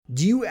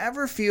Do you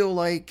ever feel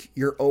like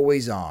you're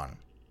always on?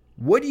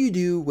 What do you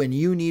do when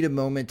you need a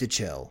moment to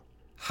chill?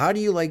 How do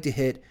you like to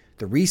hit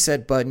the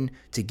reset button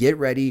to get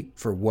ready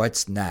for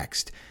what's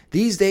next?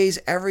 These days,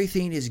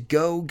 everything is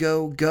go,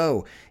 go,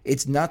 go.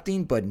 It's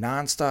nothing but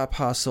nonstop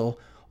hustle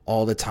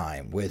all the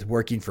time, with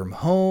working from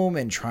home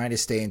and trying to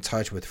stay in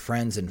touch with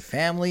friends and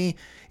family,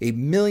 a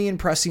million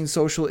pressing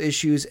social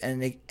issues,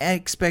 and an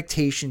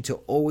expectation to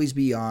always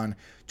be on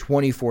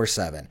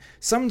 24/7.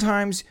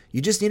 Sometimes you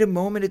just need a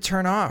moment to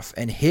turn off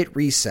and hit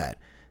reset.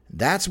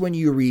 That's when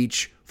you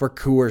reach for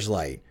Coors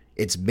Light.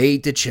 It's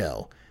made to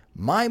chill.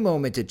 My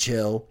moment to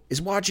chill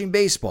is watching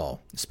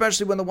baseball,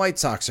 especially when the White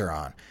Sox are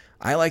on.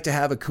 I like to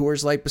have a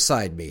Coors Light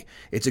beside me.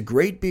 It's a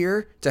great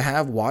beer to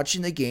have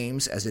watching the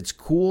games, as it's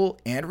cool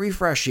and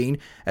refreshing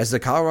as the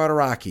Colorado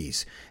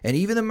Rockies. And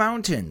even the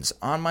mountains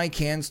on my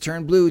cans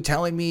turn blue,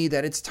 telling me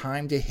that it's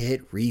time to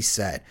hit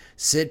reset.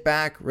 Sit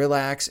back,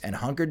 relax, and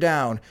hunker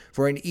down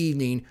for an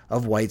evening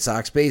of White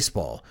Sox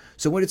baseball.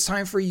 So when it's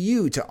time for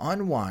you to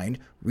unwind,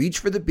 reach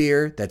for the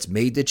beer that's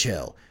made to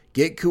chill.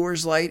 Get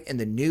Coors Light in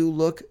the new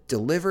look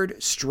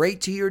delivered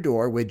straight to your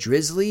door with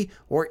Drizzly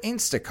or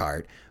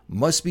Instacart.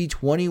 Must be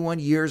 21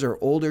 years or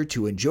older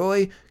to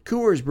enjoy.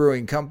 Coors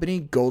Brewing Company,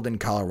 Golden,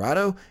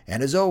 Colorado.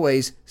 And as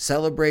always,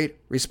 celebrate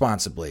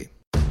responsibly.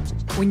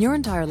 When your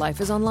entire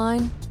life is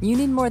online, you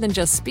need more than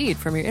just speed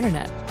from your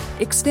internet.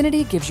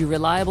 Xfinity gives you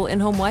reliable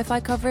in-home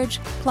Wi-Fi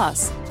coverage,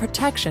 plus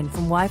protection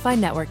from Wi-Fi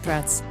network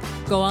threats.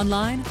 Go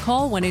online,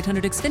 call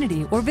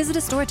 1-800-XFINITY, or visit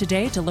a store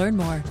today to learn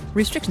more.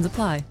 Restrictions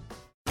apply.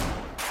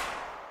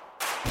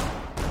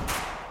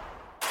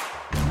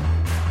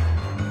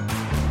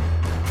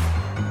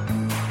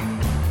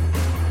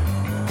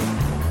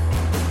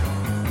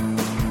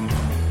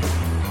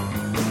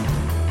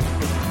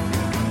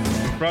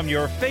 From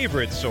your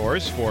favorite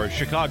source for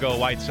Chicago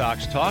White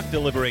Sox talk,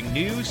 delivering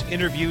news,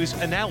 interviews,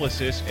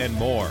 analysis, and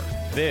more.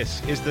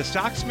 This is the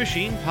Sox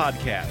Machine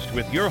Podcast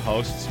with your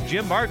hosts,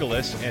 Jim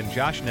Margulis and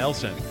Josh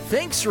Nelson.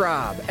 Thanks,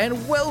 Rob,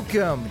 and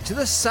welcome to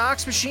the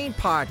Sox Machine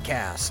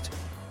Podcast.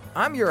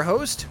 I'm your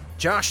host,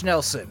 Josh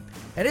Nelson,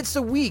 and it's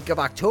the week of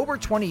October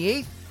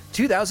 28th,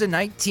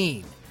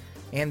 2019.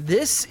 And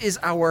this is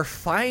our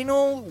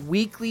final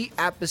weekly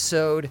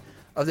episode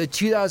of the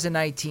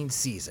 2019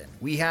 season.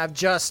 We have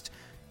just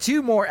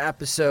 2 more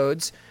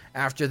episodes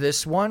after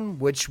this one,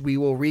 which we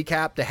will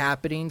recap the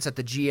happenings at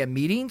the GM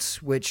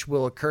meetings, which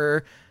will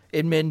occur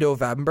in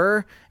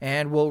mid-November,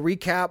 and we'll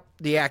recap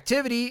the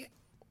activity,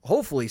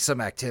 hopefully some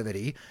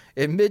activity,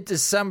 in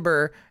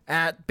mid-December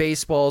at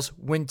baseball's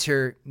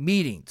winter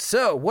meeting.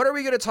 So what are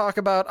we going to talk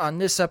about on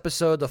this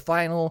episode, the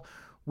final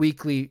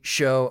weekly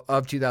show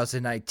of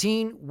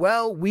 2019?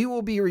 Well, we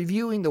will be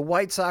reviewing the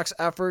White Sox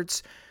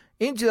efforts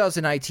in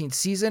 2019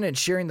 season and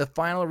sharing the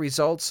final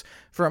results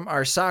from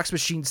our Sox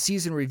Machine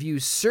season review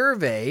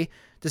survey,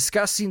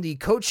 discussing the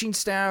coaching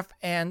staff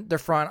and the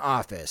front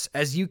office.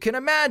 As you can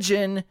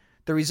imagine,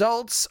 the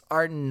results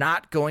are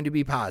not going to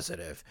be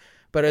positive.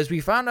 But as we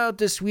found out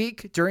this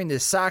week during the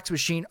Sox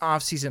Machine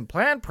offseason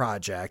plan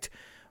project,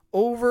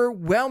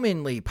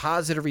 overwhelmingly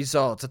positive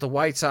results that the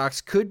White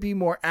Sox could be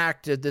more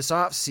active this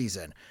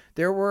offseason.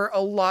 There were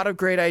a lot of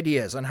great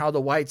ideas on how the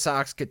White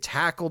Sox could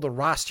tackle the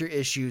roster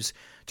issues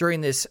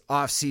during this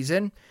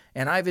offseason,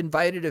 and I've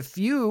invited a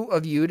few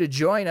of you to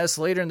join us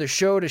later in the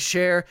show to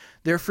share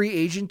their free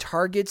agent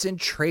targets and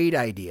trade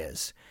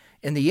ideas.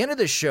 In the end of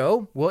the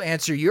show, we'll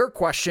answer your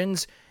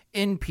questions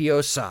in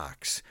PO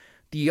Sox.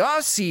 The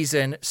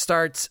offseason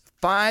starts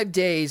 5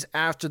 days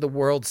after the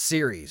World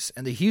Series,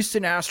 and the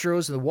Houston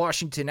Astros and the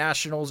Washington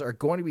Nationals are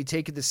going to be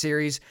taking the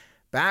series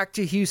back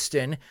to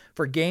Houston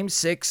for Game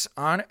 6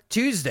 on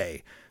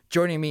Tuesday.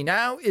 Joining me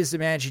now is the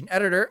managing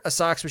editor of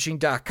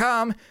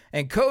SoxMachine.com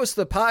and co-host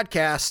of the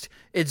podcast,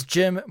 it's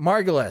Jim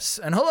Margulis.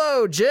 And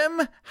hello,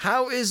 Jim.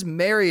 How is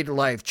married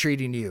life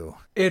treating you?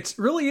 It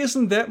really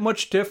isn't that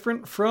much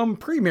different from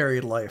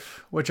pre-married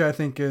life, which I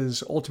think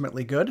is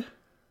ultimately good.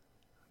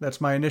 That's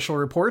my initial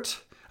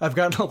report. I've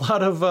gotten a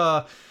lot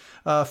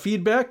of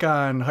feedback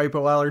on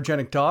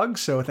hypoallergenic dogs,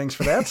 so thanks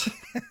for that.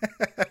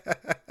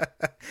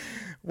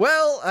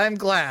 Well, I'm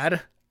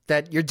glad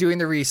that you're doing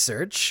the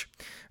research.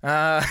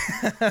 I'm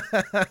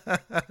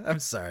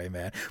sorry,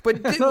 man.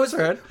 But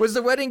was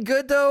the wedding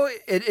good, though?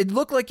 It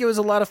looked like it was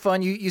a lot of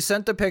fun. You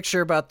sent the picture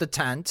about the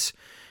tent,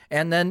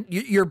 and then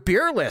your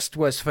beer list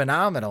was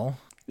phenomenal.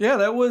 Yeah,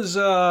 that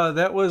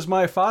was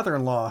my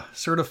father-in-law,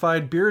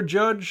 certified beer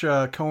judge,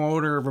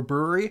 co-owner of a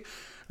brewery.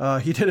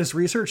 He did his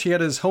research. He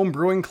had his home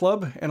brewing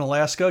club in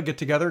Alaska get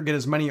together, get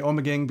as many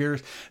Ommegang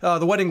beers.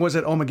 The wedding was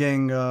at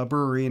Ommegang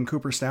Brewery in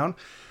Cooperstown.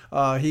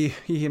 He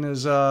and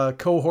his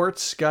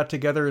cohorts got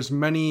together as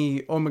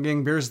many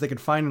Ommegang beers as they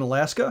could find in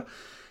Alaska.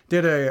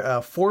 Did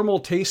a formal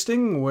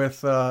tasting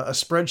with a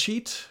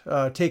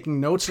spreadsheet, taking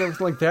notes and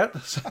everything like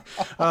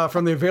that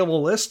from the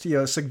available list.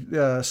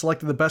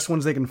 Selected the best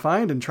ones they can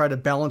find and tried to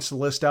balance the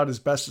list out as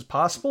best as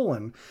possible.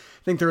 And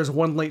I think there was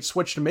one late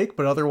switch to make,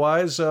 but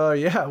otherwise,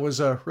 it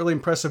was a really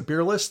impressive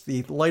beer list.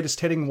 The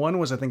lightest hitting one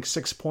was, I think,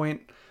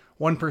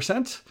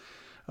 6.1%.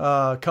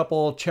 A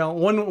couple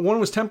one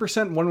was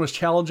 10%, one was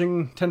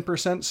challenging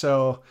 10%.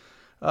 So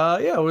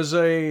it was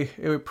a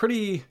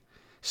pretty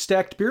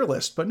stacked beer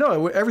list. But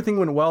no, everything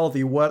went well.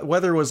 The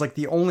weather was like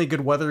the only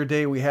good weather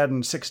day we had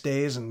in 6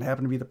 days, and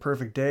happened to be the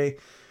perfect day.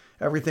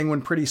 Everything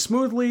went pretty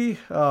smoothly.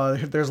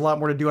 There's a lot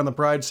more to do on the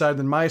bride's side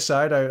than my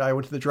side. I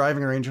went to the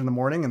driving range in the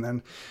morning, and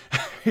then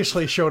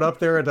usually showed up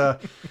there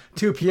at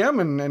 2 p.m.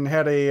 and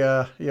had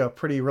a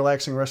pretty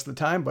relaxing rest of the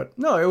time. But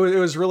no, it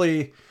was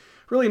really,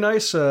 really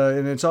nice.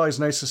 And it's always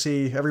nice to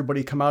see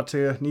everybody come out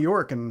to New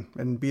York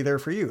and be there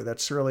for you.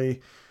 That's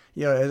really,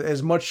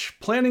 as much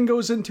planning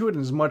goes into it,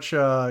 and as much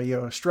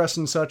stress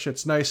and such,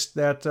 it's nice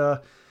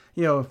that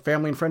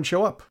family and friends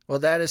show up. Well,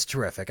 that is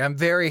terrific. I'm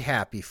very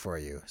happy for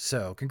you.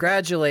 So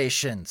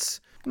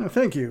congratulations. Oh,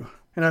 thank you.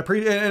 And I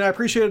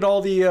appreciated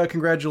all the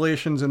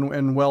congratulations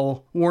and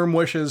warm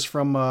wishes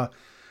from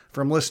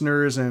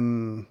listeners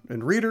and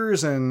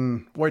readers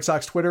and White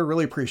Sox Twitter.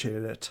 Really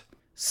appreciated it.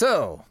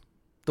 So,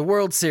 the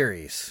World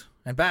Series,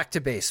 and back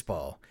to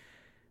baseball.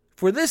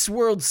 For this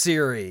World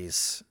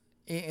Series,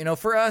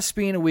 for us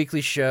being a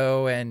weekly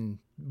show and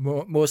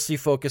mostly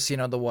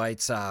focusing on the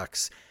White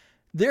Sox,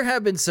 there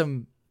have been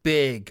some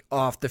big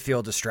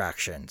off-the-field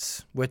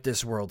distractions with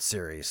this World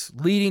Series,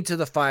 leading to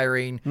the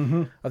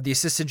firing of the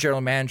assistant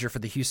general manager for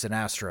the Houston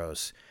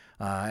Astros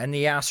and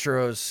the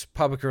Astros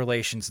public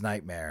relations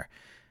nightmare,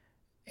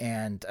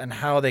 and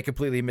how they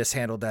completely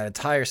mishandled that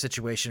entire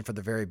situation from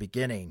the very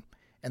beginning.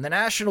 And the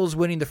Nationals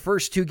winning the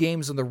first 2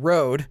 games on the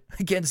road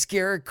against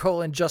Garrett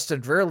Cole and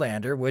Justin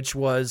Verlander, which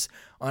was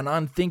an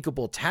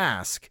unthinkable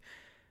task.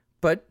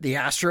 But the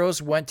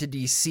Astros went to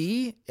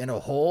D.C. in a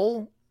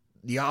hole.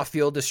 The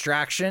off-field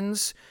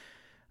distractions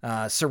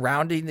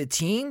surrounding the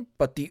team,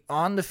 but the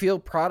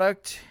on-the-field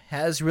product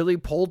has really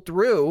pulled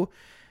through,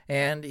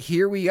 and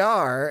here we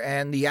are,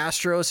 and the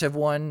Astros have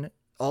won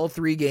all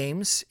 3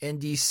 games in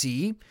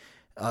D.C.,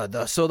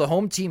 so the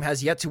home team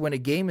has yet to win a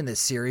game in this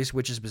series,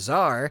 which is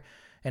bizarre,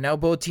 and now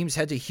both teams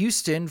head to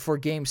Houston for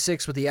Game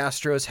 6 with the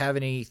Astros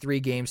having a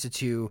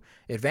 3-2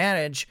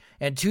 advantage,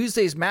 and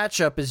Tuesday's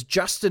matchup is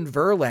Justin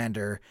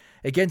Verlander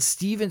against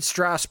Steven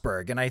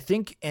Strasburg. And I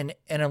think in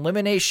an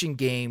elimination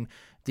game,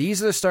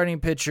 these are the starting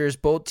pitchers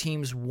both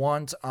teams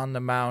want on the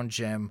mound,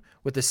 Jim,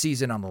 with the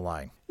season on the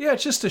line. Yeah,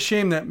 it's just a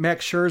shame that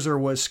Max Scherzer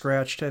was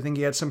scratched. I think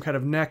he had some kind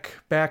of neck,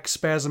 back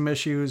spasm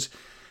issues,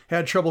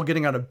 had trouble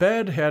getting out of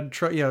bed,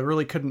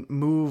 really couldn't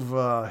move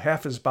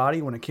half his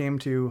body when it came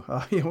to,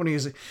 when he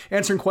was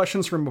answering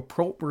questions from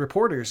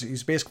reporters.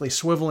 He's basically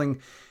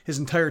swiveling his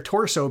entire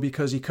torso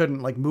because he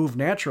couldn't move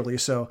naturally.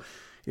 So,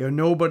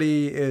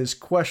 nobody is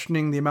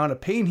questioning the amount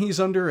of pain he's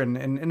under and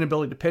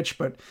inability to pitch,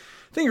 but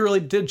I think it really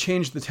did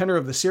change the tenor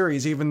of the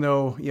series, even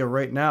though,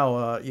 right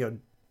now,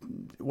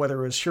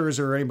 whether it was Scherzer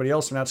or anybody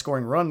else, they're not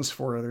scoring runs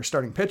for their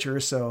starting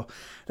pitchers, so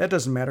that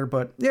doesn't matter.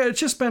 But yeah, it's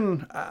just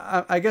been,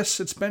 I guess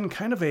it's been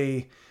kind of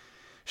a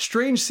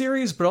strange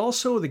series, but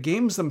also the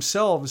games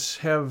themselves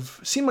have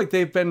seemed like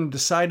they've been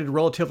decided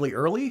relatively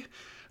early.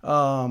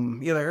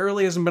 There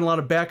really hasn't been a lot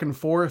of back and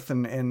forth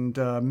and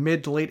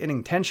mid to late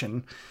inning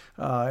tension.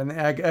 And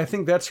I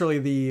think that's really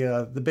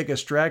the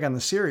biggest drag on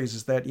the series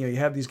is that, you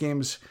have these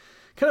games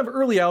kind of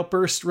early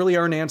outbursts really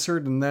aren't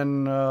answered. And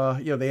then,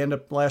 they end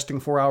up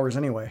lasting 4 hours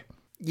anyway.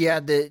 Yeah.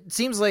 It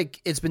seems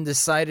like it's been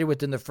decided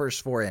within the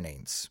first 4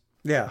 innings.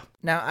 Yeah.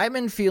 Now, I've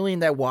been feeling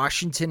that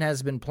Washington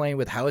has been playing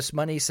with house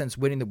money since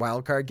winning the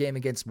wild card game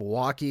against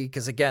Milwaukee.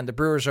 Because again, the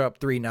Brewers are up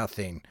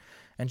 3-0.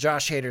 And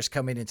Josh Hader's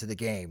coming into the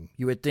game.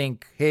 You would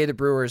think, hey, the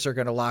Brewers are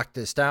going to lock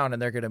this down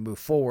and they're going to move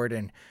forward.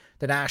 And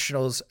the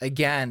Nationals,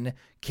 again,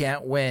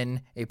 can't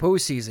win a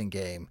postseason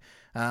game.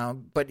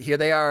 But here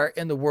they are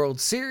in the World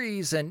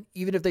Series. And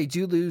even if they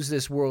do lose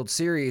this World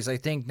Series, I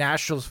think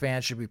Nationals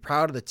fans should be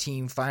proud of the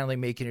team finally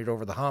making it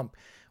over the hump,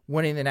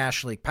 winning the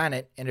National League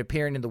pennant and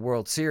appearing in the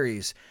World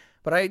Series.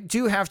 But I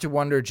do have to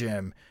wonder,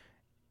 Jim,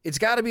 it's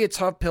got to be a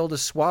tough pill to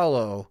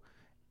swallow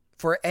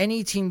for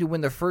any team to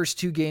win the first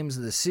 2 games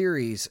of the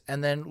series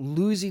and then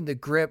losing the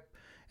grip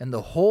and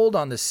the hold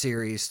on the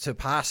series to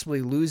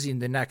possibly losing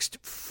the next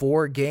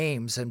 4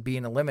 games and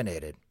being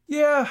eliminated.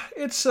 Yeah,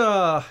 it's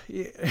I've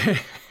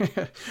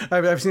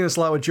seen this a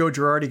lot with Joe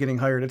Girardi getting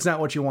hired. It's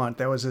not what you want.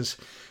 That was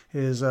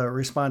his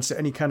response to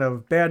any kind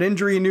of bad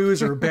injury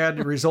news or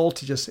bad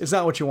result. It's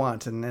not what you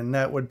want, and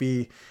that would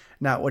be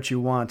not what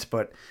you want.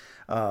 But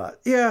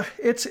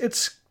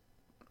it's.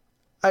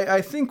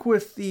 I think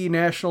with the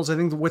Nationals, I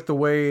think with the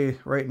way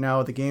right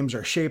now the games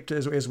are shaped,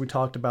 as we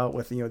talked about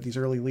with these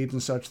early leads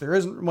and such, there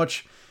isn't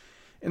much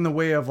in the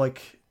way of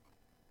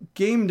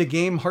game to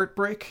game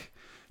heartbreak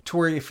to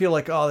where you feel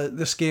like, oh,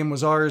 this game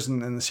was ours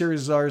and the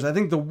series is ours. I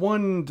think the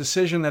one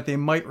decision that they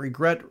might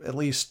regret, at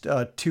least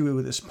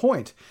to this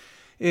point,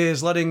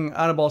 is letting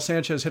Anibal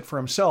Sanchez hit for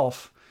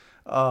himself.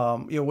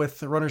 With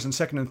the runners in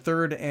second and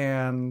third,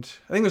 and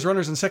I think it was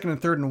runners in second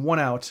and third and 1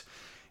 out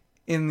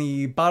in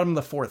the bottom of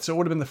the 4th. So it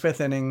would have been the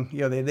 5th inning.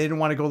 They didn't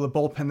want to go to the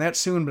bullpen that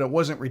soon, but it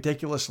wasn't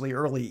ridiculously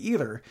early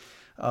either.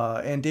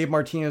 And Dave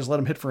Martinez let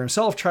him hit for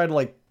himself, tried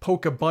to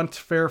poke a bunt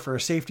fair for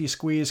a safety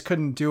squeeze,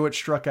 couldn't do it,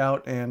 struck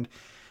out, and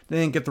They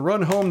didn't get the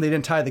run home. They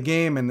didn't tie the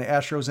game, and the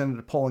Astros ended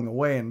up pulling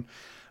away. And,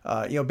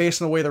 based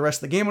on the way the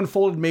rest of the game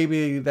unfolded,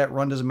 maybe that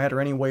run doesn't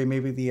matter anyway.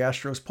 Maybe the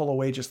Astros pull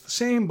away just the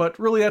same. But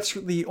really, that's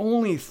the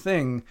only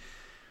thing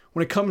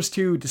when it comes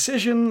to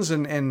decisions.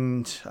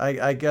 And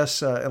I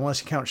guess,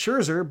 unless you count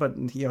Scherzer, but,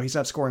 he's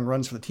not scoring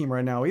runs for the team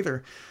right now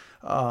either.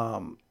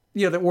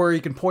 That where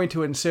you can point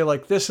to it and say,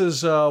 like, this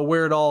is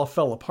where it all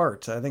fell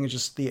apart. I think it's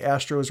just the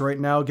Astros right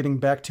now getting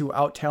back to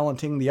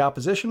out-talenting the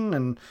opposition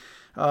and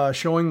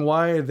showing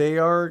why they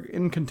are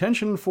in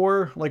contention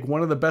for, like,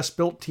 one of the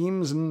best-built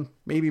teams in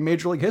maybe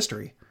Major League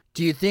history.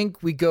 Do you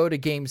think we go to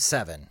Game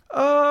 7?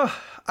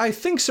 I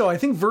think so. I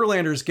think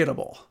Verlander's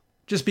gettable,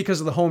 just because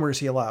of the homers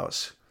he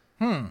allows.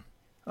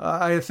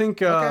 I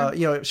think,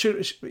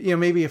 okay.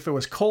 Maybe if it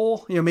was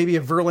Cole, maybe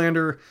if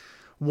Verlander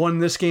won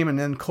this game and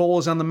then Cole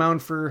is on the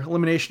mound for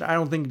elimination, I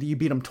don't think you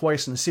beat him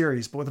twice in the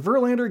series. But with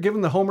Verlander,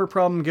 given the homer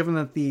problem, given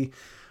that the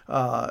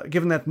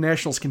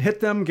Nationals can hit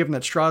them, given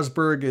that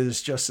Strasburg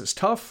is just as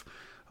tough,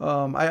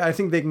 I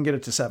think they can get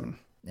it to 7.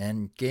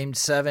 And Game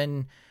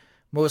 7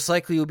 most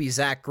likely will be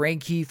Zach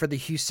Greinke for the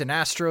Houston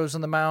Astros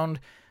on the mound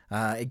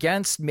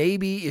against,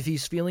 maybe, if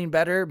he's feeling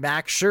better,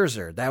 Max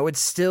Scherzer. That would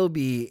still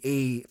be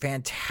a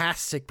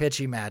fantastic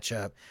pitching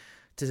matchup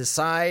to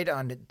decide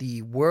on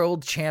the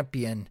world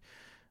champion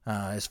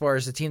as far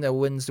as the team that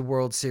wins the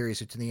World Series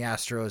between the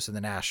Astros and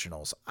the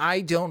Nationals.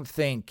 I don't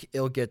think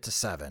it'll get to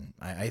 7.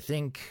 I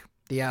think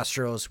the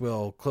Astros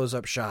will close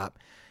up shop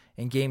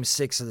in Game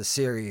 6 of the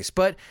series.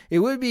 But it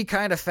would be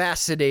kind of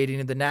fascinating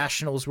if the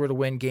Nationals were to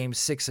win Game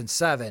 6 and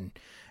 7,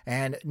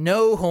 and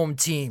no home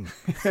team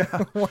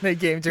won a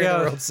game during the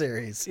World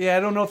Series. Yeah, I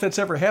don't know if that's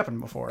ever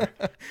happened before.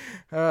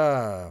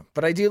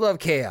 But I do love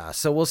chaos,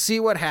 so we'll see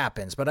what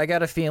happens. But I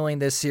got a feeling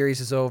this series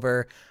is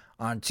over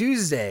on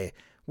Tuesday,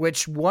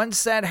 which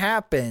once that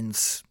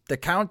happens, the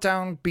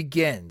countdown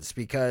begins,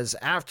 because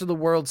after the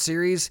World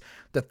Series,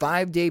 the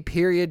 5-day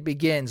period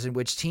begins in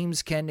which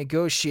teams can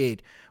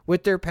negotiate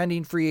with their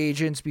pending free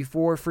agents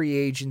before free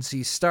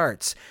agency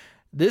starts.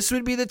 This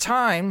would be the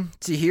time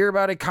to hear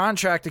about a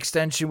contract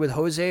extension with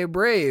Jose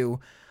Abreu,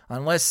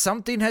 unless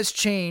something has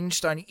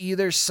changed on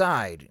either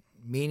side,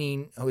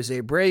 meaning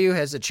Jose Abreu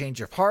has a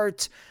change of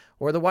heart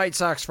or the White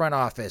Sox front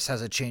office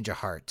has a change of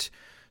heart.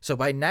 So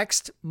by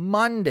next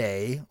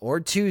Monday or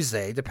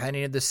Tuesday,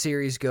 depending if the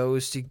series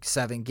goes to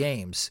 7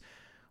 games,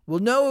 we'll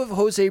know if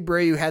Jose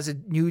Abreu has a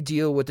new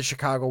deal with the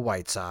Chicago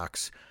White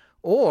Sox,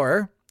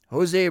 or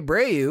Jose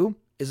Abreu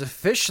is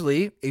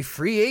officially a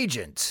free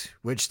agent,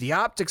 which the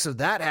optics of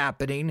that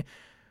happening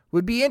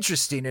would be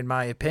interesting in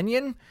my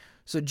opinion.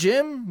 So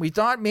Jim, we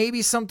thought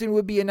maybe something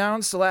would be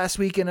announced the last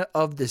weekend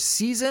of the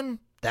season.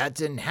 That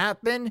didn't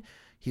happen.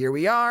 Here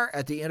we are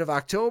at the end of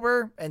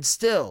October, and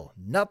still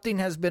nothing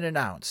has been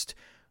announced.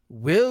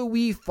 Will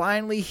we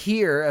finally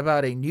hear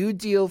about a new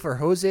deal for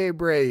Jose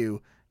Abreu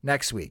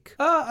next week?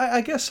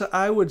 I guess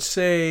I would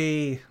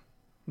say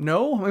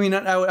no. I mean,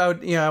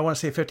 I want to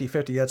say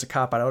 50-50. That's a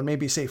cop-out. I would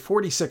maybe say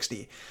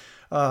 40-60.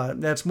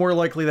 That's more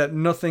likely that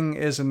nothing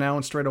is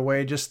announced right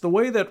away. Just the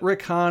way that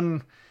Rick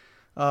Hahn,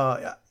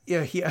 I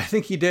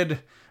think he did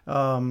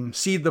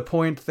cede the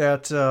point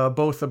that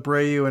both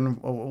Abreu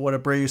and what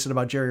Abreu said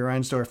about Jerry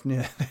Reinsdorf,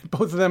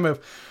 both of them have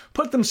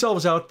put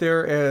themselves out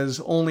there as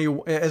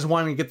wanting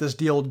to get this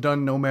deal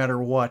done no matter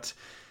what.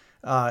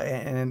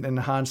 And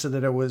Hahn said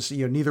that it was,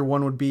 neither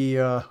one would be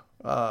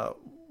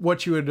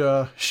what you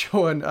would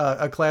show in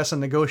a class on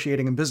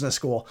negotiating in business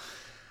school.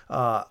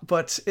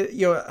 But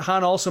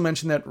Hahn also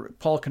mentioned that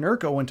Paul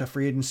Konerko went to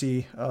free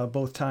agency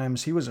both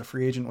times. He was a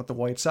free agent with the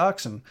White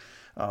Sox, and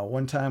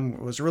one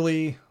time was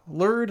really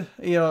lured.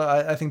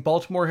 I think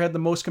Baltimore had the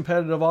most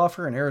competitive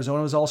offer, and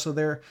Arizona was also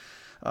there.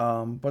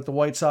 But the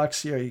White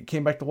Sox, he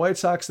came back to the White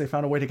Sox. They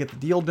found a way to get the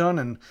deal done,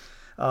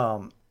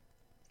 and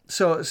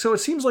so it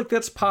seems like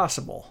that's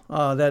possible,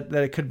 that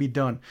it could be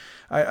done.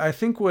 I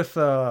think with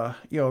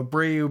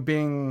Abreu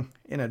being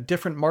in a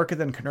different market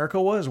than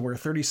Konerko was, where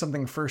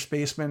 30-something first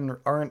basemen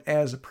aren't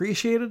as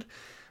appreciated,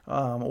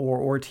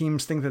 or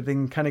teams think that they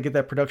can kind of get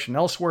that production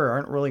elsewhere,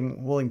 aren't really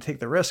willing to take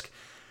the risk.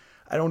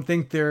 I don't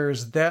think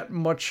there's that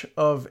much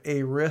of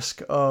a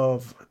risk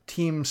of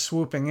teams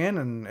swooping in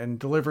and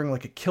delivering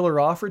like a killer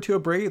offer to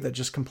Abreu that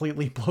just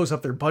completely blows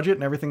up their budget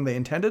and everything they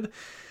intended.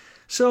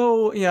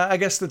 So, I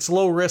guess it's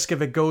low risk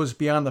if it goes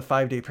beyond the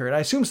 5-day period.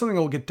 I assume something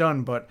will get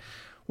done, but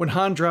when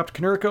Hahn dropped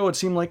Konerko, it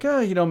seemed like,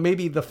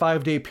 maybe the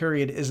 5-day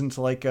period isn't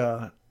like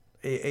a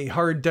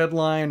hard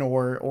deadline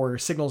or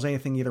signals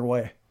anything either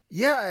way.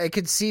 Yeah, I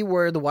could see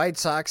where the White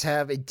Sox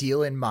have a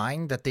deal in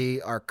mind that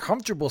they are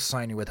comfortable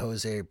signing with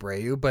Jose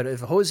Abreu, but if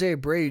Jose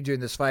Abreu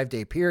during this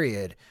 5-day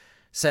period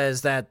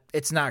says that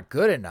it's not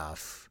good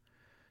enough,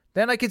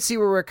 then I could see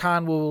where Rick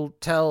Hahn will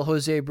tell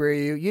Jose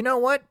Abreu, you know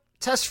what?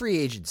 Test free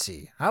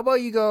agency. How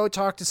about you go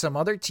talk to some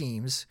other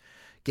teams,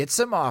 get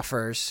some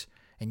offers,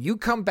 and you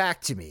come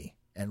back to me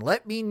and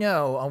let me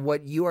know on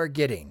what you are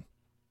getting.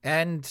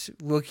 And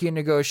we can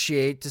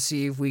negotiate to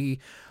see if we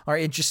are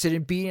interested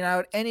in beating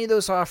out any of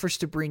those offers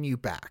to bring you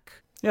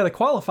back. Yeah, the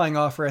qualifying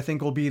offer, I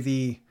think, will be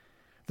the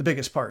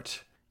biggest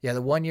part. Yeah,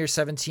 the 1 year,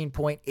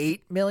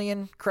 $17.8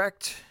 million,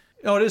 correct?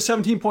 Oh, it is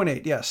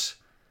 17.8, yes.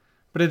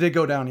 But it did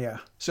go down, yeah.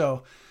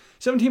 So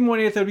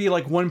 17.8, that'd be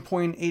like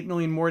 1.8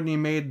 million more than he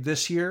made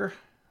this year.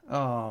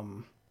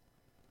 And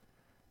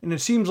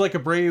it seems like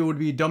Abreu would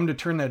be dumb to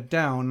turn that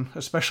down,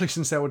 especially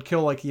since that would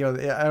kill, like,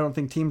 I don't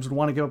think teams would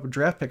want to give up a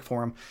draft pick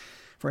for him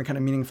for any kind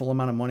of meaningful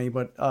amount of money.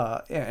 But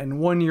and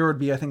 1 year would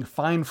be, I think,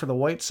 fine for the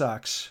White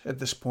Sox at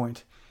this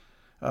point.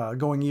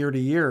 Going year to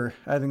year,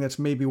 I think that's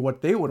maybe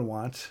what they would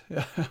want.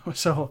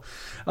 So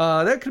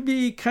that could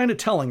be kind of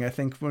telling, I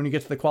think, when you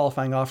get to the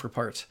qualifying offer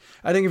part.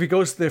 I think if he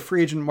goes to the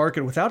free agent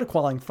market without a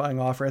qualifying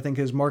offer, I think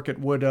his market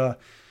would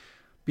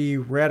be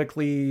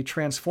radically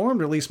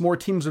transformed, or at least more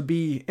teams would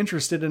be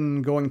interested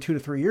in going 2 to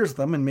 3 years with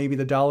them, and maybe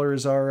the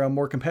dollars are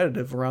more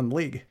competitive around the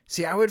league.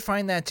 See, I would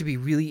find that to be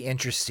really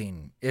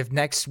interesting if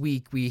next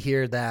week we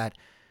hear that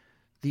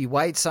the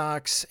White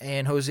Sox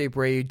and Jose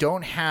Abreu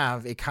don't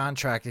have a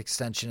contract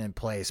extension in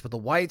place, but the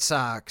White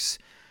Sox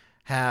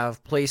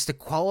have placed a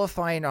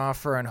qualifying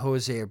offer on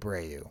Jose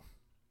Abreu.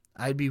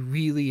 I'd be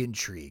really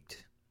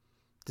intrigued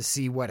to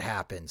see what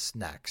happens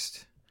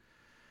next.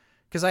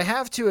 Because I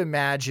have to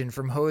imagine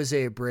from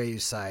Jose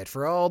Abreu's side,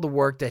 for all the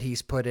work that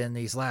he's put in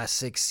these last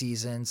 6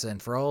 seasons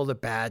and for all the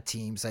bad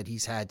teams that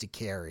he's had to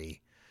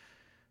carry,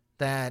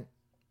 that,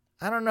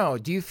 I don't know,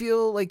 do you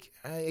feel like,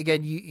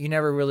 again, you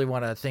never really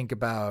want to think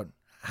about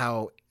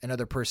how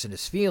another person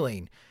is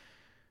feeling,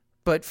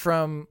 but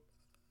from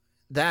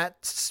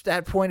that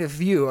point of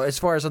view, as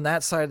far as on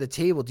that side of the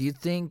table, do you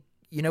think,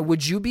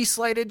 would you be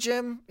slighted,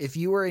 Jim, if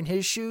you were in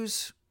his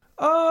shoes?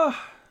 I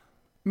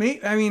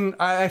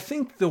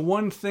think the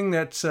one thing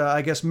that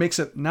I guess makes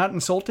it not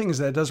insulting is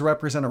that it does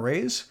represent a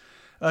raise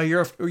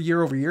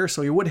year over year,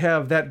 so he would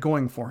have that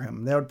going for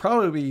him. That would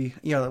probably be,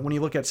 when you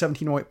look at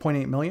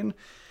 $17.8 million,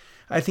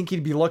 I think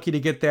he'd be lucky to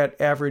get that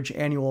average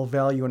annual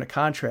value in a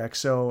contract.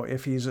 So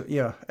if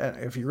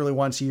if he really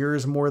wants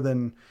years more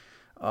than,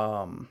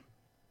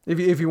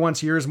 if he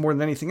wants years more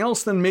than anything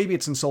else, then maybe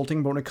it's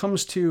insulting. But when it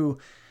comes to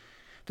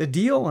the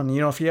deal, and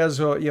if he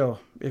has,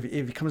 if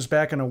he comes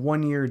back on a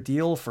 1 year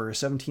deal for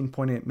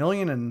 $17.8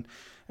 million, and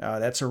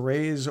that's a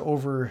raise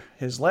over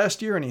his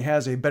last year, and he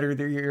has a better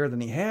year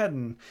than he had,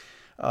 and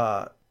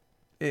I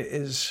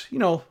guess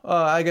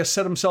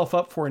set himself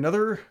up for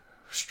another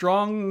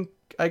strong,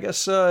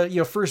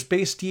 first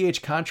base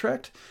DH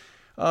contract.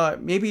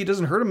 Maybe it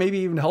doesn't hurt him. Maybe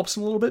even helps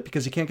him a little bit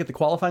because he can't get the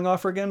qualifying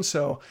offer again.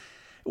 So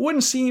it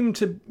wouldn't seem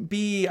to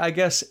be,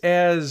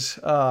 as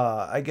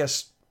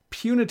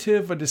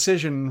punitive a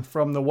decision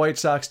from the White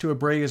Sox to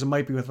Abreu as it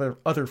might be with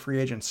other free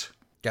agents.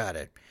 Got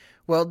it.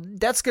 Well,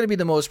 that's going to be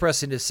the most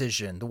pressing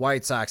decision the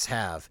White Sox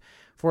have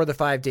for the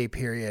 5-day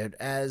period,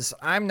 as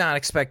I'm not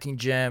expecting,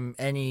 Jim,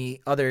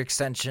 any other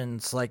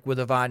extensions like with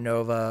Ivan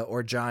Nova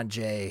or John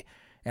Jay.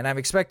 And I'm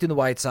expecting the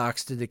White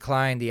Sox to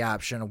decline the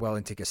option of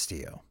Wellington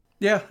Castillo.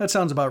 Yeah, that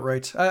sounds about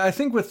right. I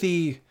think with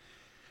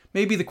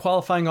maybe the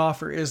qualifying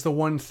offer is the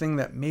one thing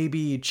that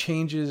maybe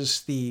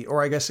changes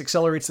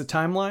accelerates the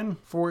timeline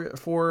for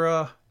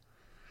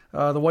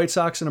the White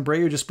Sox and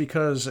Abreu, just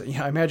because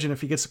I imagine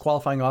if he gets the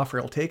qualifying offer,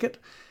 he'll take it.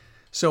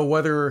 So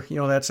whether,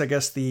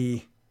 that's,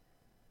 the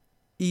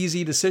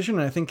easy decision.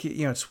 And I think,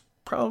 it's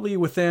probably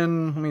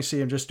within, let me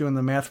see, I'm just doing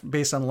the math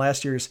based on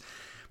last year's,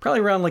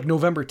 probably around like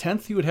November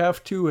 10th, you would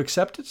have to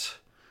accept it.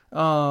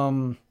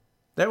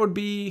 That would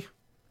be,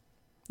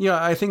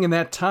 I think in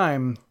that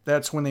time,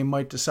 that's when they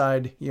might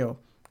decide,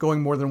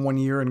 going more than 1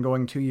 year and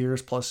going 2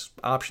 years plus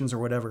options or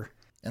whatever.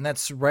 And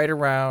that's right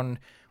around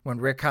when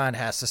Rick Hahn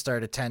has to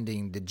start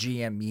attending the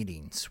GM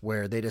meetings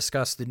where they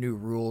discuss the new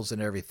rules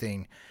and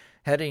everything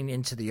heading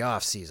into the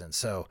off season.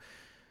 So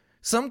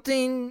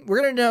something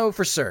we're going to know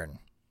for certain,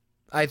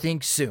 I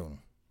think soon.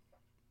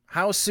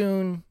 How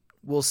soon,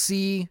 we'll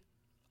see.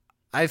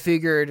 I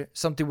figured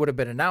something would have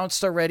been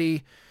announced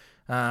already,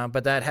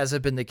 but that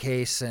hasn't been the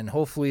case, and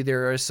hopefully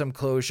there is some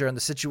closure on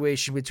the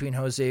situation between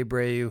Jose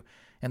Abreu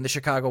and the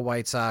Chicago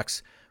White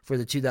Sox for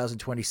the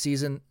 2020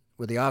 season.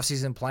 With the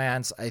offseason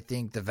plans, I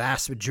think the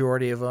vast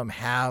majority of them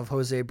have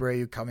Jose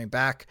Abreu coming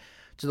back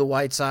to the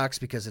White Sox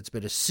because it's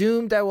been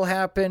assumed that will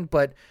happen,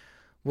 but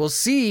we'll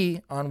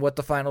see on what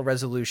the final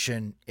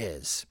resolution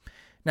is.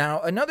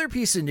 Now, another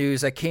piece of news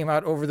that came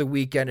out over the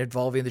weekend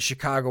involving the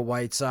Chicago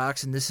White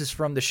Sox, and this is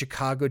from the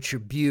Chicago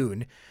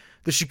Tribune.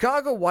 The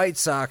Chicago White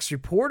Sox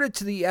reported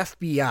to the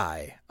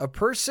FBI a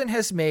person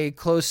has made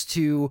close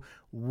to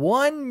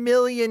 $1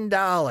 million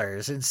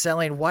in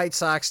selling White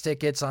Sox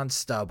tickets on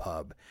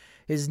StubHub.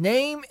 His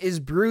name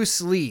is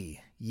Bruce Lee.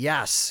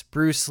 Yes,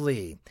 Bruce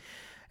Lee.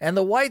 And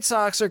the White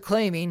Sox are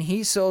claiming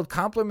he sold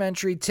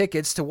complimentary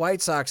tickets to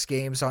White Sox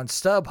games on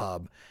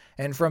StubHub.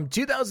 And from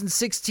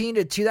 2016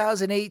 to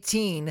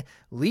 2018,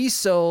 Lee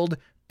sold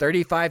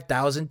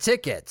 35,000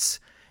 tickets.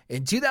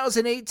 In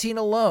 2018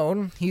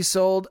 alone, he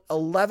sold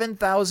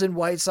 11,000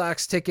 White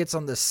Sox tickets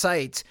on the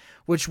site,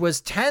 which was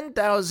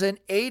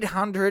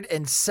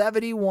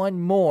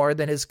 10,871 more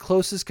than his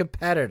closest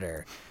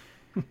competitor.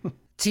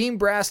 Team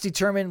Brass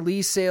determined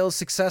Lee's sales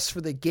success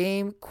for the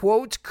game,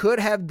 quote, could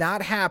have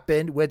not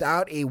happened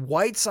without a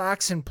White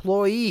Sox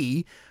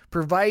employee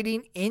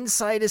providing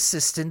inside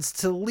assistance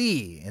to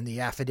Lee, and the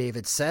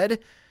affidavit said.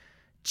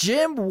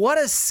 Jim, what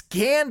a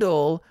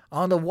scandal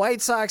on the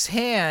White Sox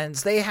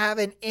hands. They have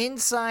an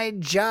inside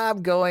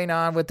job going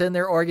on within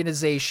their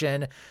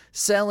organization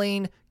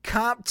selling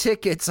comp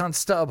tickets on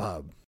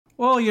StubHub.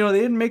 Well, they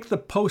didn't make the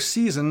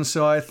postseason,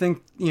 so I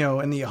think,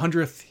 in the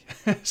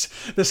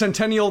 100th, the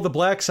centennial of the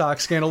Black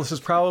Sox scandal, this is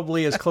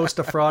probably as close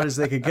to fraud as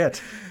they could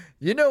get.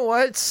 You know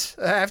what?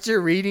 After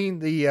reading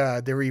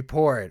the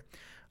report,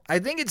 I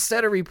think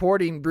instead of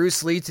reporting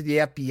Bruce Lee to the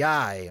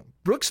FBI,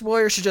 Brooks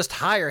Moyer should just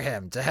hire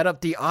him to head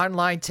up the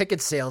online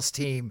ticket sales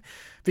team,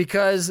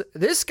 because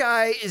this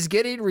guy is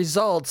getting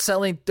results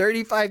selling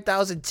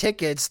 35,000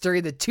 tickets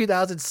during the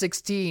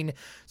 2016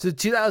 to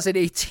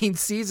 2018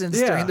 seasons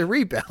during the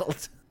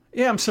rebuild.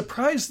 Yeah, I'm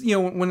surprised,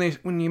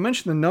 when you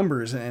mention the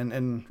numbers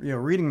and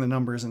reading the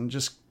numbers and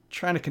just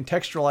trying to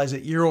contextualize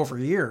it year over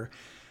year,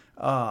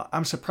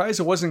 I'm surprised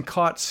it wasn't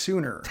caught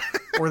sooner,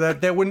 or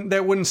that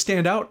wouldn't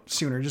stand out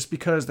sooner, just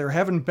because there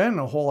haven't been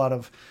a whole lot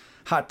of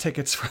hot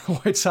tickets for the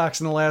White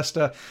Sox in the last,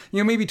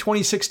 maybe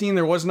 2016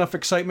 there was enough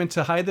excitement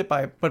to hide it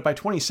but by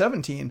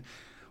 2017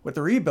 with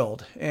the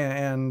rebuild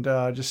and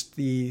just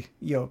the,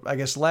 I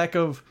guess lack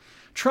of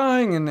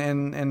trying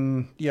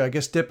and I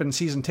guess dip in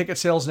season ticket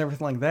sales and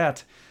everything like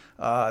that,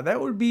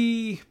 that would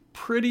be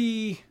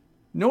pretty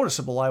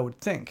noticeable, I would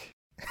think.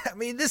 I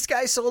mean, this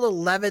guy sold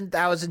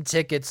 11,000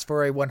 tickets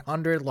for a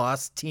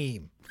 100-loss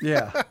team.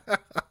 Yeah.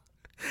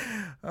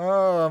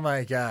 Oh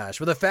my gosh.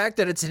 Well, the fact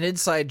that it's an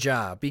inside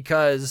job,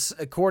 because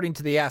according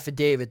to the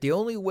affidavit, the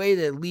only way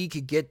that Lee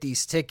could get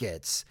these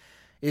tickets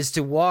is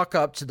to walk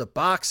up to the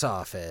box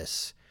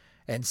office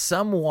and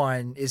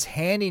someone is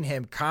handing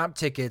him comp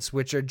tickets,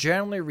 which are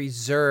generally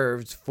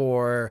reserved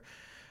for,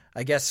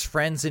 I guess,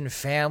 friends and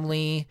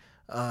family,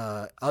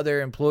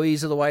 other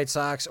employees of the White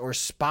Sox, or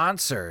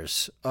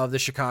sponsors of the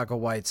Chicago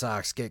White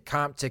Sox get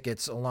comp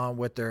tickets along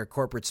with their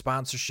corporate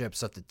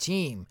sponsorships of the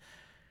team.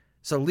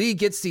 So Lee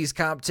gets these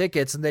comp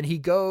tickets, and then he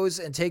goes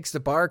and takes the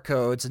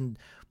barcodes and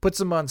puts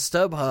them on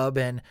StubHub.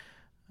 And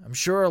I'm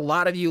sure a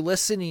lot of you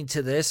listening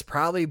to this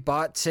probably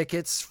bought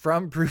tickets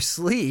from Bruce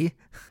Lee.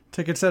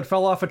 Tickets that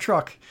fell off a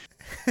truck.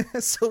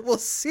 So we'll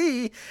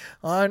see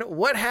on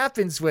what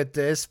happens with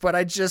this. But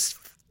I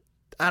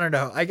don't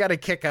know. I got a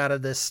kick out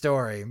of this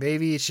story.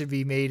 Maybe it should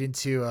be made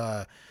into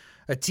a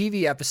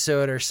TV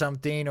episode or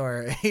something,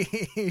 or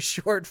a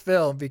short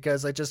film,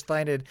 because I just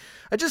find it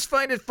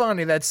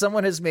funny that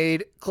someone has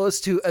made close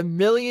to $1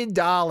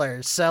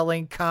 million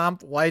selling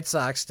comp White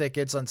Sox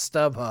tickets on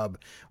StubHub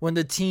when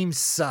the team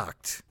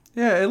sucked.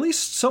 Yeah, at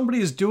least somebody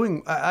is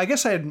doing. I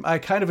guess I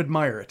kind of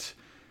admire it,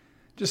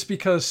 just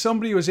because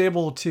somebody was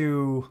able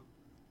to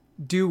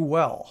do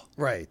well.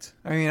 Right.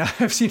 I mean,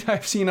 I've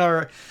seen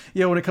our,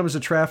 when it comes to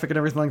traffic and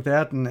everything like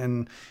that,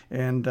 and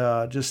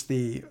just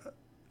the.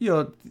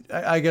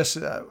 I guess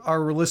our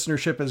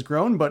listenership has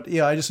grown, but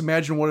I just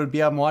imagine what it would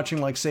be. I'm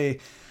watching, like, say,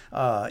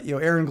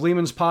 Aaron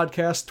Gleeman's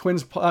podcast,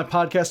 Twins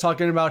podcast,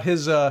 talking about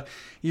his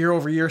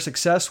year-over-year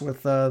success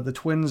with the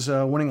Twins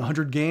winning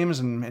 100 games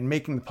and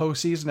making the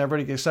postseason.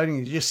 Everybody gets exciting.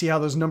 You just see how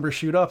those numbers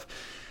shoot up.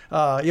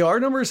 Our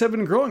numbers have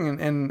been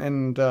growing,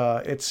 and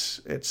I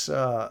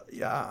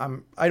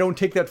don't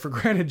take that for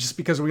granted, just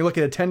because when you look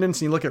at attendance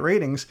and you look at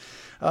ratings,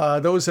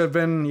 those have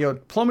been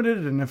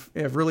plummeted and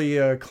have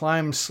really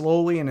climbed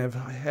slowly and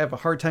have a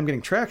hard time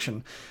getting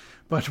traction.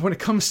 But when it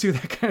comes to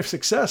that kind of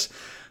success,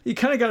 you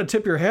kind of got to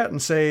tip your hat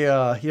and say,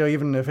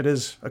 even if it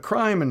is a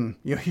crime and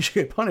you should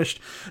get punished,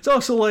 it's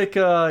also like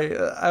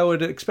I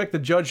would expect the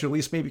judge to at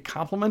least maybe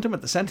compliment him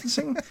at the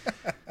sentencing.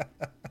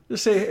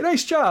 Just say,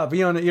 nice job.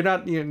 You're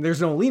not. There's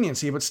no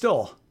leniency, but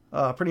still,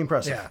 pretty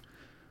impressive.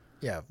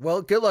 Yeah.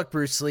 Well, good luck,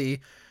 Bruce Lee.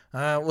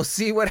 We'll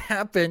see what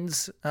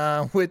happens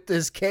with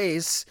this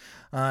case.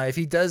 If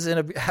he does end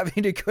up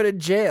having to go to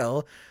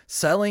jail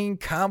selling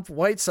comp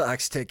White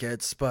Sox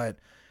tickets, but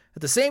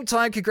at the same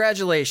time,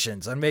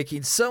 congratulations on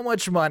making so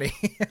much money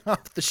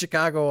off the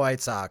Chicago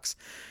White Sox.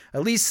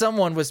 At least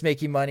someone was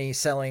making money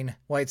selling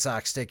White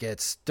Sox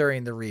tickets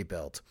during the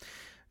rebuild.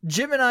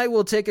 Jim and I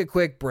will take a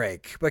quick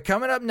break, but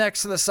coming up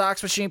next to the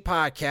Sox Machine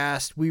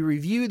podcast, we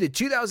review the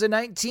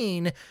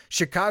 2019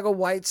 Chicago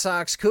White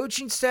Sox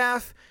coaching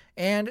staff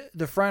and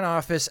the front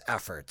office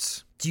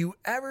efforts. Do you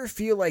ever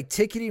feel like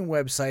ticketing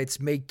websites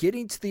make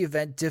getting to the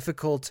event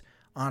difficult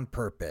on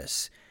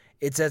purpose?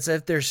 It's as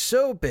if they're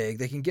so big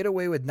they can get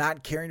away with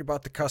not caring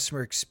about the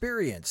customer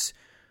experience.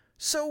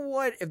 So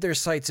what if their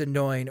site's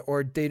annoying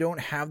or they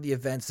don't have the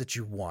events that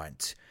you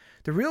want?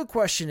 The real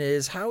question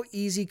is, how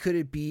easy could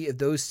it be if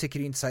those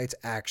ticketing sites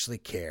actually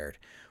cared?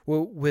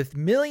 Well, with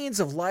millions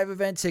of live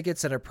event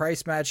tickets and a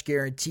price match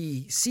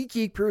guarantee,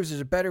 SeatGeek proves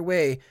there's a better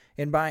way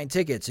in buying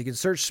tickets. You can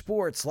search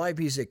sports, live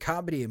music,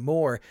 comedy, and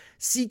more.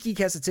 SeatGeek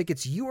has the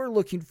tickets you are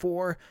looking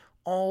for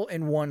all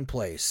in one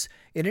place.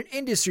 In an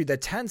industry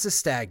that tends to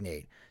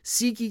stagnate,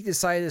 SeatGeek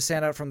decided to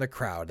stand out from the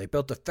crowd. They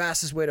built the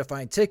fastest way to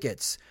find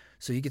tickets,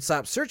 so you can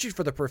stop searching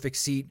for the perfect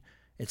seat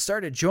and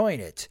start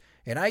enjoying it.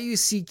 And I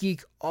use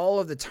SeatGeek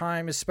all of the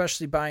time,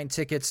 especially buying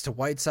tickets to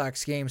White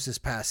Sox games this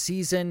past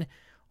season.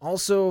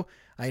 Also,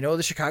 I know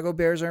the Chicago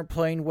Bears aren't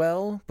playing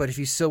well, but if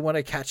you still want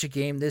to catch a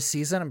game this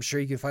season, I'm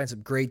sure you can find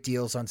some great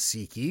deals on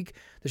SeatGeek.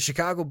 The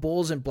Chicago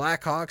Bulls and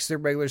Blackhawks, their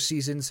regular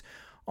seasons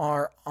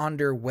are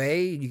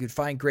underway. You can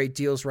find great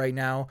deals right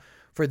now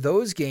for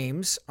those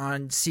games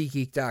on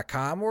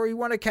SeatGeek.com, or you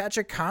want to catch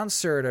a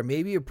concert or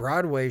maybe a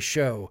Broadway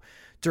show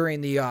during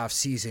the off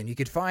season. You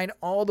can find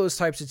all those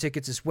types of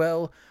tickets as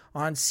well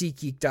on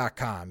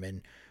SeatGeek.com.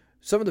 And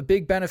some of the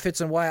big benefits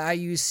on why I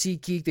use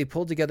SeatGeek, they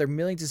pulled together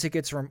millions of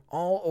tickets from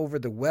all over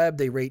the web.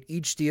 They rate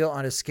each deal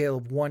on a scale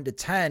of 1 to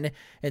 10,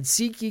 and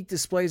SeatGeek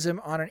displays them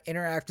on an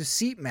interactive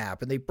seat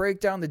map, and they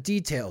break down the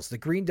details. The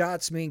green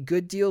dots mean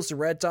good deals, the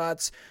red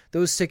dots,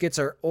 those tickets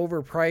are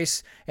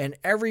overpriced, and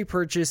every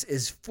purchase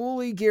is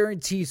fully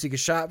guaranteed, so you can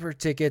shop for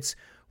tickets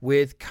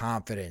with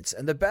confidence.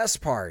 And the best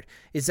part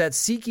is that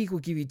SeatGeek will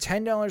give you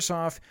 $10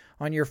 off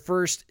on your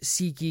first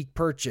SeatGeek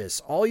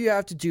purchase. All you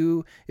have to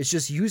do is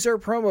just use our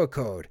promo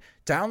code.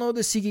 Download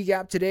the SeatGeek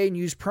app today and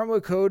use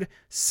promo code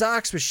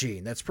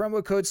SOXMachine. That's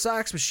promo code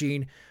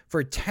SOXMachine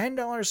for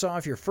 $10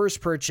 off your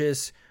first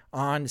purchase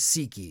on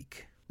SeatGeek.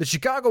 The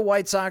Chicago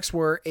White Sox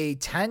were a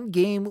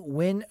 10-game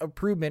win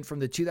improvement from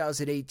the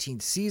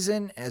 2018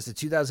 season as the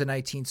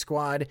 2019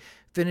 squad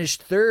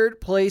finished third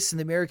place in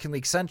the American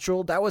League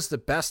Central. That was the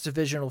best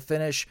divisional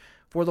finish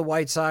for the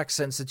White Sox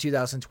since the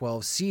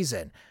 2012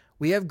 season.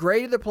 We have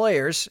graded the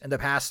players in the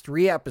past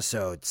 3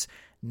 episodes.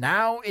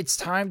 Now it's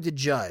time to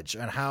judge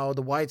on how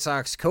the White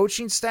Sox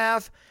coaching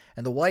staff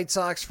and the White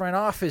Sox front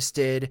office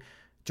did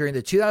during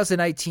the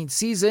 2019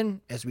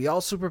 season as we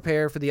also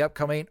prepare for the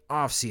upcoming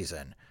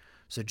offseason.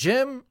 So,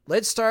 Jim,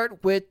 let's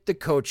start with the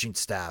coaching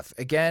staff.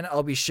 Again,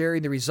 I'll be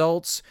sharing the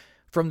results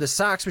from the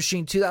Sox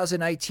Machine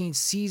 2019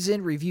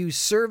 season review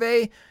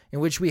survey, in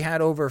which we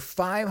had over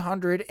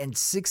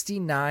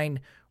 569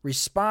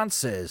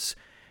 responses.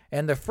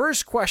 And the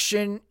first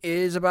question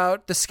is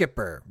about the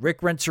skipper,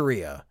 Rick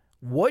Renteria.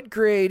 What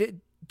grade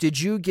did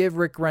you give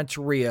Rick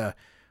Renteria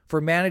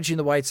for managing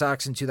the White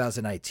Sox in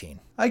 2019?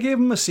 I gave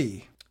him a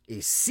C. A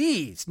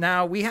C.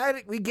 Now, we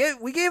gave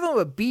him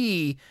a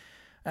B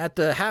at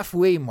the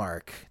halfway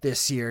mark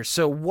this year.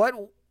 So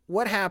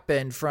what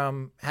happened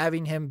from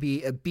having him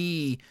be a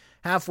B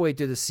halfway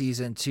through the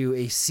season to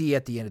a C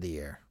at the end of the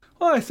year?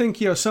 Well, I think,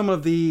 some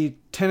of the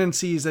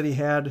tendencies that he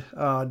had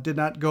did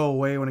not go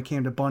away when it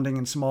came to bunting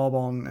and small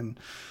ball and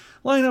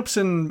lineups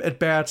and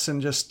at-bats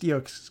and just,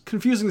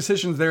 confusing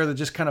decisions there that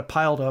just kind of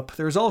piled up.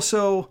 There's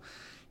also,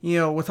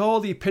 with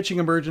all the pitching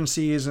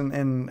emergencies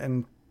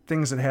and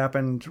things that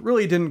happened,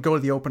 really didn't go to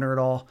the opener at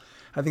all.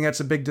 I think that's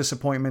a big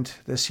disappointment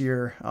this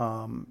year.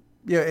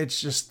 It's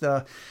just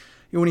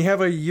when you have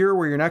a year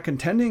where you're not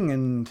contending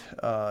and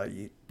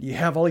you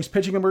have all these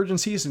pitching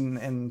emergencies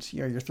and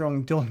you're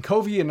throwing Dylan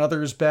Covey and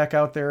others back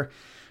out there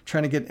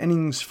trying to get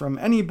innings from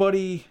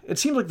anybody. It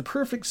seemed like the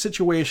perfect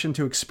situation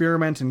to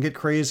experiment and get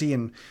crazy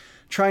and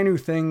try new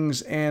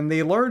things, and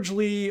they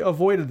largely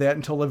avoided that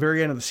until the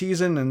very end of the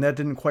season, and that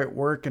didn't quite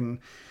work. And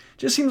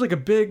just seems like a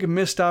big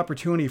missed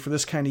opportunity for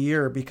this kind of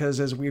year, because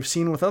as we've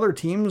seen with other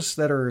teams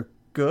that are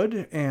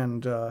good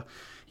and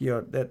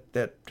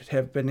that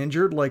have been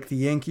injured, like the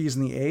Yankees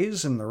and the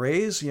A's and the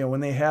Rays, when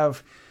they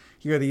have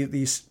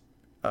these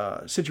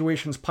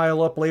situations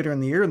pile up later in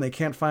the year and they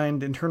can't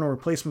find internal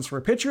replacements for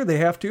a pitcher, they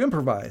have to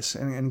improvise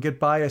and get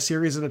by a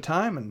series at a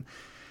time. And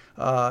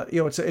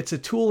it's a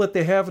tool that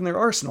they have in their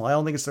arsenal. I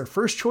don't think it's their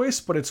first choice,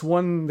 but it's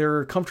one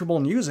they're comfortable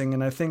in using.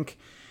 And I think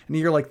in a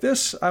year like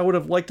this, I would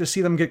have liked to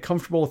see them get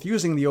comfortable with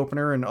using the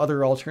opener and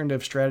other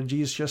alternative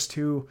strategies just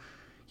to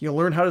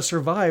learn how to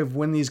survive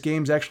when these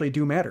games actually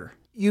do matter.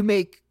 You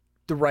make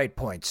the right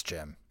points,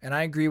 Jim, and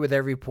I agree with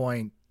every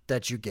point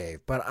that you gave.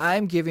 But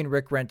I'm giving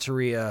Rick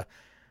Renteria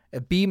a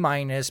B-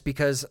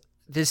 because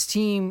this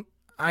team,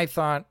 I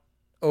thought,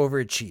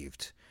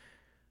 overachieved.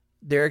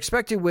 Their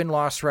expected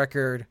win-loss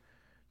record,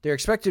 their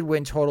expected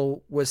win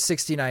total was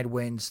 69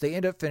 wins. They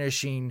end up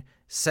finishing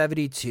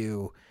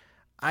 72.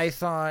 I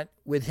thought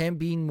with him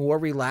being more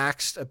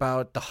relaxed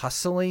about the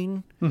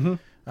hustling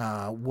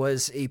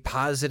was a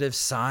positive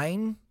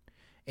sign.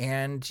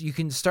 And you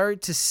can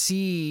start to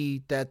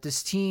see that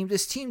this team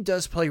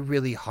does play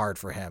really hard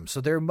for him.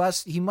 So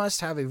he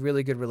must have a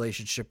really good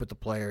relationship with the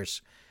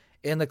players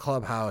in the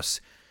clubhouse.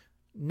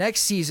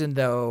 Next season,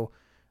 though,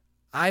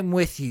 I'm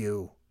with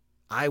you.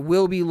 I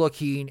will be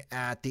looking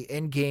at the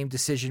in-game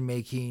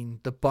decision-making,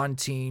 the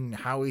bunting,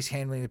 how he's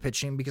handling the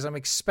pitching, because I'm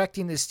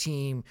expecting this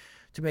team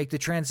to make the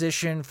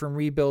transition from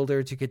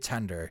rebuilder to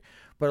contender.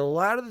 But a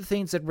lot of the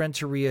things that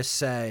Renteria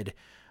said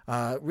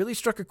really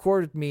struck a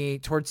chord with me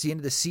towards the end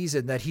of the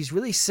season, that he's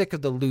really sick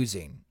of the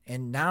losing,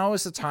 and now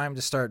is the time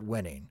to start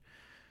winning.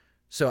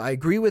 So I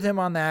agree with him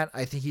on that.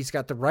 I think he's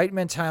got the right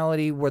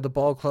mentality where the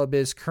ball club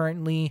is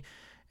currently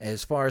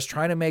as far as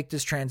trying to make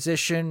this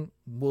transition.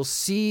 We'll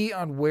see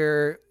on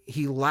where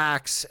he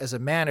lacks as a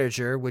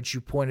manager, which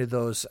you pointed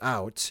those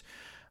out,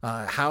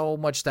 how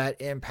much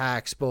that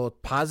impacts both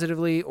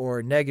positively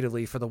or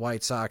negatively for the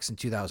White Sox in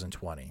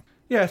 2020.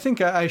 Yeah, I think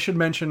I should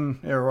mention,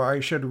 or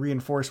I should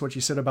reinforce what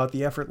you said about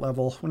the effort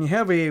level. When you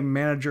have a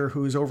manager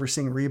who's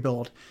overseeing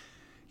rebuild,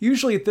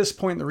 usually at this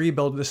point in the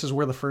rebuild, this is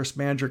where the first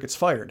manager gets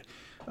fired.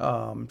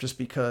 Just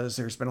because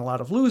there's been a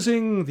lot of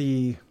losing,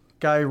 the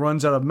guy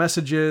runs out of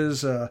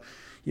messages,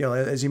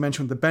 as you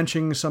mentioned with the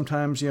benching,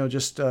 sometimes,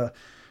 just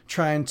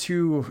trying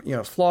to,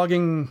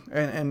 flogging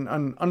an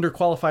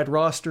underqualified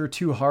roster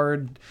too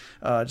hard,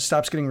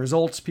 stops getting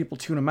results, people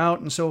tune him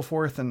out and so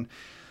forth. And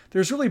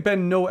there's really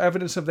been no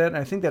evidence of that. And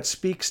I think that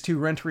speaks to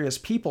Renteria's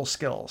people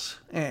skills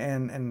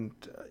and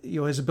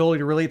his ability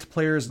to relate to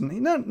players,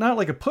 and not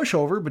like a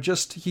pushover, but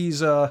just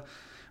he's, I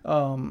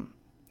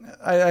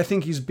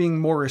think he's being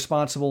more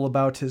responsible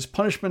about his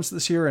punishments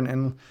this year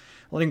and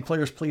letting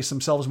players police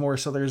themselves more.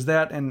 So there's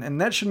that,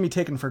 and that shouldn't be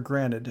taken for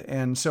granted.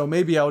 And so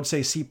maybe I would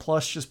say C+,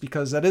 just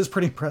because that is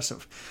pretty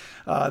impressive.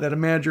 That a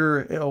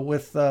manager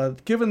with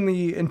given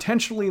the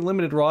intentionally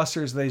limited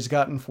rosters that he's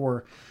gotten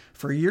for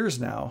years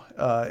now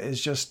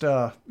is just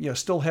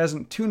still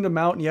hasn't tuned them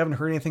out, and you haven't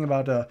heard anything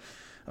about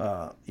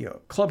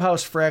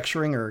clubhouse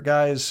fracturing or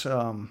guys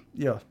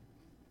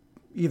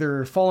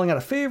either falling out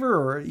of favor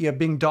or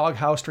being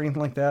doghoused or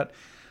anything like that.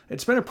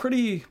 It's been a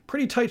pretty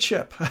tight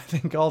ship, I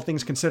think, all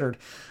things considered.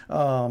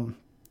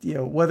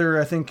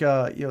 Whether I think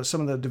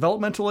some of the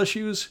developmental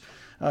issues,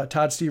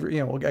 Todd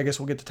Steverson, I guess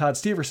we'll get to Todd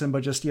Steverson,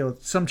 but just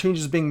some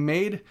changes being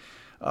made.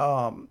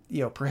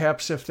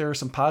 Perhaps if there are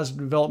some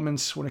positive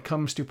developments when it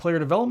comes to player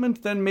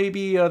development, then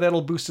maybe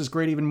that'll boost his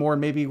grade even more.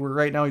 And maybe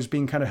right now he's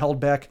being kind of held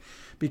back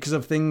because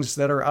of things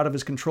that are out of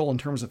his control in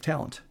terms of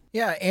talent.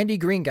 Yeah, Andy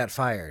Green got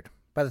fired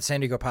by the San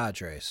Diego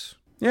Padres.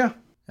 Yeah.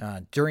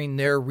 During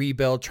their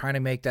rebuild, trying to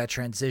make that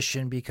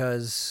transition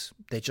because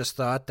they just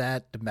thought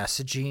that the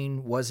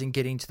messaging wasn't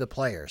getting to the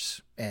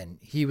players, and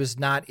he was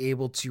not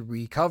able to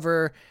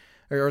recover,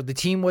 or the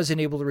team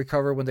wasn't able to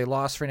recover when they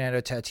lost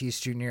Fernando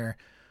Tatis Jr.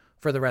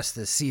 for the rest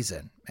of the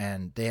season,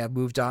 and they have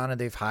moved on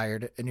and they've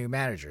hired a new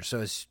manager.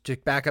 So it's to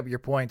back up your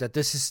point that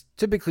this is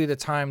typically the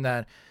time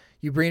that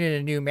you bring in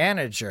a new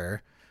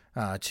manager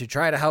to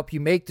try to help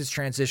you make this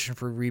transition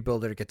from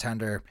rebuilder to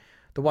contender.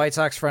 The White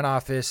Sox front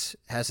office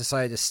has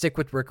decided to stick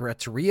with Rick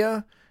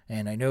Renteria,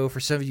 and I know for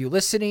some of you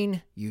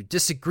listening, you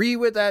disagree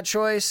with that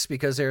choice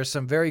because there are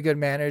some very good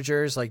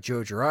managers like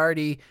Joe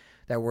Girardi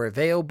that were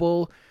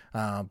available,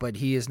 but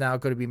he is now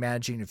going to be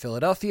managing in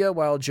Philadelphia,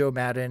 while Joe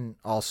Maddon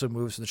also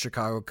moves to the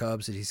Chicago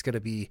Cubs, and he's going to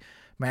be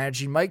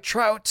managing Mike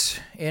Trout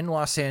in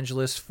Los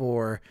Angeles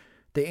for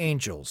the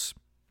Angels.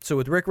 So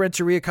with Rick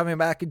Renteria coming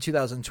back in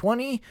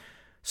 2020,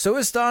 so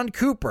is Don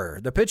Cooper,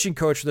 the pitching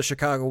coach for the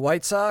Chicago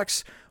White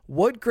Sox.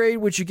 What grade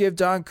would you give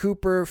Don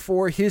Cooper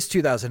for his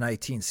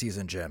 2019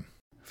 season, Jim?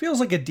 Feels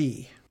like a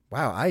D.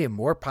 Wow, I am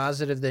more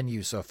positive than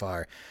you so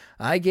far.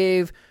 I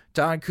gave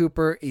Don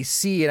Cooper a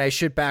C, and I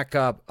should back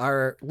up.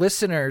 Our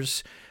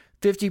listeners,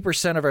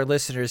 50% of our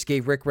listeners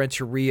gave Rick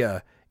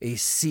Renteria a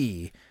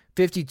C.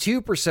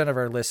 52% of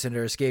our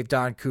listeners gave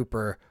Don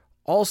Cooper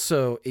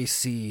also a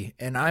C,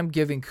 and I'm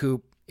giving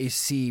Coop a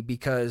C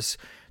because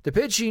the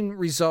pitching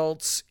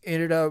results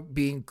ended up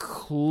being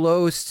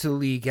close to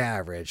league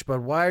average.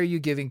 But why are you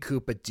giving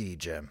Coop a D,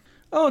 Jim?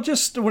 Oh,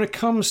 just when it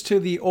comes to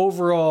the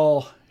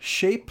overall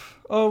shape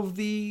of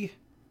the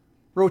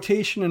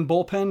rotation and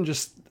bullpen,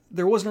 just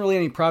there wasn't really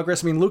any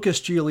progress. I mean,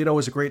 Lucas Giolito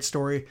was a great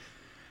story.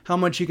 How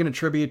much you can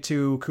attribute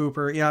to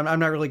Cooper? Yeah, I'm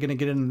not really going to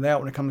get into that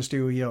when it comes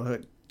to,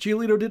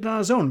 Giolito did it on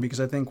his own,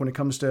 because I think when it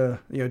comes to,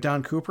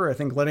 Don Cooper, I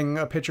think letting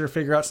a pitcher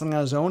figure out something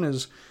on his own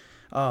is,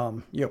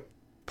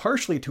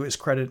 partially to his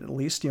credit, at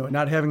least,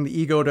 not having the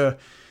ego to,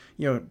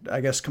 I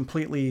guess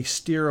completely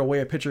steer away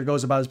a pitcher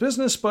goes about his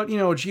business. But,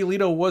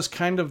 Giolito was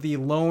kind of the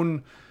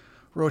lone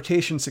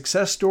rotation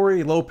success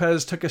story.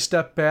 Lopez took a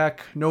step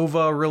back.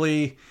 Nova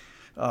really,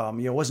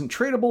 wasn't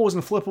tradable,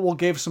 wasn't flippable,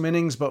 gave some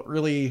innings, but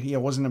really,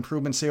 was an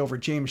improvement, say, over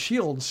James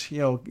Shields,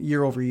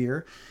 year over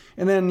year.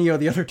 And then, the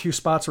other two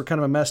spots were kind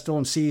of a mess.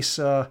 Dylan Cease,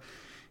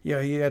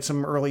 he had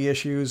some early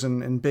issues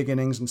and big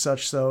innings and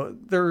such. So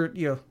they're,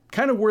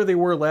 kind of where they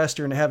were last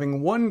year, and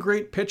having one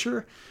great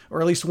pitcher,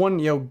 or at least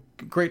one,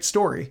 great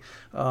story.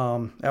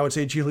 I would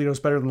say Giolito's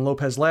better than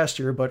Lopez last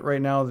year, but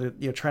right now,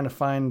 trying to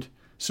find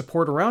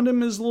support around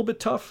him is a little bit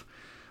tough.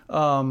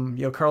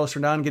 Carlos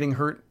Rodon getting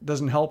hurt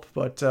doesn't help,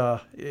 but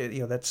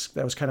that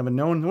was kind of a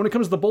known. When it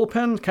comes to the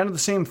bullpen, kind of the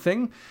same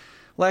thing.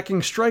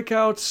 Lacking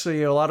strikeouts,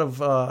 a lot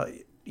of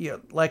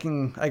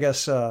lacking, I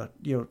guess,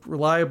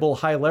 reliable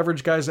high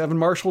leverage guys. Evan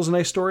Marshall's a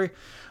nice story.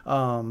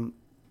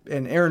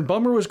 And Aaron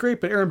Bummer was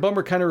great, but Aaron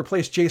Bummer kind of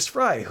replaced Jace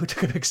Fry, who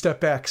took a big step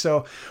back.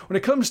 So when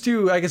it comes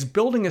to, I guess,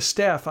 building a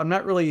staff, I'm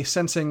not really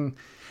sensing,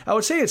 I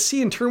would say it's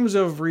C in terms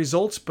of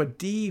results, but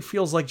D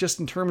feels like just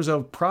in terms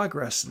of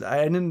progress.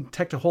 I didn't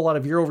detect a whole lot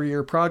of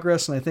year-over-year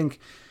progress, and I think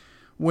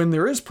when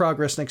there is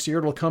progress next year,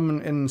 it'll come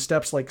in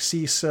steps like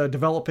Cease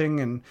developing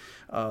and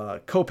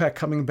Kopech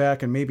coming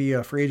back and maybe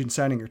a free agent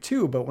signing or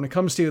two. But when it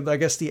comes to, I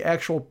guess, the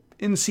actual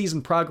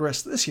in-season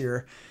progress this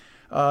year,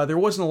 there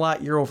wasn't a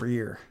lot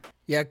year-over-year.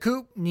 Yeah,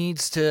 Coop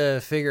needs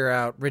to figure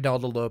out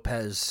Reynaldo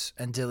Lopez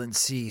and Dylan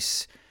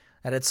Cease.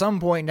 And at some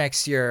point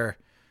next year,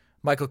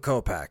 Michael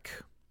Kopech.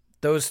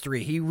 Those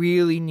three. He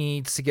really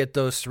needs to get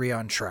those three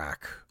on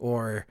track.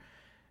 Or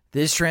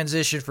this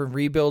transition from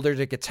rebuilder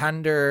to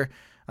contender,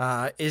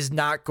 is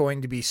not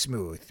going to be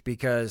smooth,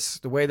 because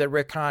the way that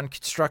Rick Hahn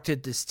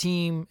constructed this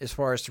team as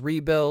far as to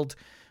rebuild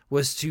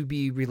was to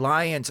be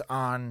reliant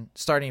on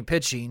starting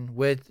pitching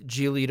with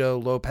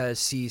Giolito, Lopez,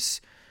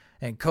 Cease,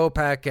 and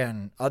Kopech,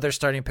 and other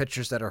starting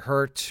pitchers that are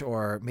hurt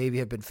or maybe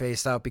have been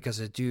phased out because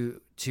of due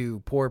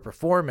to poor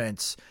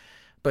performance.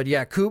 But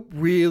yeah, Coop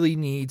really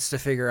needs to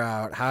figure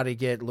out how to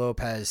get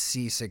Lopez,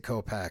 Cease, and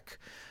Kopech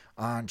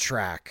on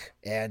track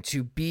and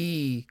to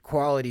be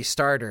quality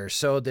starters.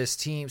 So this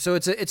team, so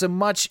it's a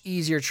much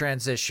easier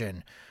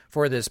transition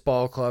for this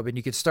ball club, and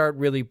you can start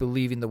really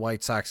believing the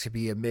White Sox could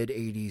be a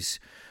mid-80s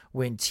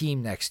win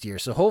team next year.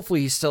 So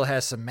hopefully he still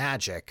has some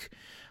magic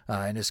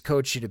in his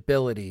coaching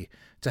ability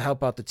to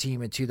help out the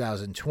team in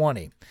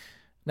 2020.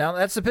 Now,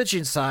 that's the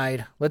pitching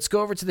side. Let's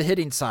go over to the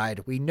hitting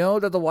side. We know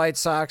that the White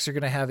Sox are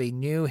going to have a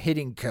new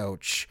hitting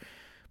coach,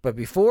 but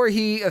before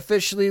he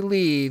officially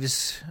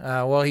leaves,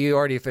 well, he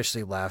already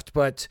officially left,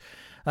 but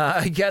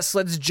I guess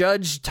let's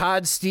judge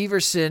Todd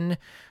Steverson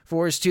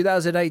for his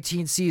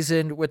 2019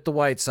 season with the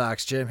White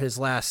Sox. Jim, his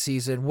last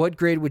season. What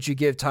grade would you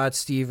give Todd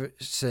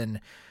Steverson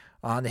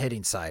on the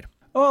hitting side?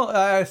 Well,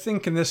 I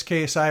think in this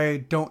case, I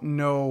don't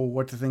know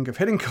what to think of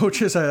hitting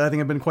coaches. I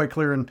think I've been quite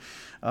clear in,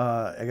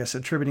 I guess,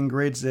 attributing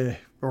grades to,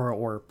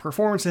 or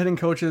performance to hitting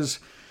coaches.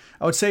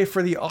 I would say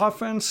for the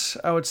offense,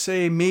 I would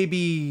say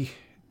maybe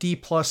D+,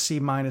 C-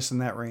 in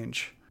that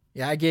range.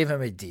 Yeah, I gave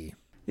him a D.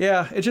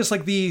 Yeah, it's just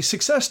like the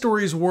success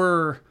stories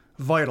were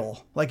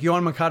vital. Like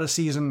Yoan Moncada's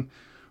season,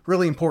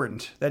 really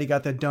important that he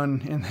got that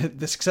done, and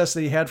the success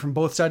that he had from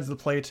both sides of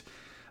the plate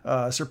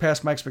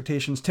surpassed my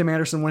expectations. Tim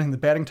Anderson winning the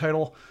batting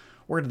title,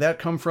 where did that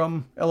come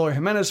from? Eloy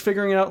Jimenez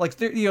figuring it out. Like,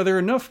 there are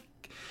enough.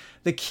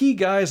 The key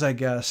guys, I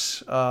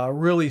guess,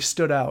 really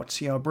stood out.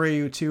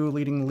 Abreu too,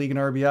 leading the league in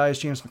RBIs.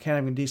 James McCann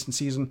having a decent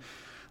season.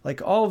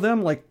 Like, all of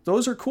them, like,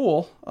 those are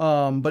cool.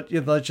 But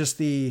just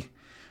the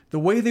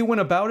way they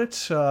went about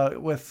it,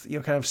 with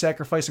kind of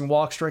sacrificing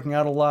walks, striking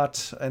out a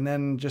lot, and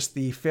then just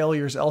the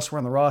failures elsewhere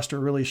on the roster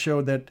really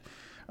showed that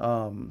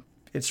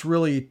it's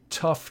really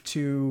tough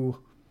to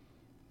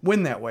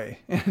win that way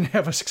and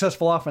have a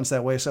successful offense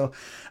that way. So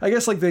I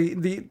guess like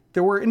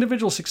there were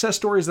individual success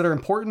stories that are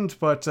important,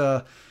 but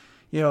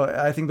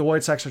I think the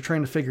White Sox are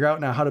trying to figure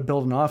out now how to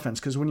build an offense,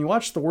 because when you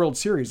watch the World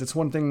Series, it's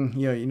one thing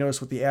you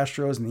notice with the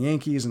Astros and the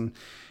Yankees and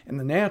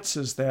the Nats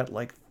is that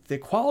like the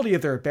quality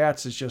of their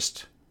at-bats is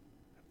just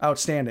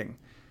outstanding.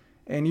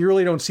 And you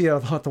really don't see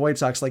it with the White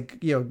Sox,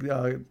 like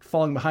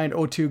falling behind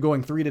 0-2,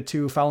 going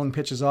 3-2, fouling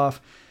pitches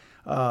off.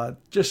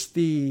 Just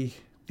the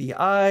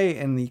eye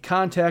and the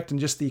contact and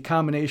just the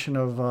combination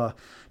of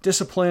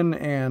discipline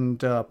and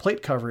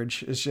plate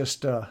coverage is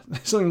just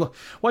something the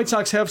White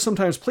Sox have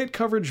sometimes plate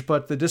coverage,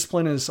 but the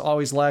discipline is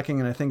always lacking,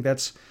 and I think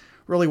that's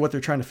really what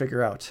they're trying to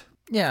figure out.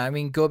 Yeah, I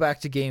mean, go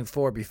back to Game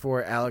 4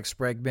 before Alex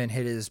Bregman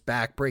hit his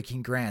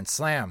back-breaking grand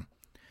slam.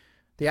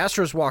 The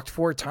Astros walked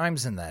 4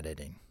 times in that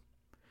inning,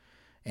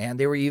 and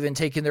they were even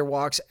taking their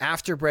walks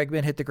after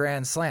Bregman hit the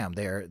grand slam.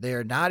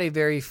 They're not a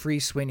very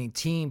free-swinging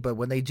team, but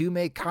when they do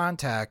make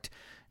contact,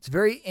 it's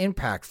very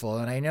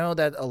impactful, and I know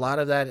that a lot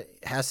of that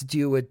has to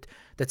do with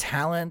the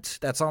talent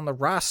that's on the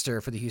roster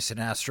for the Houston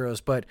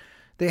Astros, but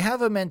they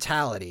have a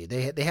mentality.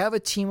 They have a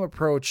team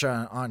approach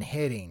on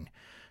hitting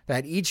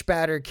that each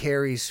batter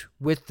carries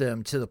with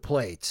them to the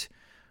plate.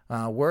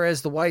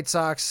 Whereas the White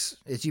Sox,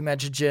 as you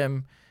mentioned,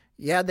 Jim,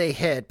 yeah, they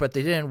hit, but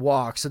they didn't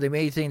walk, so they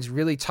made things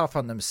really tough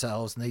on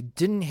themselves, and they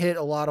didn't hit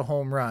a lot of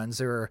home runs.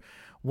 They were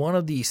one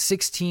of the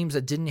 6 teams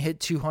that didn't hit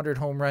 200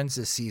 home runs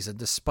this season,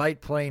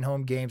 despite playing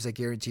home games at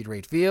Guaranteed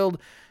Rate Field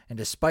and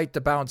despite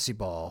the bouncy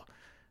ball.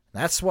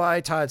 That's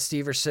why Todd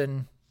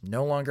Steverson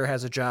no longer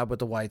has a job with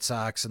the White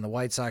Sox, and the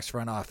White Sox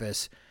front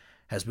office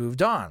has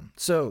moved on.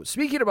 So,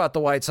 speaking about the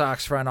White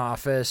Sox front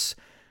office,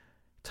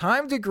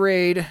 time to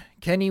grade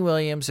Kenny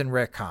Williams and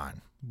Rick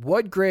Hahn.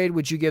 What grade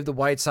would you give the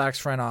White Sox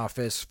front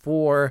office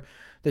for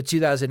the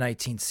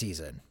 2019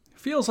 season?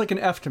 Feels like an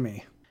F to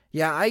me.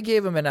 Yeah, I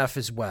gave him an F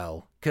as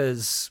well,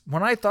 because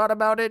when I thought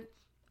about it,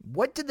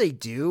 what did they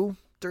do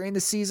during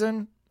the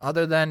season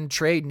other than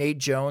trade Nate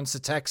Jones to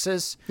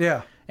Texas?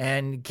 Yeah.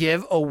 And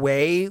give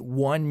away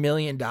 $1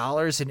 million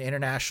in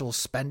international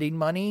spending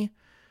money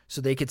so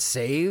they could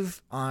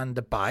save on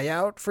the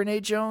buyout for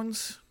Nate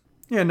Jones?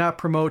 Yeah, not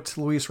promote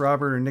Luis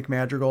Robert or Nick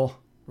Madrigal.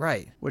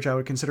 Right. Which I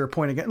would consider a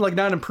point again, like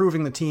not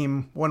improving the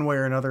team one way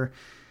or another.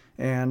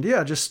 And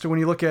yeah, just when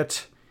you look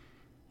at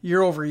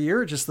year over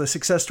year, just the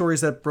success stories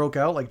that broke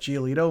out, like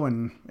Giolito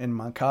and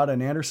Moncada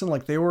and Anderson,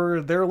 like they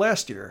were there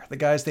last year. The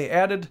guys they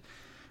added,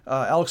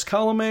 Alex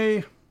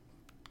Colomé,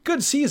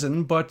 good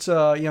season, but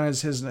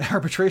his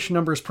arbitration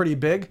number is pretty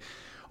big.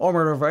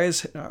 Omar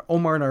Narvaez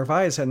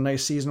had a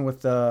nice season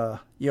with the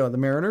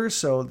Mariners,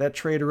 so that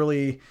trade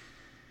really.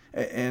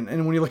 And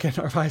when you look at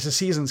Narvaez's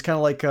season, it's kind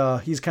of like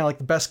he's kind of like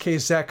the best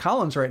case Zach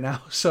Collins right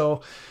now.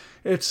 So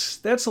that's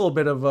a little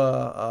bit of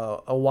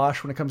a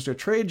wash when it comes to a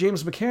trade.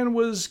 James McCann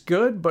was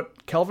good,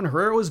 but Kelvin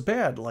Herrera was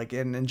bad. Like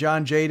and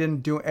John Jay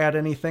didn't add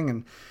anything,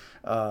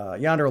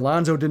 and Yonder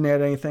Alonso didn't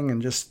add anything,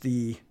 and just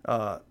the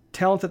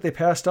talent that they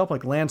passed up,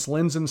 like Lance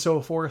Lynn's and so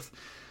forth.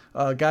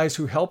 guys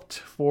who helped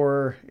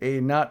for a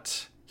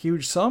not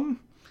huge sum.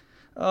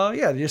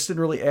 They just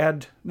didn't really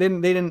add. They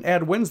didn't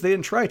add wins. They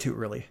didn't try to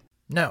really.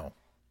 No.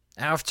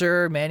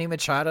 After Manny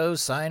Machado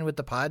signed with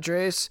the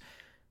Padres,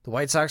 the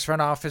White Sox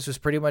front office was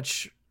pretty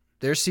much,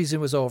 their season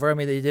was over. I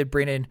mean, they did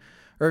bring in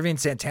Irving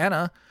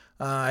Santana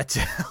to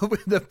help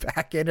in the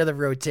back end of the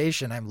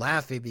rotation. I'm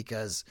laughing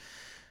because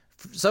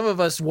some of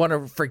us want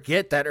to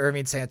forget that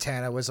Irving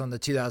Santana was on the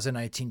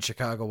 2019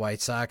 Chicago White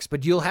Sox,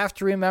 but you'll have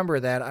to remember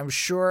that, I'm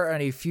sure,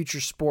 on a future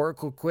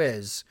Sportical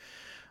quiz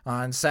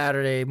on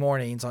Saturday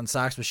mornings on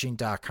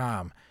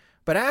SoxMachine.com.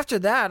 But after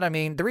that, I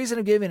mean, the reason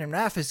I'm giving him an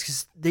F is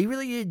because they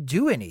really didn't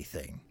do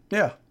anything.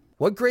 Yeah.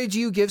 What grade do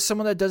you give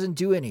someone that doesn't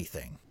do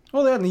anything?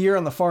 Well, that in the year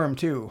on the farm,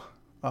 too,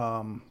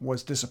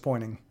 was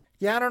disappointing.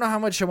 Yeah, I don't know how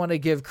much I want to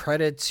give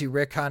credit to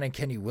Rick Hahn and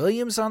Kenny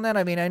Williams on that.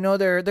 I mean, I know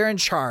they're in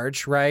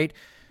charge, right?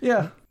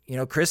 Yeah. You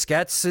know, Chris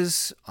Getz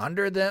is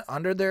under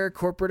their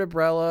corporate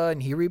umbrella,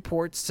 and he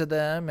reports to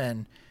them.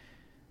 And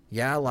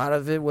yeah, a lot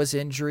of it was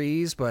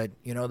injuries, but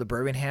you know, the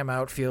Birmingham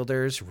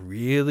outfielders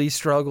really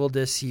struggled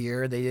this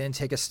year. They didn't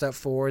take a step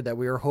forward that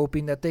we were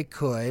hoping that they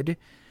could.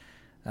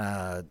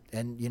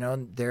 And you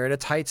know, they're at a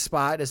tight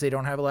spot as they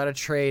don't have a lot of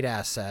trade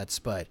assets.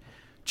 But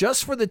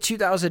just for the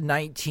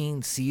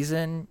 2019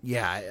 season,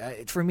 yeah,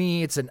 for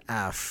me, it's an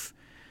F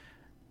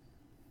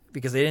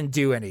because they didn't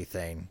do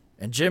anything.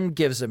 And Jim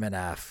gives them an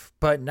F.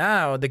 But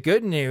now the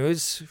good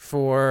news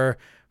for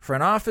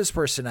front office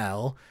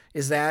personnel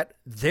is that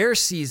their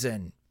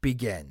season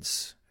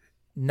begins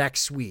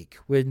next week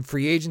when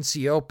free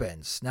agency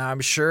opens. Now, I'm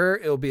sure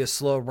it'll be a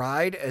slow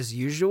ride as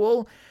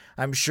usual.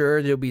 I'm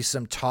sure there'll be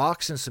some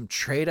talks and some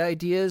trade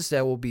ideas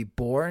that will be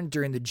born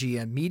during the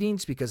GM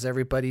meetings because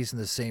everybody's in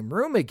the same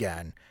room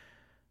again.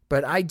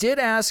 But I did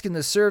ask in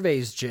the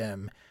surveys,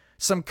 Jim,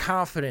 some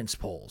confidence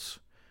polls,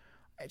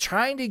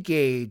 trying to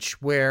gauge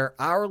where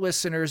our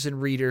listeners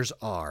and readers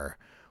are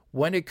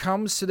when it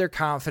comes to their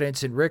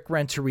confidence in Rick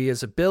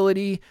Renteria's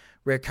ability,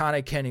 Rick Hahn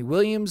and Kenny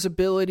Williams'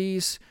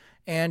 abilities,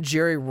 and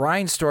Jerry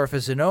Reinsdorf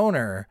as an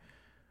owner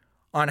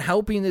on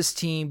helping this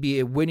team be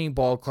a winning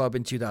ball club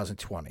in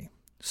 2020.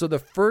 So the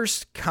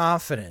first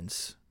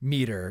confidence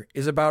meter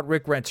is about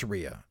Rick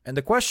Renteria. And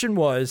the question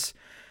was,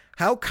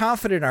 how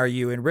confident are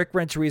you in Rick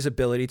Renteria's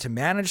ability to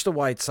manage the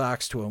White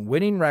Sox to a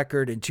winning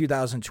record in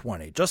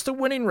 2020? Just a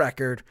winning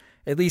record,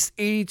 at least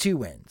 82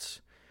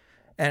 wins.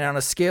 And on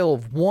a scale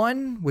of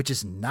 1, which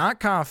is not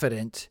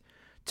confident,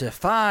 to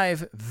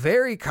 5,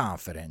 very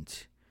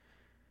confident,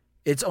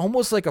 it's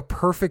almost like a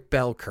perfect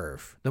bell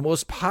curve. The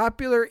most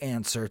popular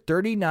answer,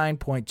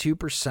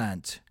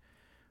 39.2%,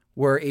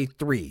 were a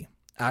 3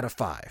 out of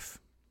 5.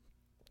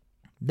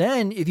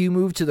 Then, if you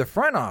move to the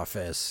front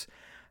office,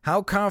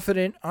 how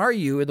confident are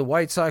you in the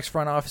White Sox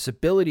front office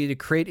ability to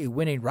create a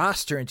winning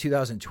roster in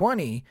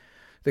 2020?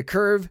 The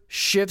curve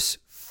shifts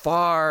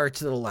far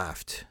to the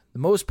left. The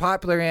most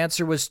popular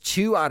answer was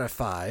 2 out of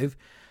 5,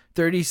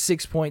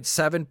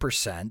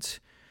 36.7%,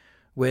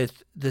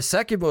 with the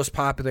second most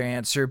popular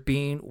answer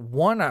being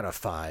 1 out of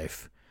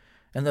 5.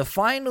 And the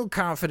final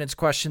confidence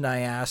question I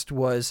asked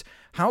was,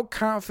 how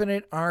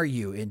confident are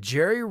you in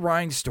Jerry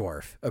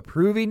Reinsdorf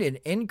approving an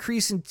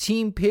increase in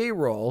team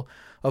payroll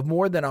of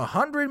more than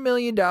 $100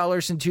 million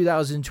in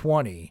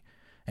 2020?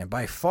 And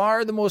by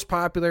far the most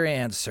popular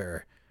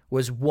answer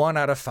was 1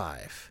 out of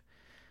 5.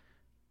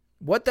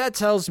 What that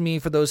tells me,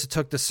 for those who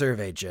took the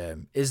survey,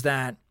 Jim, is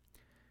that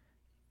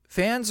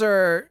fans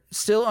are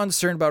still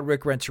uncertain about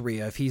Rick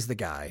Renteria if he's the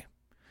guy.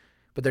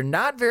 But they're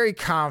not very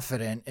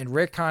confident in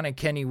Rick Hahn and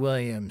Kenny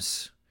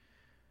Williams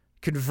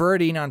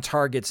converting on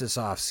targets this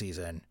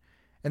offseason.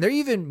 And they're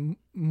even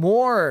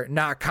more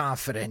not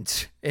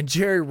confident in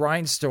Jerry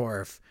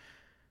Reinsdorf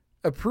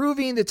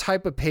approving the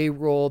type of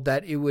payroll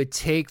that it would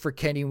take for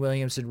Kenny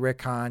Williams and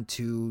Rick Hahn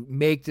to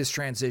make this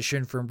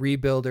transition from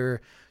rebuilder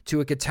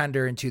to a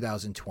contender in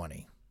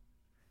 2020.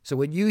 So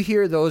when you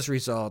hear those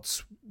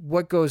results,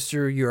 what goes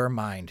through your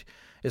mind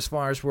as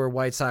far as where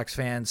White Sox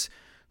fans'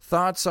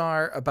 thoughts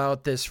are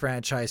about this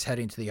franchise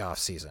heading to the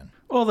offseason?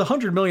 Well, the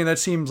 $100 million, that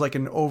seems like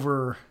an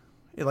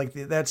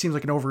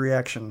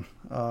overreaction.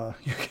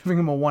 You're giving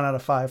them a 1 out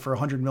of 5 for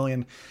 $100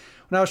 million.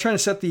 When I was trying to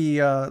set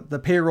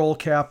the payroll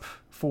cap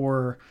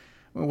for,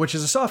 which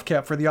is a soft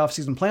cap for the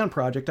offseason plan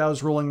project, I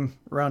was rolling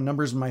around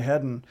numbers in my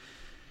head, and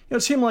it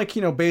seemed like,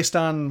 based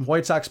on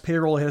White Sox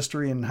payroll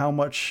history and how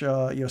much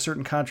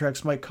certain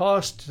contracts might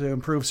cost to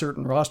improve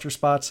certain roster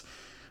spots,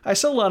 I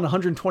settled on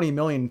 $120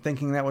 million,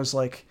 thinking that was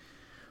like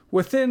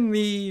within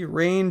the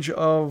range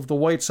of the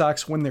White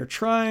Sox when they're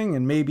trying,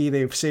 and maybe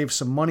they've saved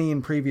some money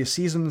in previous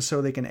seasons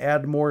so they can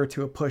add more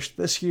to a push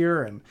this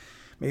year, and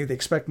maybe they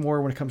expect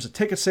more when it comes to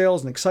ticket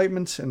sales and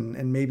excitement,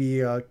 and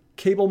maybe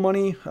cable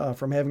money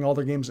from having all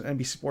their games at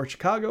NBC Sports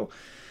Chicago.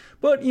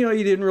 But, you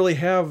didn't really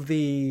have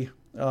the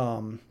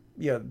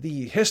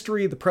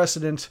history, the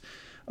precedent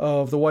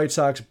of the White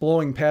Sox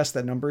blowing past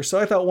that number. So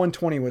I thought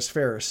 120 was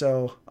fair.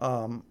 So,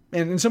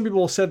 and some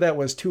people said that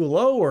was too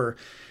low, or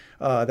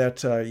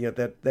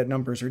that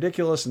number is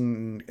ridiculous.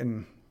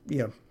 And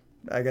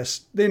I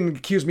guess they didn't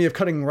accuse me of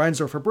cutting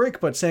Reinsdorf a break,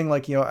 but saying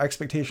like,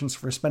 expectations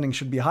for spending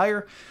should be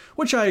higher,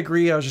 which I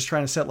agree. I was just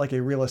trying to set like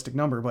a realistic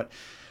number, but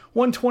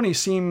 120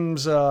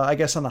 seems, I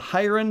guess, on the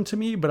higher end to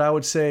me, but I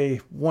would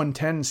say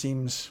 110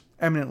 seems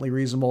eminently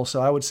reasonable.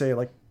 So I would say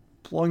like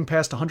blowing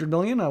past 100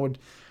 million, I would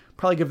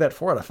probably give that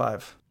 4 out of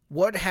 5.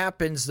 What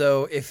happens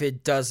though if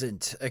it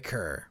doesn't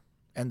occur?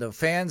 And the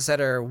fans that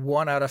are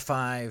 1 out of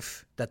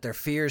 5, that their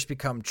fears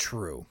become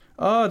true?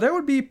 That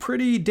would be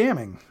pretty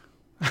damning.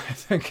 I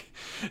think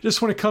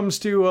just when it comes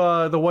to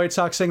the White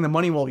Sox saying the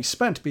money will be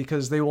spent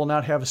because they will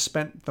not have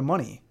spent the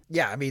money.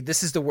 Yeah, I mean,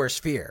 this is the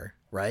worst fear,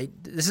 right?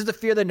 This is the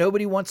fear that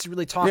nobody wants to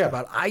really talk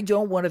about. I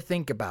don't want to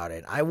think about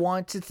it. I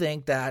want to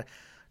think that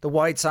the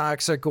White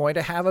Sox are going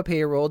to have a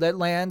payroll that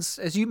lands,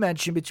 as you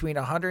mentioned, between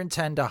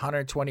 110 to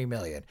 120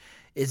 million.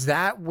 Is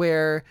that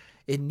where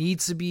it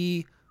needs to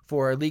be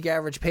for a league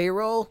average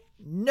payroll?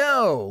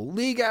 No,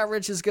 league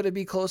average is going to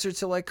be closer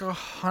to like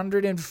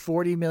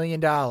 $140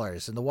 million,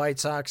 and the White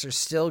Sox are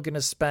still going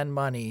to spend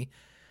money,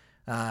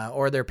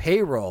 or their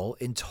payroll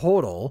in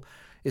total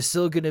is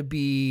still going to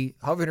be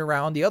hovering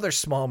around the other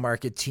small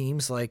market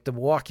teams like the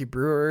Milwaukee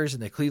Brewers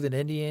and the Cleveland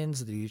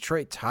Indians, the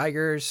Detroit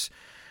Tigers,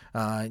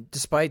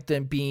 despite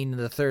them being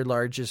the third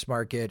largest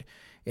market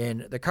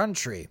in the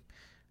country.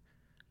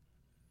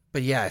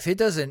 But yeah, if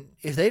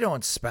they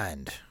don't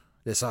spend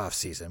this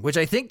offseason, which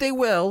I think they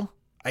will,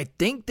 but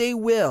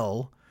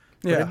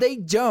if they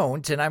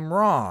don't, and I'm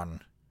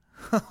wrong,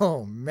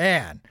 oh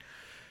man,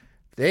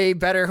 they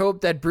better hope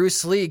that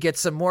Bruce Lee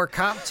gets some more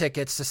comp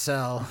tickets to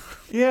sell.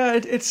 Yeah,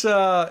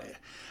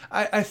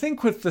 I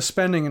think with the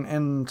spending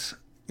and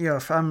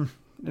if I'm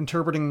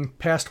interpreting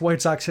past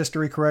White Sox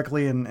history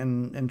correctly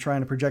and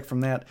trying to project from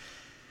that,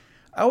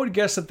 I would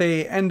guess that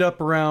they end up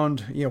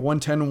around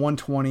 110,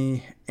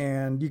 120,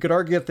 and you could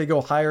argue that they go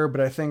higher, but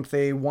I think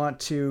they want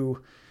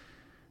to,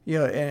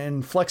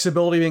 and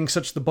flexibility being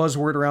such the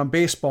buzzword around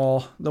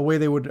baseball, the way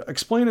they would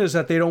explain it is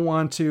that they don't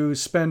want to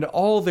spend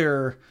all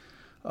their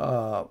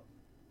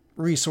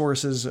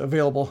resources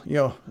available,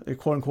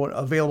 quote unquote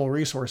available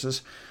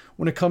resources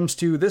when it comes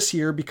to this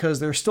year,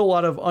 because there's still a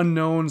lot of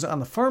unknowns on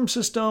the farm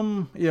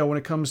system, when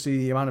it comes to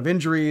the amount of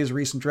injuries,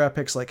 recent draft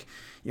picks like,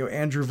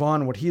 Andrew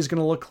Vaughn, what he's going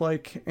to look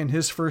like in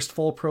his first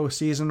full pro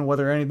season,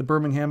 whether any of the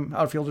Birmingham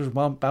outfielders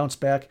bounce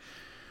back,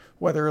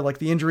 whether like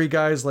the injury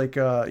guys like,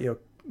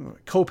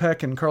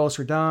 Kopech and Carlos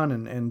Rodon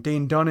and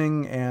Dane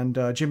Dunning and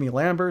Jimmy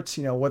Lambert,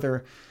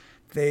 whether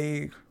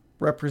they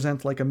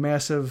represent like a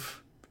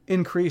massive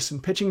increase in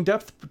pitching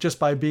depth just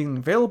by being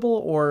available,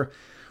 or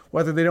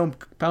whether they don't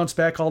bounce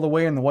back all the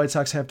way and the White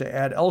Sox have to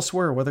add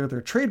elsewhere, or whether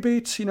they're trade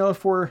baits,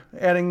 if we're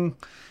adding,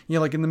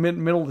 like in the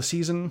middle of the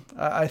season.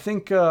 I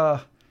think,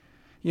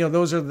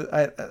 those are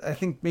I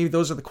think maybe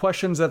those are the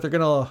questions that they're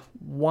going to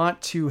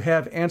want to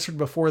have answered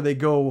before they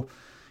go,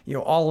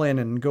 all in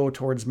and go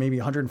towards maybe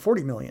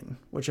 140 million,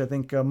 which I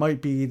think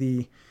might be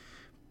the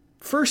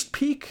first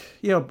peak,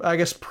 I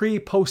guess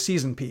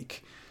pre-postseason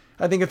peak.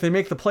 I think if they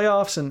make the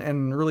playoffs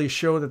and really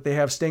show that they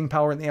have staying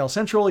power in the AL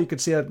Central, you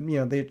could see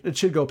that, it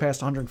should go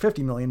past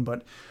 150 million.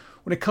 But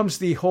when it comes to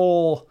the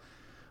whole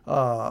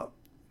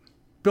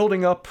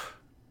building up,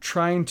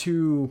 trying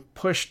to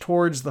push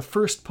towards the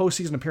first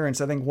postseason appearance,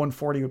 I think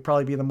 140 would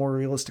probably be the more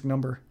realistic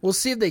number. We'll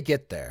see if they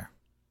get there.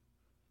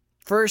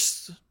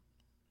 First,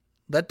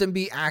 let them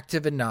be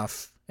active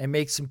enough and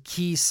make some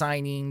key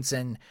signings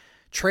and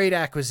trade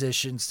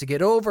acquisitions to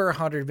get over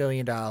 $100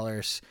 million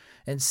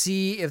and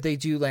see if they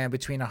do land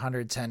between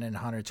 $110 and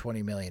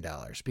 $120 million.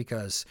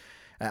 Because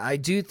I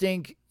do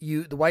think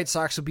the White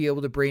Sox will be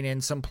able to bring in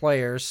some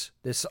players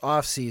this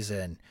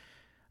offseason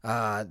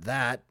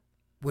that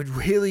would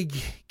really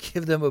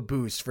give them a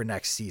boost for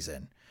next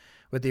season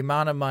with the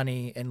amount of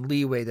money and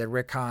leeway that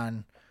Rick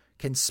Hahn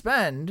can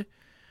spend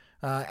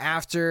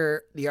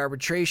after the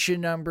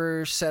arbitration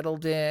number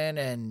settled in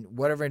and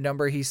whatever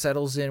number he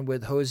settles in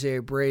with Jose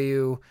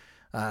Abreu.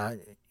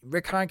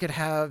 Rick Hahn could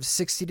have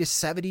 $60 to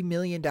 $70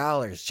 million,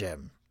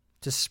 Jim,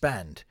 to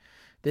spend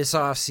this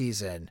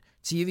offseason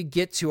to even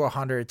get to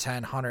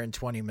 $110,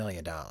 $120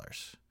 million.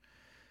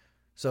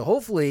 So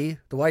hopefully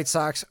the White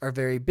Sox are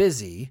very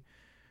busy,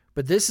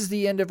 but this is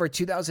the end of our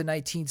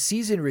 2019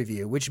 season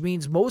review, which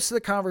means most of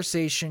the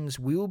conversations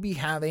we will be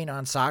having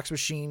on Sox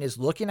Machine is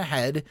looking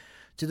ahead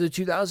to the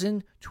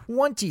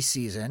 2020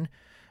 season.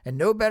 And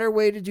no better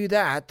way to do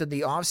that than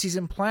the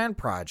off-season plan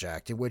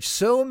project, in which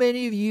so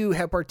many of you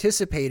have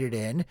participated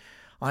in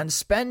on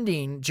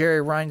spending Jerry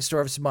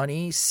Reinsdorf's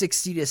money,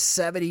 $60 to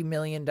 $70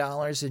 million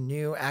in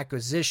new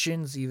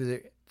acquisitions,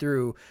 either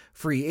through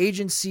free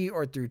agency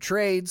or through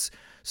trades.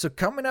 So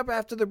coming up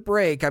after the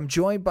break, I'm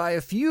joined by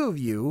a few of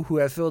you who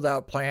have filled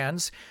out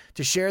plans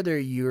to share their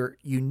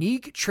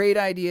unique trade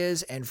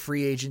ideas and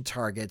free agent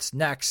targets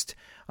next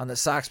on the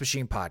Sox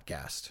Machine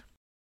podcast.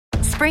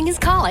 Spring is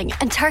calling,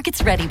 and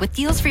Target's ready with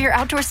deals for your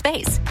outdoor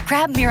space.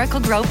 Grab Miracle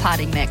Grow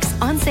Potting Mix,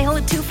 on sale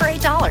at 2 for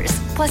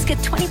 $8. Plus, get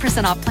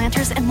 20% off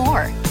planters and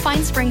more.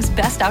 Find spring's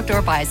best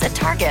outdoor buys at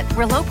Target,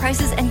 where low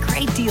prices and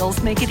great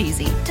deals make it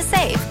easy to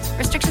save.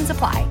 Restrictions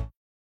apply.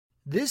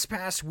 This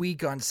past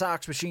week on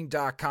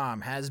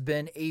SoxMachine.com has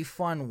been a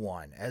fun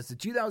one as the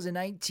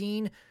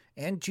 2019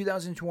 and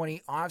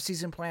 2020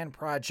 offseason plan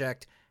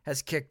project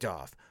has kicked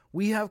off.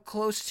 We have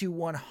close to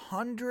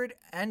 100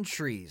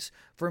 entries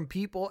from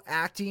people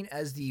acting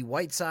as the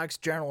White Sox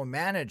general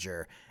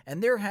manager,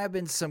 and there have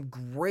been some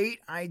great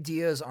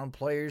ideas on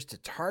players to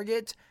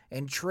target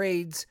and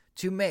trades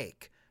to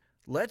make.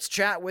 Let's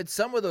chat with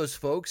some of those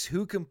folks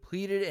who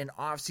completed an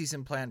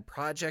offseason plan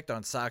project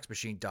on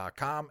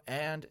SoxMachine.com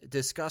and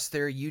discuss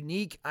their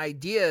unique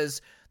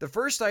ideas. The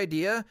first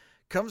idea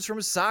comes from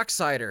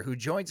Soxsider, who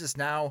joins us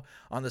now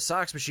on the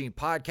Sox Machine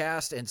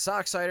podcast. And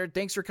Soxsider,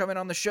 thanks for coming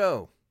on the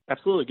show.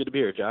 Absolutely. Good to be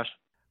here, Josh.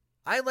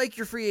 I like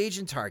your free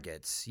agent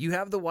targets. You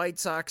have the White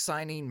Sox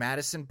signing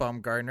Madison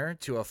Bumgarner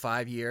to a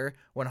 5-year,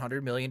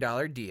 $100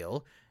 million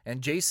deal,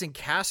 and Jason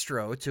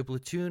Castro to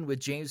platoon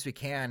with James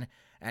McCann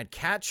at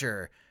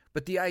catcher.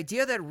 But the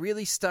idea that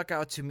really stuck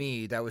out to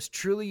me that was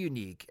truly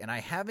unique, and I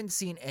haven't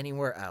seen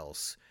anywhere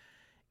else,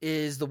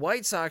 is the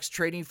White Sox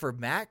trading for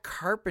Matt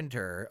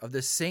Carpenter of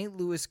the St.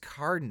 Louis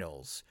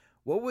Cardinals.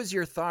 What was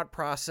your thought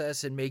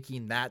process in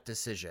making that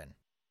decision?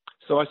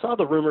 So I saw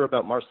the rumor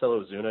about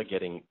Marcell Ozuna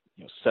getting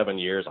 7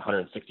 years,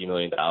 $160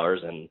 million,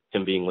 and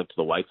him being linked to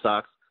the White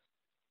Sox.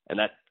 And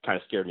that kind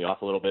of scared me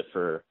off a little bit.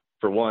 For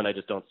one, I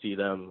just don't see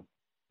them,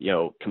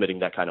 committing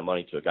that kind of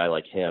money to a guy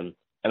like him.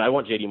 And I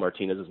want JD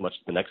Martinez as much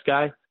as the next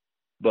guy.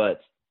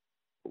 But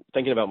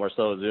thinking about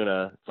Marcell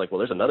Ozuna, it's like, well,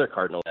 there's another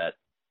Cardinal that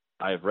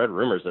I've read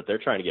rumors that they're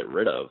trying to get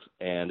rid of.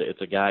 And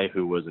it's a guy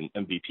who was an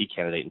MVP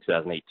candidate in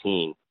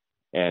 2018.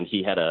 And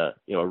he had a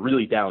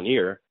really down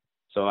year.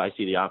 So I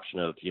see the option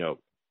of,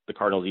 the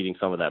Cardinals eating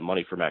some of that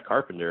money for Matt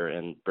Carpenter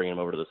and bringing him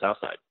over to the South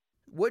Side.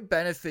 What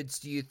benefits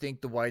do you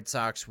think the White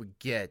Sox would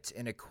get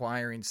in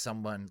acquiring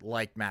someone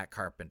like Matt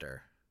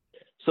Carpenter?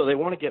 So they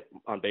want to get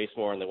on base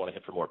more and they want to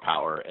hit for more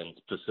power, and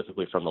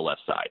specifically from the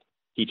left side.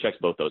 He checks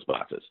both those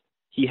boxes.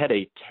 He had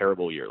a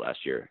terrible year last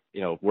year,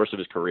 worst of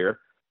his career,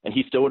 and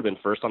he still would have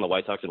been first on the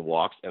White Sox in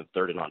walks and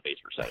third in on-base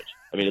percentage.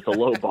 I mean, it's a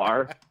low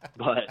bar,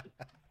 but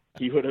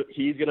he's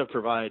going to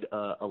provide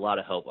a lot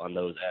of help on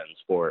those ends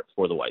for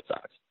the White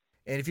Sox.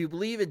 And if you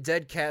believe in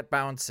dead cat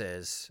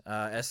bounces,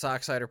 as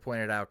Soxsider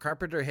pointed out,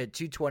 Carpenter hit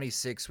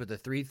 .226 with a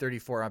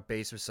 .334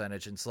 on-base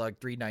percentage and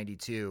slugged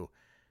 .392.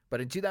 But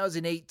in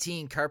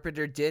 2018,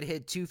 Carpenter did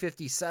hit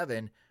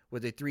 .257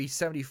 with a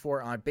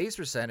 .374 on-base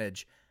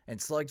percentage and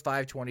slugged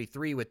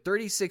 .523 with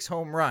 36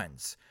 home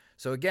runs.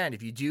 So again,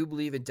 if you do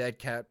believe in dead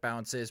cat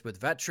bounces with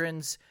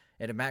veterans,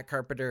 and if Matt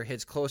Carpenter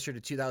hits closer to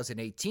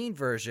 2018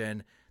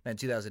 version than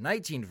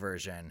 2019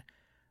 version,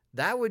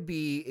 that would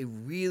be a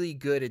really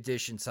good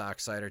addition,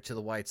 Soxsider, to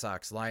the White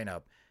Sox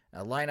lineup,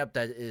 a lineup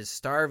that is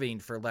starving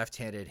for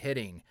left-handed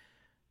hitting.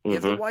 Mm-hmm.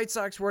 If the White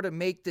Sox were to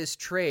make this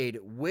trade,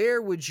 where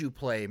would you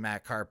play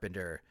Matt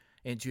Carpenter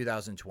in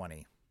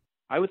 2020?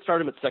 I would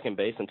start him at second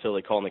base until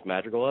they call Nick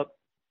Madrigal up.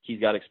 He's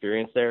got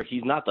experience there.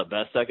 He's not the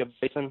best second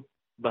baseman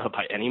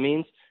by any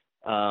means,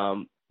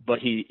 but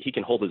he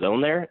can hold his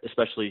own there,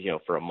 especially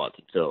for a month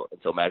until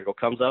Madrigal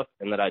comes up,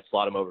 and then I'd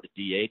slot him over to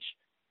DH,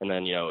 and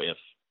then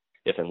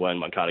if and when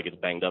Moncada gets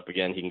banged up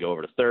again, he can go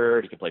over to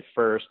third. He can play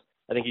first.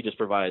 I think he just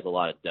provides a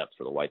lot of depth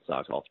for the White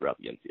Sox all throughout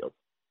the infield.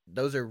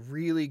 Those are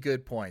really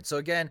good points. So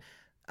again,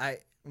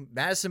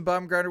 Madison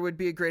Bumgarner would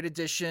be a great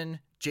addition.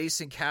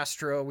 Jason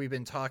Castro, we've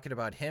been talking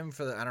about him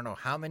for I don't know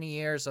how many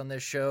years on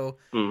this show,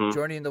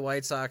 joining the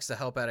White Sox to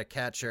help out a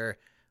catcher.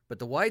 But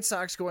the White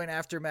Sox going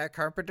after Matt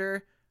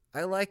Carpenter,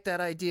 I like that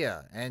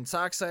idea. And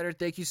Soxsider,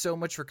 thank you so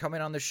much for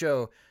coming on the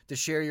show to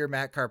share your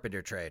Matt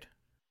Carpenter trade.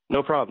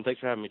 No problem. Thanks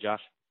for having me,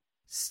 Josh.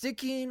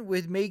 Sticking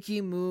with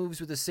making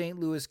moves with the St.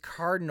 Louis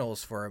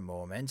Cardinals for a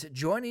moment,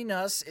 joining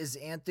us is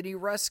Anthony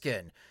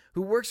Reskin,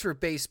 who works for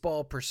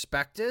Baseball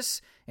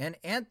Prospectus, and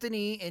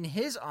Anthony, in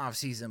his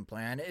offseason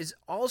plan, is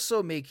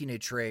also making a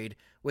trade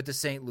with the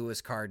St.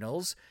 Louis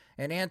Cardinals.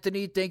 And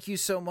Anthony, thank you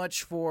so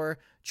much for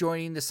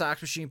joining the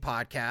Sox Machine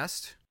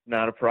podcast.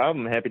 Not a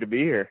problem. Happy to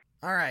be here.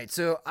 All right,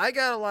 so I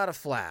got a lot of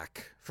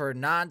flack for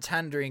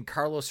non-tendering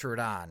Carlos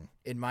Rodon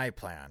in my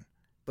plan,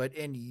 but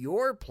in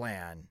your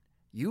plan,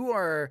 you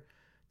are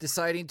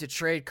deciding to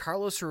trade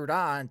Carlos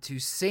Rodon to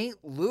St.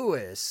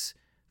 Louis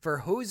for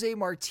Jose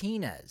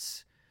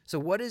Martinez. So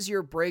what is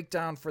your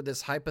breakdown for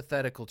this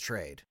hypothetical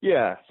trade?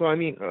 Yeah, so I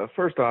mean,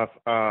 first off,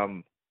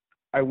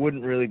 I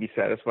wouldn't really be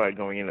satisfied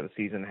going into the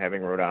season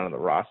having Rodon on the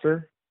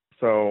roster.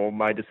 So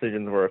my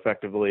decisions were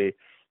effectively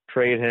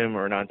trade him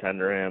or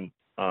non-tender him.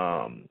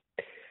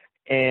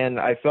 And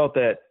I felt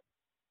that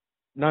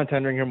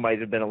non-tendering him might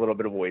have been a little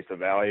bit of a waste of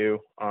value.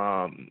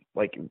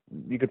 Like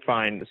you could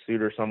find a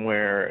suitor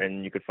somewhere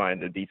and you could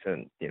find a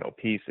decent,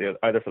 piece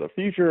either for the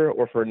future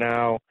or for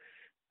now.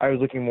 I was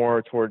looking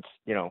more towards,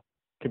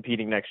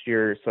 competing next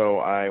year. So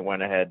I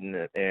went ahead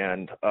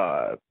and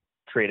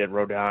traded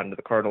Rodon to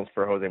the Cardinals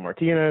for Jose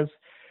Martinez.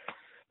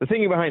 The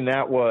thinking behind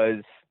that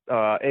was,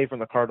 from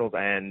the Cardinals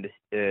end,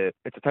 it's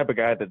the type of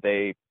guy that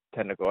they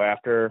tend to go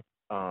after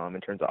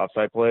in terms of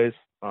offside plays.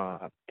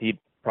 He'd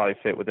probably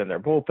fit within their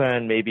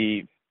bullpen,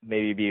 maybe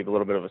maybe be a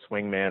little bit of a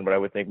swingman, but I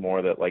would think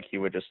more that like he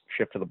would just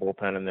shift to the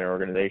bullpen in their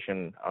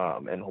organization,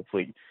 and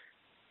hopefully,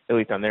 at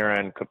least on their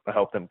end,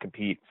 help them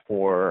compete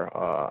for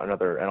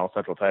another NL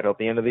Central title at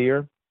the end of the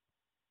year.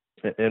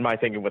 And my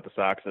thinking with the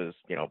Sox is,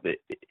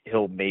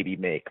 he'll maybe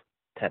make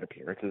 10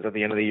 appearances at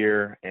the end of the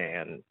year,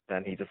 and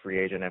then he's a free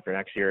agent after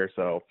next year.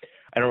 So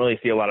I don't really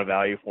see a lot of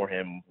value for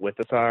him with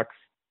the Sox,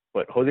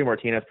 but Jose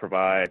Martinez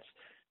provides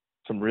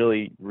some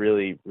really,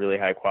 really, really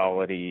high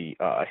quality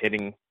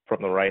hitting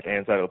from the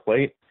right-hand side of the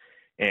plate.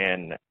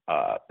 And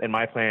in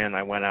my plan,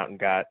 I went out and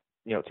got,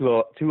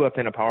 two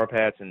left-handed power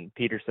pats in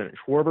Peterson and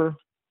Schwarber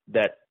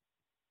that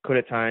could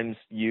at times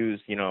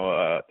use,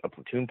 a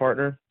platoon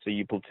partner. So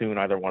you platoon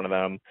either one of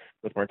them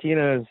with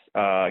Martinez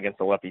against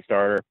a lefty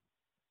starter.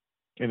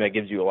 And that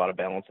gives you a lot of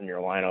balance in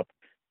your lineup.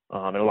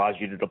 It allows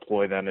you to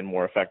deploy them in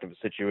more effective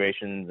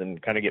situations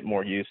and kind of get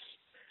more use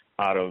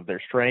out of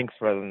their strengths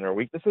rather than their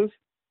weaknesses.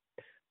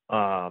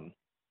 I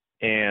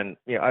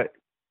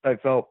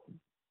felt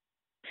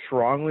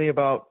strongly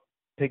about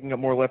picking up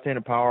more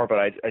left-handed power, but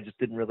I just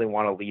didn't really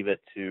want to leave it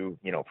to,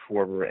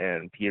 Schwarber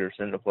and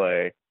Peterson to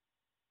play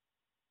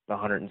the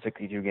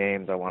 162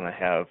 games. I want to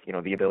have,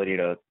 the ability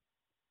to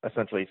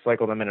essentially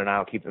cycle them in and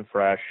out, keep them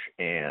fresh,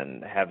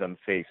 and have them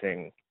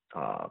facing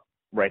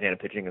right-handed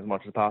pitching as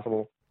much as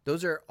possible.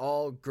 Those are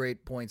all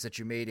great points that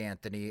you made,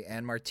 Anthony.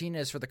 And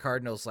Martinez for the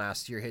Cardinals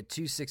last year hit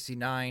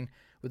 .269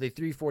 with a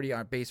 .340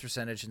 on base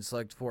percentage and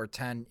slugged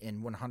 .410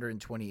 in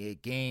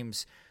 128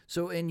 games.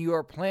 So in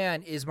your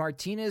plan, is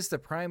Martinez the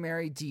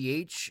primary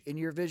DH in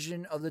your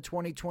vision of the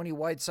 2020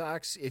 White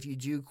Sox if they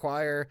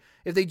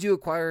do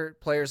acquire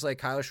players like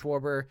Kyle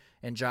Schwarber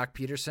and Jock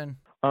Peterson?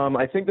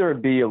 I think there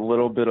would be a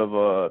little bit of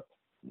a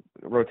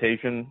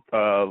rotation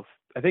of,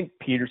 I think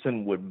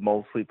Peterson would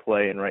mostly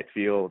play in right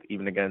field,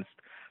 even against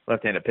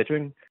left-handed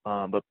pitching.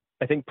 But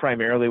I think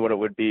primarily what it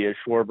would be is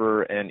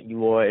Schwarber and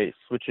Eloy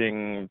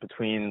switching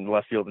between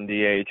left field and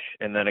DH,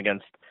 and then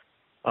against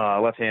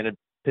left-handed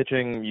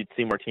pitching, you'd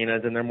see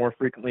Martinez in there more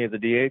frequently as a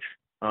DH.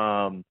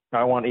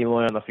 I want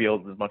Eloy on the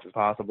field as much as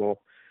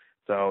possible,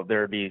 so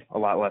there would be a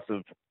lot less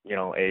of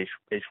a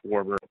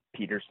Schwarber,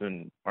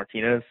 Peterson,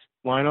 Martinez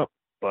lineup.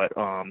 But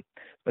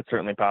that's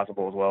certainly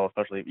possible as well,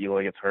 especially if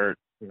Eloy gets hurt.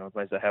 It's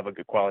nice to have a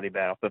good quality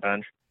bat off the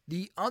bench.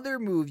 The other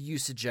move you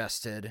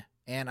suggested,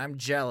 and I'm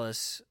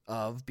jealous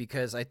of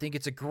because I think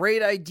it's a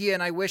great idea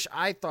and I wish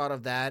I thought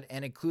of that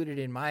and included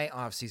in my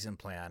offseason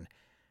plan,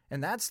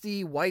 and that's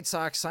the White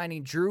Sox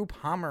signing Drew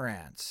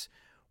Pomeranz.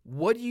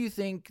 What do you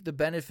think the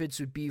benefits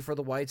would be for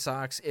the White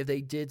Sox if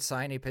they did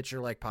sign a pitcher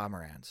like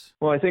Pomeranz?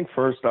 Well, I think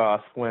first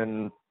off,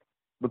 when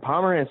the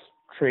Pomeranz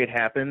trade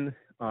happened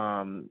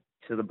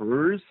to the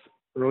Brewers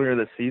earlier in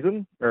the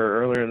season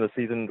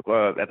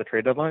at the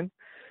trade deadline,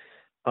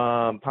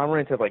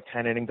 Pomeranz had like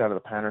 10 innings out of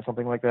the pen or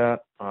something like that.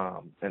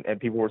 And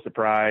people were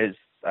surprised.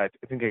 I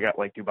think they got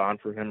like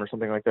Dubon for him or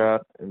something like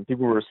that. And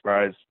people were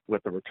surprised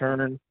with the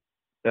return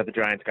that the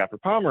Giants got for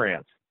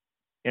Pomeranz.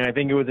 And I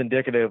think it was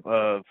indicative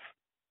of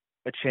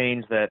a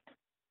change that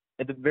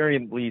at the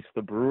very least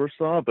the Brewers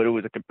saw, but it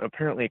was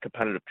apparently a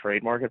competitive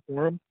trade market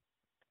for him.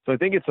 So I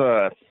think it's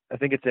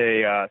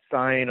a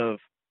sign of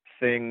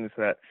things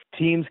that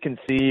teams can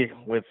see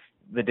with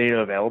the data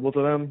available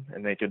to them,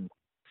 and they could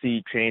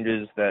see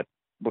changes that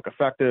look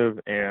effective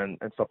and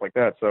stuff like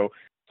that. So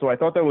I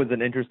thought that was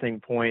an interesting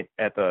point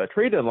at the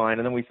trade deadline,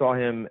 and then we saw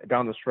him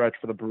down the stretch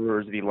for the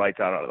Brewers be lights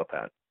out of the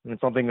pen. And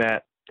it's something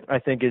that I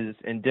think is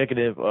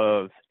indicative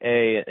of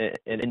an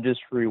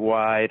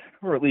industry-wide,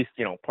 or at least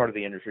part of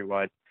the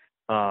industry-wide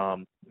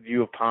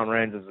view of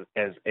Pomeranz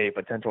as a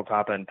potential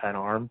top-end pen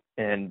arm,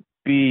 and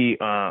B,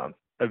 a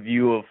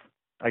view of,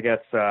 I guess,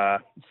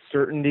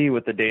 certainty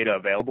with the data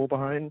available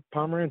behind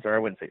Pomeranz, or I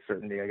wouldn't say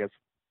certainty, I guess.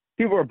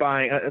 People are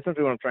buying,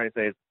 essentially what I'm trying to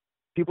say is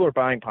people are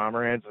buying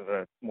Pomeranz as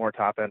a more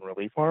top-end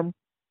relief arm.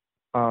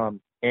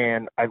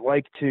 And I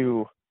like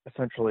to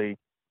essentially,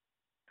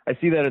 I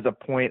see that as a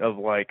point of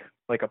like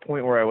a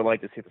point where I would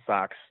like to see the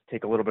Sox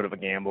take a little bit of a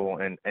gamble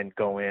and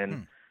go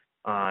in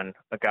on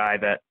a guy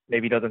that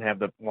maybe doesn't have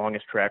the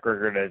longest track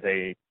record as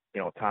a,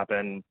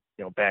 top-end,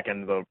 back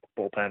end of the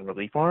bullpen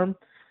relief arm,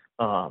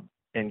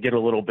 and get a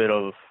little bit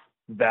of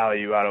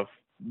value out of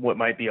what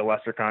might be a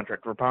lesser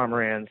contract for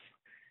Pomeranz,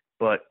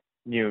 but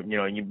you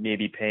may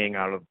be paying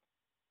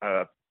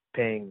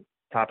paying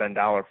top end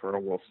dollar for a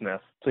Will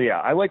Smith. So yeah,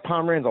 I like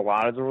Pomeranz a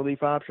lot as a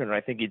relief option, and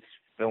I think he'd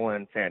fill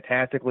in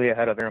fantastically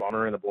ahead of Aaron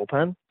Bummer in the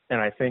bullpen. And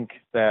I think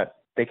that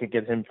they could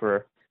get him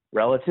for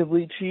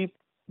relatively cheap,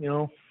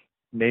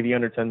 maybe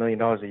under $10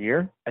 million a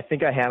year. I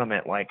think I had him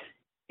at like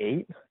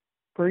 $8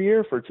 per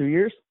year for 2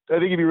 years. So I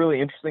think it'd be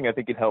really interesting. I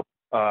think it'd help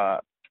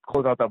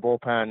close out that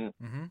bullpen,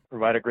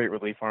 provide a great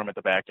relief arm at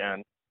the back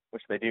end,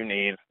 which they do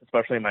need,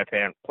 especially in my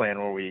plan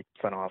where we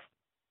sent off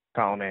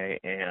Colome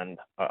and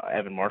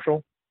Evan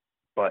Marshall.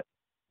 But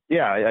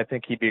yeah, I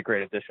think he'd be a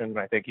great addition.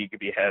 I think he could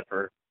be ahead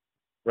for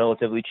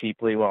relatively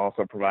cheaply while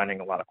also providing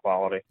a lot of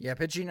quality. Yeah,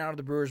 pitching out of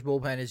the Brewers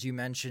bullpen, as you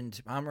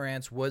mentioned,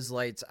 Pomeranz was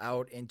lights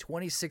out in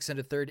 26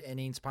 1/3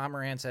 innings.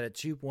 Pomeranz had a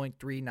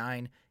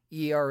 2.39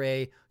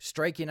 ERA,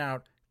 striking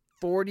out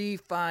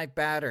 45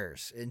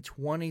 batters in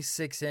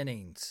 26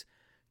 innings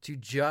to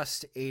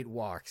just 8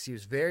 walks. He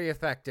was very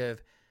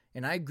effective,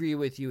 and I agree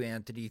with you,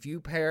 Anthony. If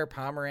you pair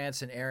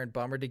Pomerantz and Aaron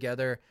Bummer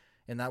together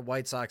in that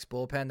White Sox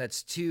bullpen,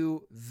 that's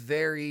two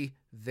very,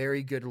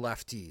 very good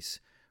lefties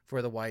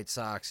for the White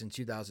Sox in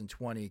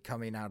 2020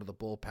 coming out of the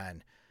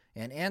bullpen.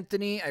 And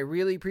Anthony, I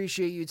really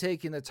appreciate you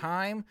taking the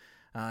time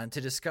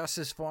to discuss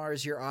as far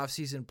as your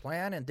offseason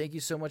plan, and thank you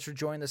so much for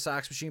joining the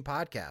Sox Machine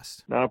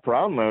podcast. Not a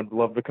problem. I'd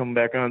love to come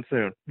back on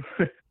soon.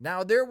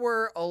 Now, there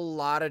were a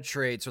lot of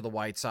trades for the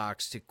White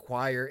Sox to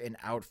acquire an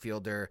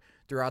outfielder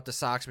throughout the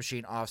Sox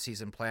Machine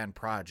offseason plan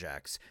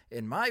projects.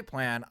 In my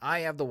plan, I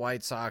have the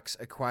White Sox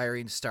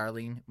acquiring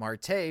Starling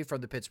Marte from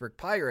the Pittsburgh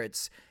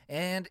Pirates,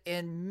 and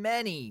in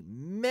many,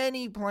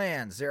 many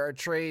plans, there are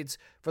trades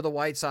for the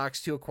White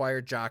Sox to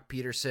acquire Jock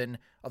Peterson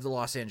of the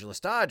Los Angeles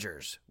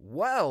Dodgers.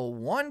 Well,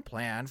 one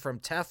plan from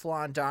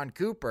Teflon Don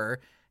Cooper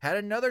had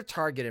another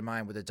target in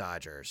mind with the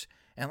Dodgers,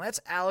 and that's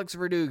Alex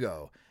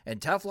Verdugo.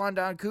 And Teflon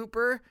Don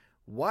Cooper,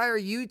 why are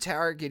you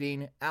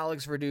targeting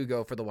Alex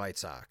Verdugo for the White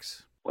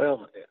Sox?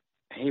 Well,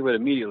 he would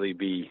immediately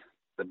be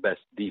the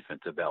best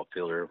defensive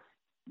outfielder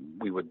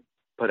we would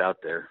put out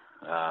there,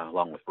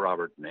 along with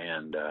Robert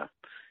and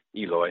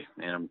Eloy.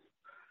 And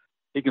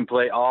he can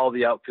play all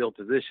the outfield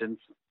positions,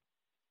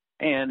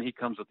 and he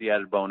comes with the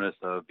added bonus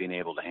of being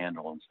able to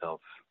handle himself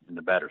in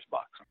the batter's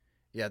box.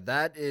 Yeah,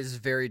 that is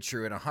very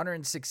true. In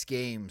 106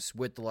 games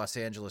with the Los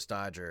Angeles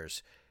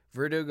Dodgers,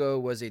 Verdugo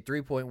was a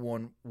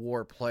 3.1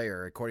 WAR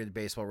player, according to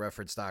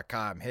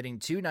BaseballReference.com, hitting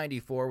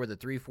 .294 with a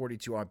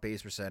 .342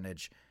 on-base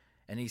percentage,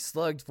 and he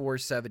slugged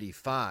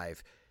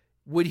 .475.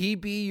 Would he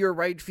be your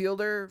right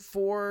fielder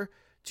for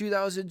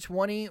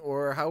 2020,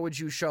 or how would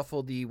you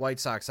shuffle the White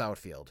Sox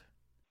outfield?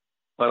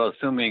 Well,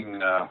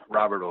 assuming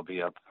Robert will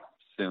be up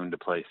soon to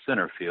play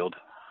center field,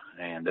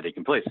 and that he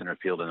can play center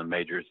field in the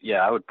majors,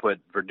 yeah, I would put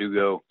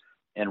Verdugo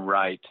in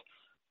right.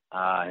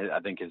 I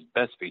think his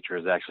best feature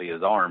is actually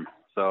his arm,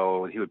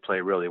 so he would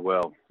play really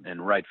well in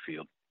right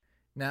field.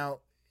 Now,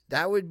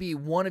 that would be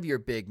one of your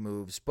big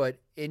moves, but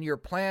in your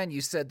plan,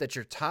 you said that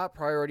your top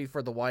priority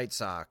for the White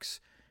Sox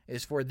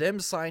is for them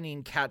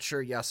signing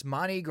catcher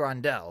Yasmani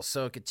Grandal.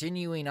 So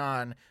continuing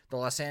on the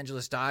Los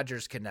Angeles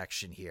Dodgers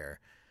connection here,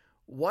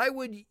 why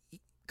would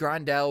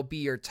Grandal be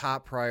your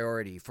top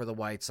priority for the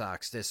White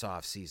Sox this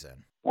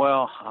offseason?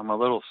 Well, I'm a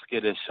little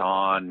skittish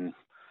on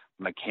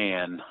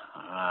McCann,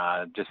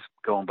 just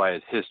going by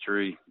his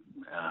history,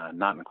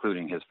 not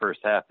including his first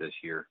half this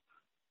year.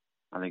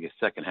 I think his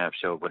second half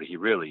showed what he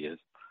really is.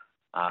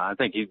 I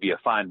think he'd be a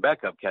fine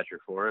backup catcher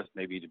for us,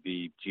 maybe to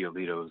be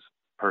Giolito's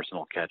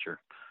personal catcher.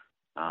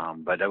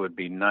 But that would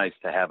be nice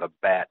to have a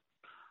bat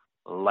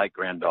like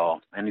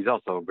Grandal. And he's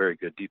also a very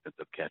good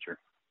defensive catcher.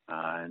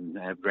 And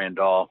have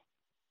Grandal,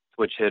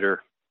 switch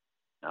hitter.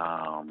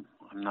 I'm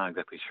not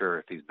exactly sure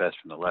if he's best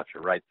from the left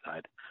or right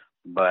side.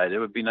 But it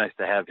would be nice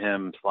to have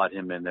him, slot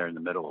him in there in the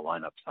middle of the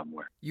lineup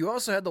somewhere. You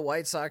also had the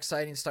White Sox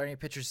signing starting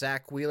pitcher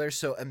Zach Wheeler,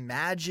 so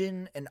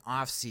imagine an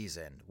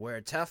offseason where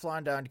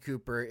Teflon Don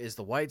Cooper is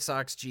the White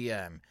Sox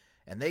GM,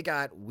 and they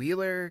got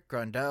Wheeler,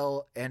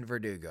 Grandal, and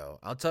Verdugo.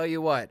 I'll tell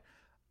you what,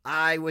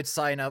 I would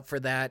sign up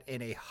for that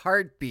in a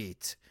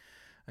heartbeat.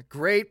 A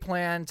great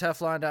plan,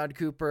 Teflon Don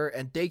Cooper,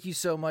 and thank you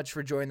so much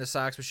for joining the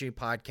Sox Machine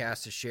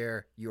podcast to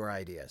share your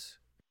ideas.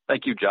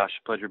 Thank you, Josh.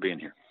 Pleasure being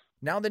here.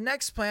 Now, the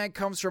next plan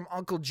comes from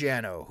Uncle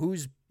Jano,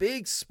 whose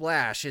big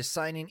splash is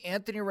signing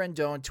Anthony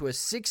Rendon to a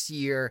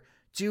 6-year,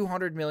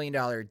 $200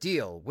 million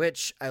deal,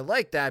 which I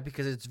like that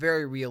because it's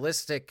very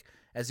realistic,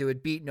 as it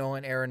would beat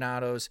Nolan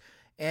Arenado's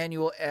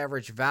annual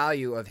average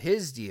value of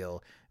his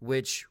deal,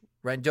 which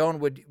Rendon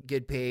would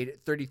get paid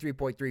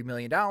 $33.3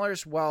 million,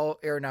 while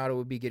Arenado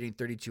would be getting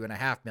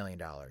 $32.5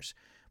 million.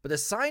 But the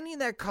signing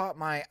that caught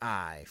my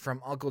eye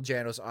from Uncle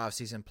Jano's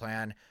offseason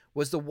plan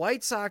was the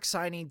White Sox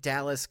signing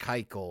Dallas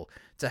Keuchel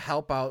to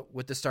help out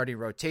with the starting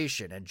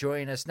rotation. And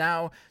joining us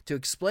now to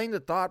explain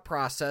the thought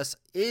process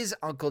is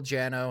Uncle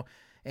Jano.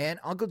 And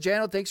Uncle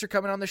Jano, thanks for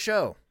coming on the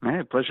show.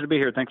 Hey, pleasure to be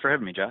here. Thanks for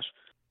having me, Josh.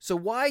 So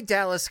why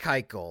Dallas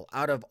Keuchel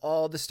out of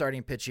all the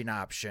starting pitching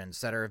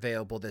options that are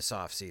available this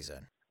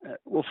offseason?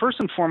 Well, first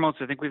and foremost,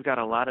 I think we've got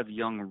a lot of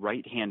young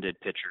right-handed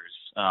pitchers.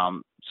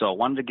 So I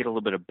wanted to get a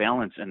little bit of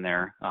balance in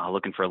there,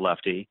 looking for a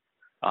lefty.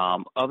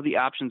 Of the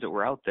options that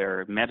were out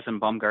there, Madison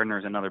Bumgarner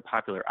is another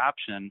popular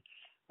option.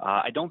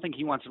 I don't think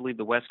he wants to leave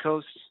the West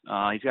Coast.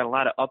 He's got a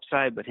lot of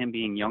upside, but him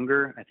being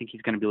younger, I think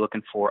he's going to be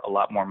looking for a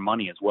lot more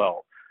money as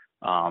well.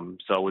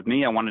 So with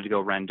me, I wanted to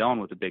go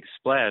Rendon with a big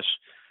splash.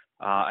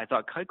 I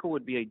thought Keuchel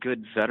would be a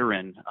good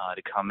veteran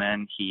to come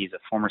in. He's a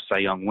former Cy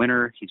Young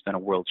winner. He's been a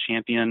world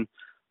champion.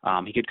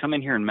 He could come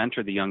in here and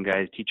mentor the young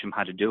guys, teach them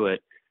how to do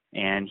it.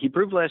 And he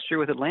proved last year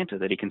with Atlanta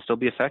that he can still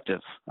be effective.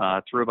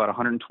 Threw about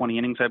 120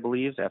 innings, I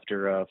believe,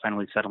 after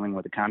finally settling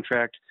with a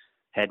contract.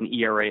 Had an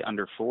ERA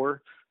under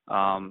 4.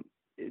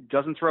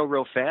 Doesn't throw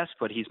real fast,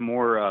 but he's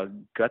more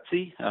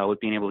gutsy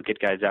with being able to get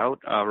guys out.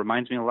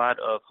 Reminds me a lot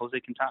of Jose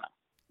Quintana.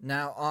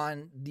 Now,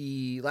 on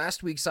the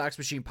last week's Sox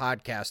Machine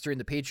podcast, during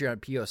the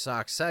Patreon PO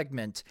Sox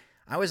segment,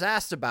 I was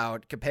asked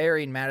about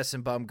comparing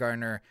Madison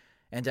Bumgarner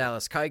and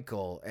Dallas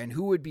Keuchel, and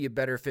who would be a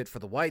better fit for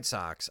the White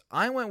Sox,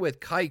 I went with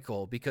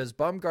Keuchel because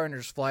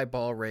Bumgarner's fly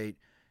ball rate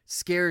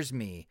scares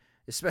me,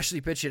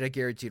 especially pitching at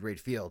Guaranteed Rate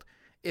Field.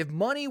 If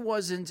money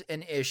wasn't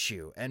an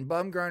issue and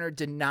Bumgarner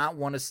did not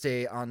want to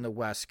stay on the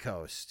West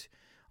Coast,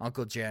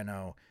 Uncle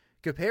Jano,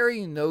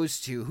 comparing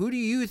those two, who do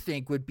you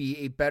think would be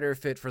a better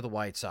fit for the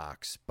White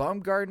Sox,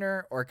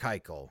 Bumgarner or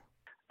Keuchel?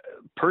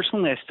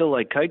 Personally, I still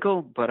like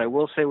Keuchel, but I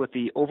will say with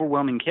the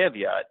overwhelming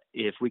caveat,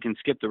 if we can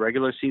skip the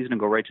regular season and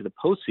go right to the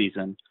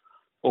postseason,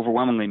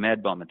 overwhelmingly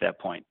Mad Bum at that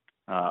point.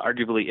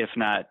 Arguably, if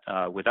not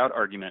without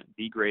argument,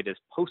 the greatest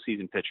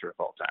postseason pitcher of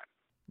all time.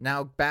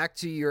 Now, back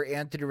to your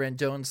Anthony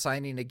Rendon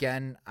signing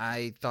again.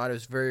 I thought it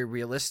was very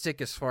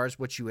realistic as far as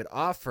what you would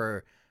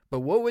offer, but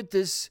what would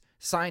this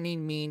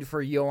signing mean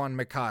for Yoan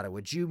Moncada?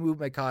 Would you move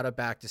Moncada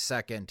back to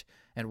second,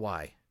 and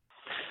why?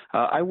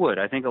 I would.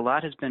 I think a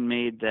lot has been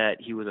made that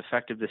he was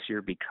effective this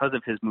year because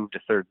of his move to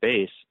third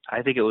base.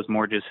 I think it was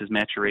more just his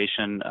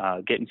maturation,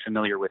 getting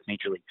familiar with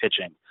Major League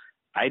pitching.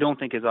 I don't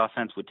think his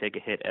offense would take a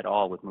hit at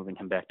all with moving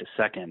him back to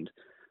second.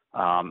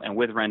 And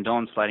with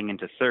Rendon sliding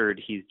into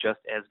third, he's just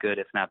as good,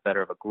 if not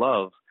better, of a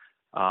glove.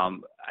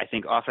 I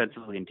think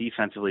offensively and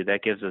defensively,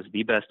 that gives us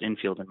the best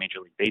infield in Major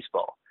League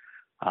Baseball.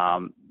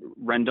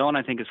 Rendon,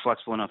 I think, is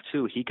flexible enough,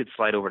 too. He could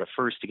slide over to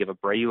first to give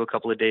Abreu a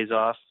couple of days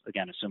off,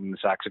 again, assuming the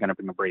Sox are going to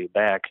bring Abreu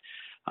back.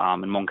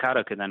 And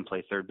Moncada could then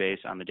play third base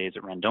on the days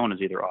that Rendon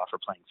is either off or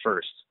playing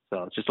first.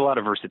 So it's just a lot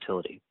of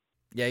versatility.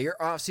 Yeah, your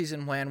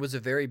offseason plan was a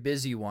very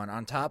busy one.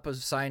 On top of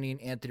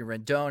signing Anthony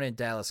Rendon and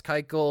Dallas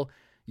Keuchel,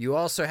 you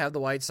also have the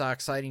White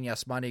Sox signing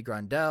Yasmani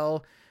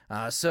Grandal.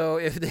 So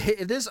if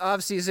this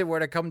offseason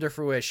were to come to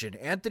fruition,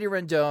 Anthony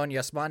Rendon,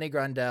 Yasmani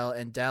Grandal,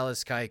 and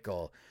Dallas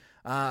Keuchel,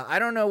 I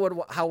don't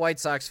know how White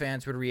Sox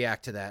fans would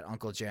react to that,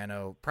 Uncle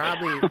Jano.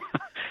 Probably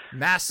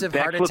massive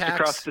heart attacks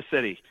across the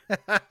city.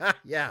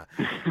 Yeah,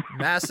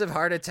 massive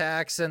heart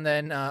attacks, and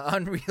then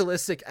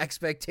unrealistic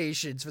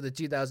expectations for the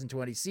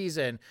 2020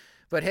 season.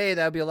 But hey,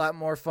 that would be a lot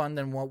more fun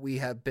than what we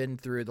have been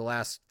through the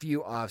last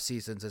few off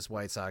seasons as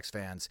White Sox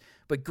fans.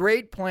 But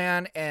great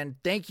plan, and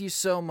thank you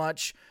so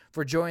much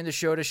for joining the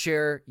show to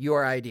share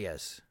your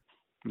ideas.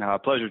 No,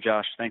 pleasure,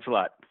 Josh. Thanks a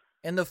lot.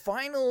 And the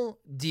final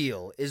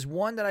deal is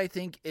one that I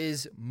think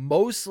is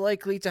most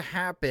likely to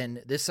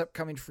happen this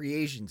upcoming free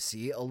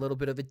agency, a little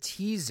bit of a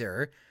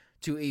teaser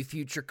to a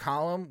future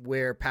column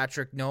where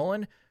Patrick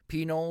Nolan,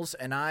 P. Knowles,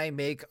 and I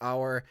make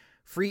our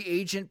free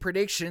agent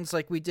predictions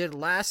like we did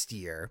last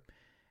year.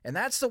 And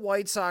that's the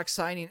White Sox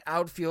signing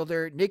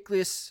outfielder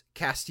Nicholas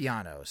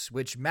Castellanos,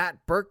 which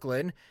Matt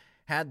Berkland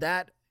had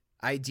that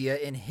idea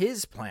in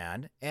his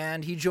plan.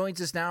 And he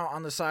joins us now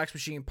on the Sox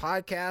Machine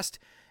podcast.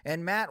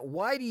 And Matt,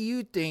 why do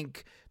you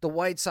think the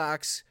White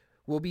Sox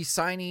will be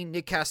signing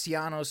Nick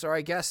Castellanos? Or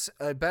I guess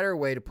a better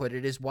way to put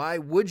it is, why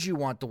would you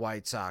want the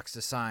White Sox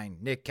to sign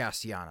Nick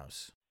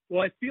Castellanos?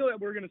 Well, I feel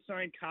that we're going to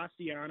sign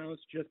Castellanos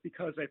just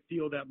because I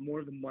feel that more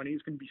of the money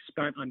is going to be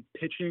spent on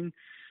pitching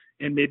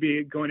and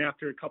maybe going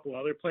after a couple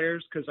other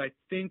players, because I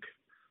think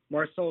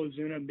Marcell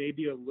Ozuna may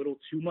be a little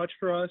too much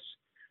for us.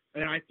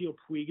 And I feel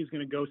Puig is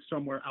going to go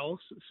somewhere else.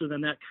 So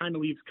then that kind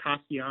of leaves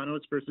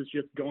Castellanos versus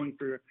just going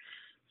for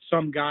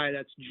some guy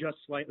that's just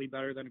slightly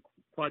better than a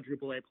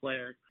quadruple A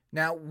player.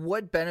 Now,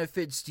 what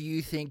benefits do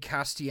you think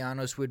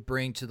Castellanos would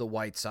bring to the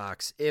White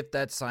Sox if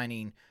that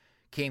signing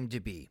came to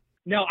be?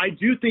 Now, I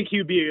do think he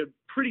would be a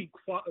pretty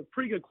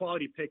good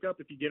quality pickup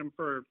if you get him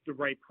for the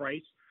right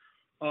price.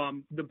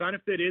 The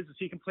benefit is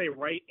he can play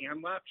right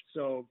and left.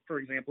 So, for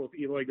example, if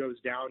Eloy goes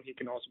down, he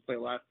can also play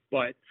left.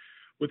 But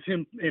with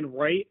him in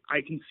right,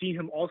 I can see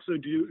him also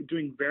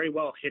doing very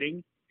well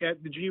hitting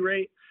at the G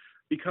rate.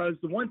 Because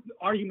the one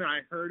argument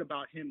I heard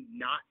about him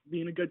not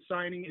being a good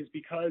signing is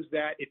because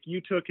that if you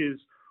took his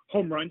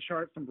home run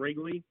chart from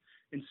Wrigley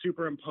and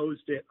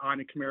superimposed it on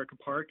a Comerica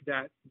Park,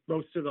 that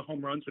most of the home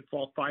runs would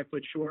fall 5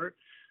 foot short.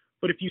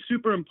 But if you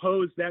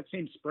superimpose that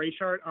same spray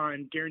chart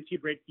on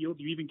Guaranteed Rate Field,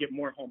 you even get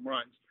more home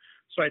runs.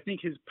 So I think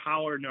his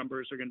power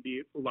numbers are going to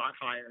be a lot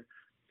higher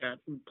at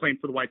playing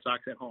for the White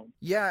Sox at home.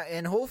 Yeah,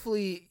 and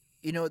hopefully,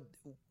 you know,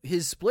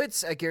 his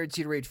splits at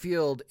Guaranteed Rate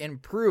Field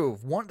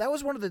improve. That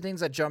was one of the things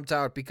that jumped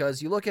out,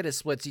 because you look at his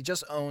splits, he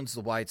just owns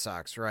the White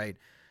Sox, right?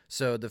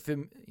 So the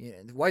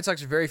White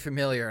Sox are very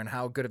familiar on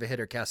how good of a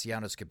hitter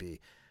Castellanos could be.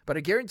 But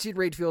at Guaranteed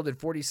Rate Field in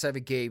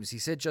 47 games,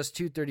 he's hit just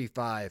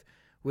 .235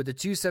 with a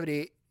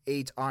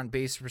 .278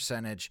 on-base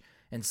percentage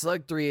and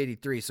slugged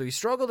 .383. So he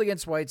struggled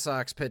against White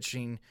Sox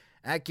pitching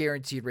at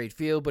Guaranteed Rate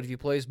Field, but if he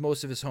plays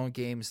most of his home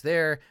games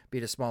there, be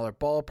it a smaller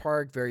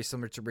ballpark, very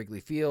similar to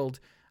Wrigley Field,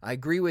 I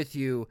agree with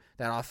you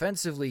that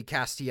offensively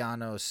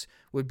Castellanos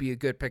would be a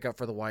good pickup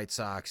for the White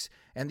Sox.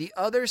 And the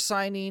other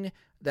signing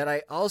that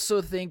I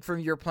also think from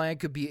your plan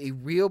could be a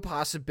real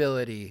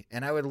possibility,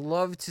 and I would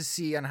love to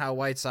see on how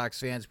White Sox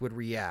fans would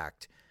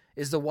react,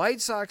 is the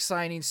White Sox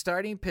signing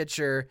starting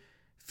pitcher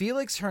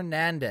Felix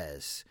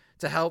Hernandez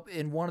to help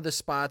in one of the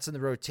spots in the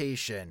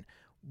rotation.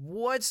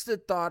 What's the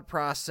thought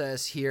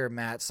process here,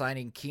 Matt,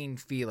 signing King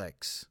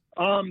Felix?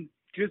 I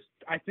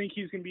think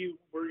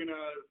we're going to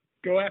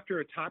go after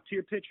a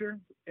top-tier pitcher.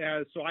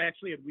 So I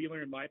actually had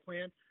Wheeler in my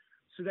plan.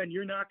 So then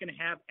you're not going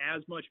to have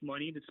as much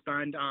money to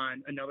spend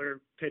on another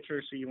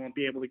pitcher, so you won't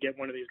be able to get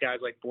one of these guys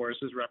like Boris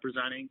is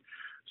representing.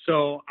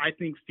 So I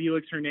think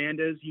Felix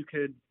Hernandez, you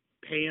could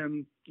pay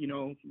him,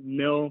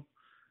 mil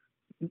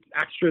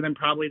extra than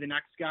probably the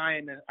next guy,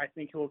 and I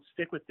think he'll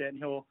stick with it, and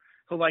he'll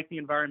like the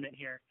environment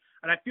here.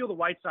 And I feel the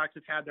White Sox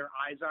have had their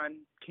eyes on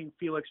King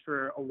Felix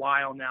for a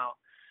while now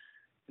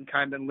and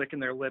kind of been licking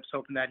their lips,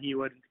 hoping that he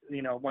would,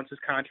 once his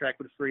contract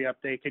would free up,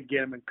 they could get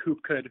him and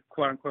Coop could,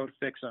 quote-unquote,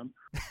 fix him.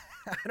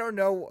 I don't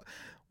know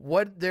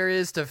what there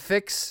is to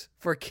fix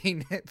for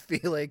King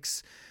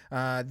Felix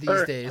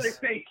these days.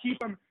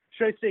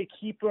 Should I say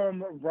keep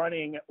him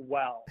running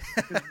well?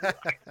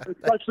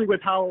 Especially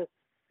with how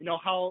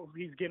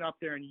he's getting up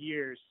there in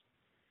years.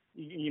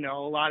 A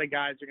lot of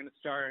guys are going to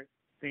start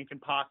thinking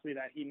possibly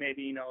that he may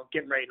be,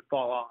 getting ready to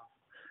fall off.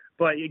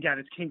 But again,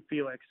 it's King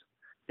Felix.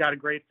 Got a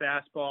great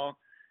fastball,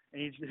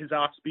 and his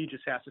off speed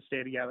just has to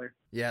stay together.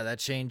 Yeah, that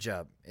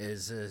changeup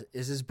is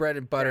his bread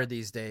and butter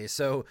these days.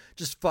 So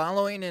just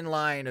following in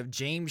line of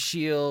James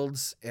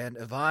Shields and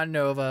Ivan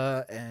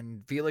Nova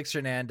and Felix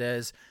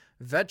Hernandez,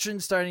 veteran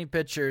starting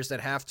pitchers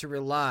that have to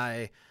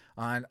rely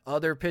on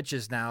other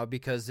pitches now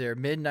because their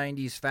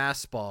mid-90s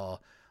fastball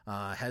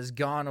has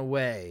gone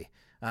away.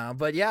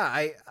 But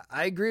yeah,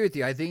 I agree with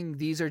you. I think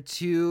these are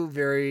two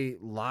very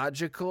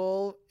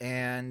logical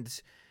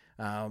and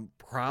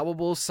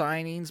probable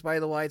signings by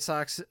the White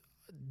Sox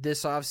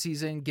this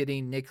offseason,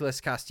 getting Nicholas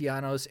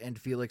Castellanos and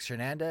Felix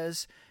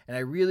Hernandez. And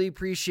I really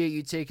appreciate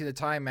you taking the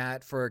time,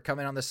 Matt, for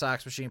coming on the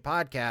Sox Machine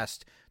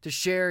podcast to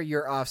share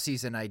your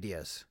offseason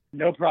ideas.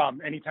 No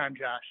problem. Anytime,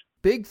 Josh.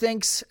 Big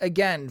thanks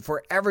again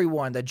for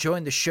everyone that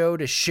joined the show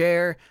to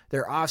share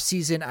their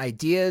offseason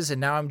ideas.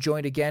 And now I'm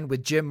joined again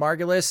with Jim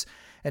Margulis.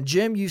 And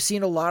Jim, you've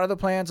seen a lot of the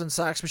plans on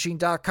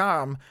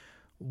SoxMachine.com.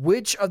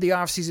 Which of the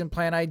offseason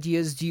plan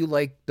ideas do you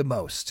like the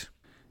most?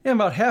 Yeah, I'm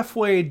about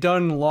halfway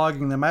done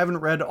logging them. I haven't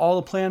read all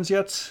the plans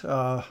yet,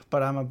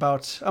 but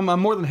I'm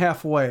more than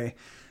halfway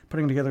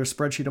putting together a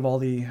spreadsheet of all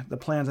the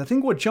plans. I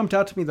think what jumped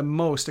out to me the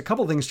most, a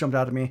couple things jumped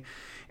out to me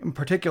in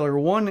particular.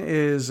 One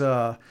is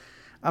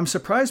I'm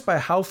surprised by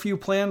how few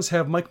plans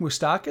have Mike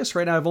Moustakas.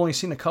 Right now I've only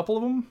seen a couple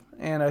of them,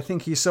 and I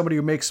think he's somebody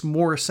who makes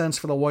more sense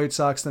for the White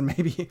Sox than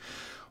maybe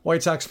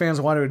White Sox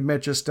fans want to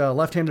admit. Just a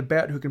left-handed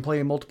bat who can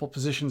play in multiple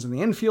positions in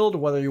the infield,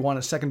 whether you want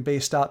a second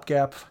base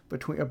stopgap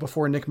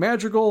before Nick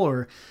Madrigal,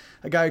 or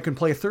a guy who can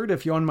play third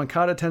if Yoan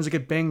Moncada tends to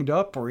get banged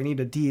up, or you need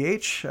a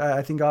DH.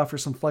 I think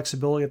offers some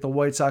flexibility that the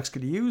White Sox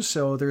could use,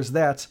 so there's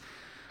that.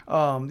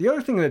 The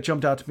other thing that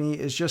jumped out to me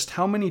is just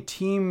how many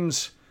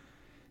teams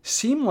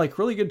seem like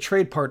really good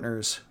trade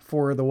partners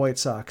for the White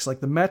Sox. Like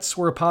the Mets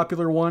were a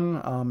popular one,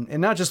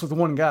 and not just with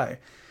one guy.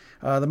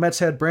 The Mets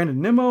had Brandon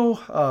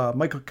Nimmo,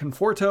 Michael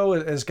Conforto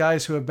as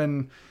guys who have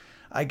been,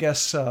 I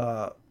guess,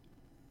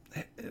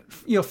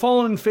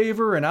 fallen in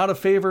favor and out of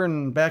favor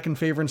and back in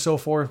favor and so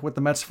forth with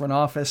the Mets front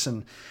office.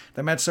 And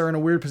the Mets are in a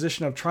weird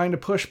position of trying to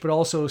push but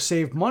also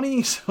save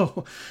money.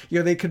 So,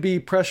 they could be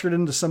pressured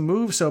into some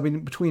moves. So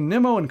between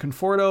Nimmo and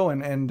Conforto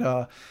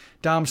and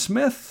Dom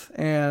Smith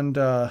and,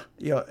 Noah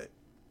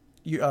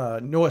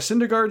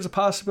Syndergaard's a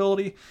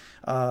possibility.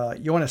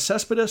 Yoenis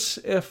Cespedes,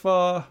 if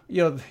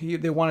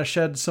they want to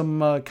shed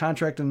some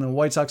contract and the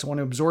White Sox want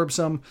to absorb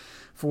some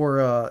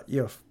for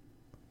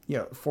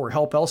for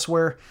help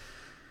elsewhere.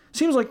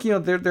 Seems like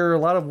there are a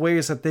lot of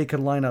ways that they could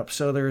line up.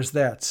 So there's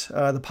that.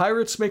 The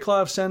Pirates make a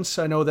lot of sense.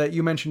 I know that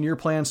you mentioned your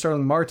plan,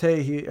 Starling Marte.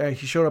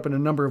 He showed up in a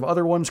number of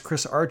other ones.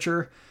 Chris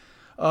Archer,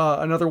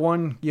 another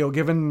one.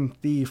 Given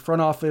the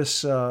front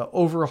office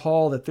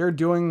overhaul that they're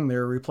doing,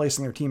 they're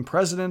replacing their team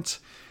president.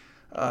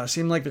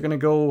 Seem like they're going to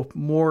go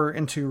more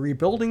into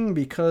rebuilding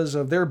because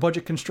of their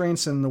budget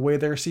constraints and the way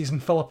their season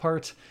fell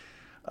apart.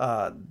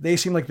 They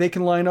seem like they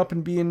can line up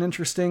and be an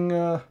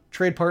interesting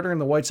trade partner,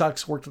 and the White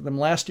Sox worked with them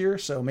last year,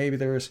 so maybe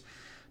there's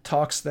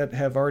talks that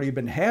have already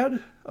been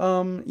had,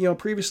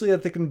 previously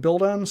that they can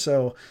build on.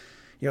 So,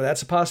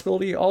 that's a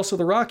possibility. Also,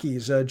 the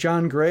Rockies,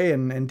 John Gray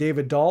and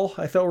David Dahl,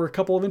 I thought were a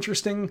couple of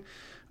interesting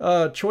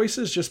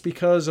choices just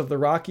because of the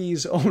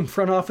Rockies' own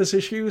front office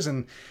issues,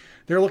 and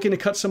they're looking to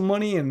cut some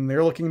money and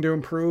they're looking to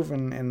improve,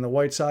 and the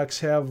White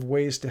Sox have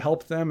ways to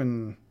help them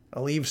and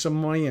alleviate some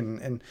money,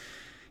 and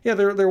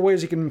there are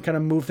ways you can kind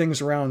of move things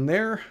around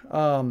there.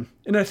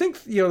 And I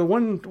think the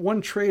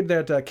one trade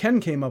that Ken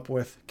came up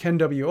with, Ken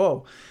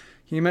W.O.,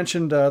 he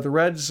mentioned the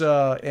Reds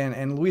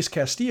and Luis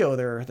Castillo,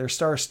 their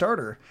star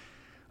starter.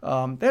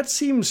 That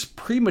seems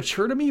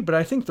premature to me, but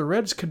I think the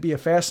Reds could be a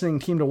fascinating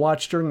team to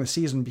watch during the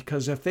season,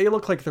 because if they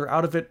look like they're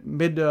out of it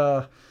mid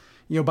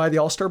by the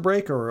All-Star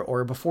break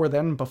or before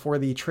then, before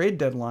the trade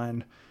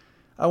deadline,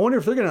 I wonder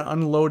if they're going to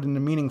unload in a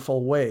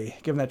meaningful way,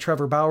 given that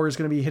Trevor Bauer is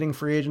going to be hitting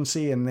free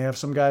agency and they have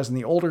some guys on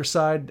the older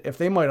side, if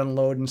they might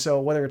unload. And so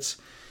whether it's,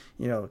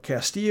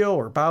 Castillo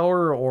or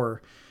Bauer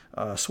or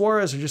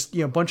Suarez or just,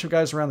 a bunch of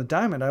guys around the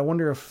diamond, I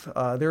wonder if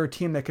they're a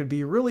team that could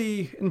be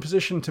really in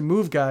position to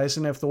move guys.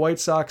 And if the White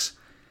Sox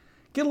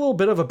get a little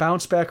bit of a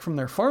bounce back from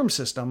their farm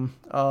system,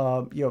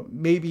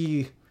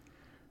 maybe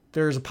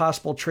there's a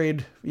possible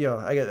trade,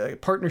 a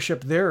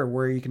partnership there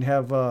where you can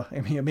have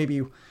maybe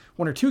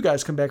one or two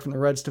guys come back from the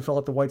Reds to fill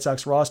out the White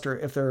Sox roster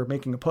if they're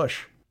making a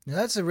push. Now,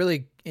 that's a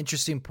really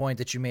interesting point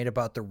that you made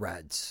about the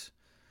Reds,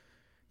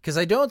 because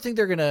I don't think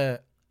they're going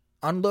to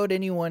unload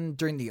anyone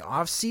during the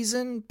off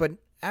season, but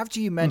after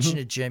you mentioned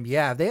it, Jim,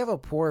 yeah, they have a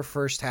poor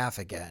first half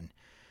again,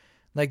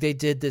 like they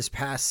did this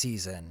past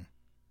season.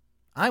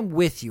 I'm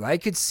with you. I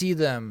could see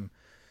them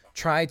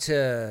try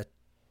to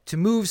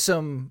move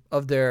some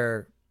of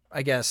their,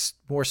 I guess,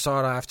 more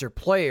sought after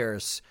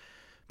players,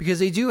 because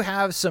they do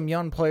have some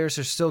young players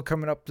that are still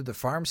coming up through the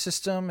farm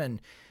system,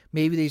 and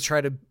maybe they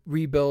try to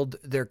rebuild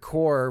their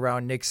core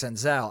around Nick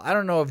Senzel. I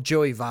don't know if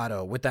Joey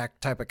Votto, with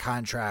that type of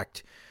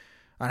contract,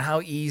 on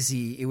how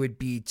easy it would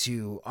be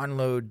to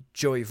unload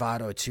Joey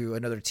Votto to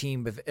another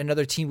team if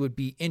another team would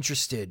be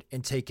interested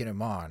in taking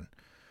him on.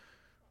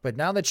 But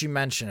now that you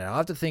mention it, I'll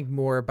have to think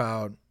more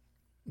about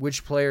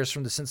which players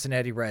from the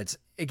Cincinnati Reds,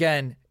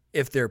 again,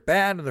 if they're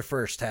bad in the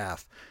first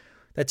half,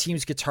 that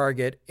teams could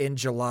target in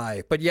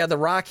July. But yeah, the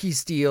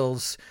Rockies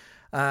deals,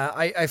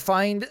 I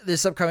find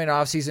this upcoming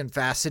offseason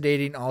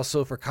fascinating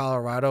also for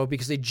Colorado,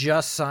 because they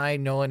just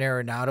signed Nolan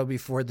Arenado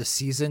before the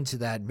season to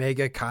that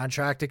mega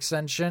contract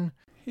extension.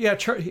 Yeah,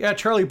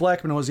 Charlie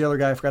Blackmon was the other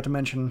guy I forgot to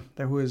mention,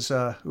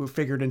 who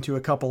figured into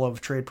a couple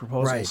of trade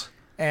proposals. Right.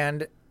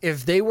 And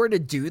if they were to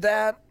do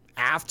that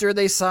after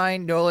they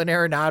signed Nolan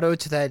Arenado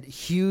to that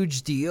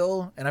huge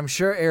deal, and I'm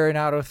sure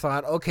Arenado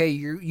thought, okay,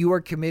 you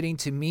are committing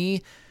to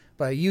me,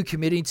 by you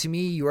committing to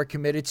me, you are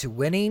committed to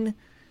winning,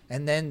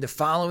 and then the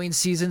following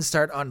season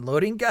start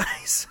unloading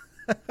guys.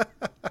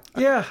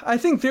 Yeah, I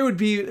think it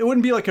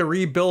wouldn't be like a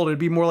rebuild, it'd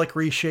be more like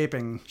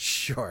reshaping.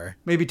 Sure.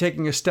 Maybe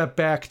taking a step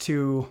back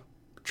to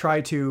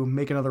try to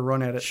make another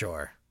run at it.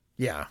 Sure.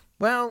 Yeah.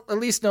 Well, at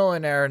least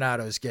Nolan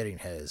Arenado is getting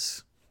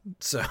his.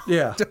 So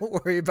yeah, don't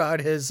worry about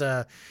his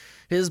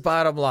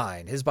bottom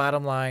line. His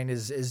bottom line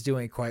is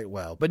doing quite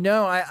well. But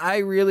no, I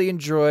really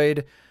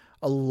enjoyed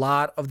a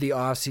lot of the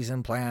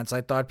offseason plans.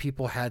 I thought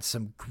people had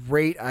some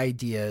great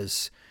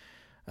ideas.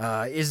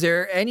 Is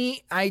there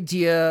any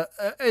idea?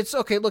 It's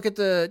okay. Look at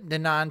the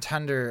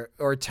non-tender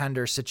or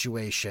tender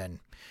situation.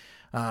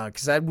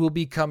 Because that will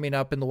be coming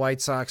up, and the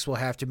White Sox will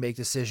have to make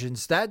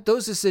decisions.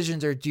 Those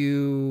decisions are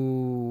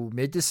due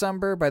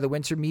mid-December by the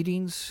winter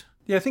meetings.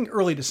 Yeah, I think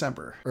early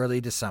December.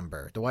 Early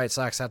December. The White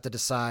Sox have to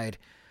decide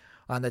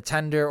on the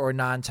tender or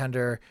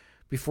non-tender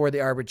before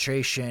the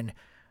arbitration.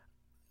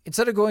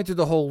 Instead of going through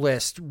the whole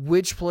list,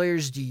 which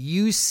players do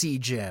you see,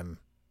 Jim,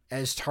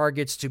 as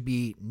targets to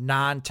be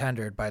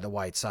non-tendered by the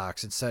White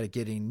Sox instead of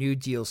getting new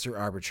deals through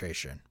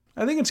arbitration?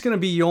 I think it's going to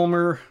be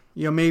Yolmer.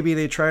 Maybe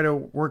they try to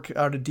work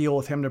out a deal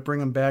with him to bring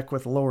him back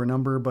with a lower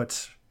number,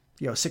 but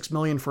 $6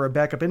 million for a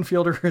backup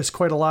infielder is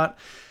quite a lot,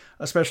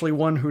 especially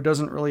one who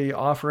doesn't really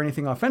offer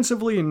anything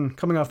offensively. And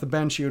coming off the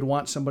bench, you would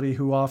want somebody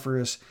who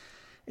offers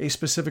a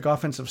specific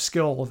offensive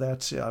skill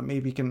that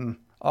maybe can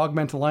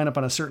augment a lineup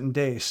on a certain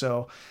day.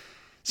 So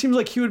seems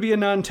like he would be a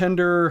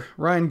non-tender.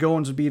 Ryan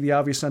Goins would be the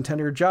obvious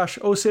non-tender. Josh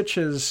Osich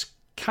is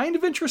kind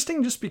of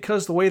interesting just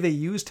because the way they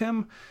used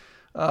him.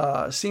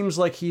 Seems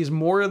like he's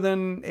more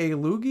than a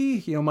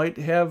loogie. Might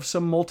have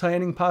some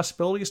multi-inning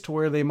possibilities to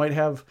where they might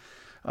have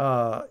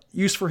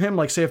use for him.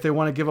 Like say if they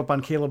want to give up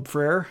on Caleb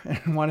Frere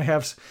and want to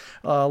have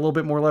a little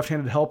bit more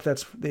left-handed help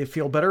they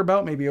feel better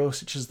about, maybe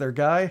Osich is their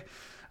guy.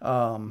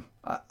 I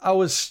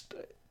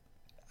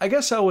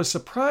guess I was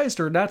surprised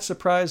or not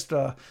surprised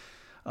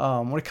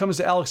when it comes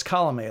to Alex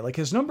Colomé. Like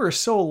his number is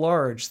so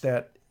large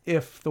that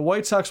if the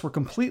White Sox were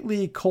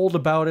completely cold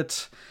about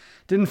it,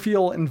 didn't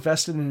feel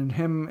invested in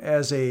him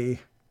as a,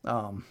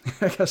 I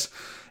guess,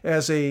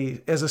 as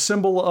a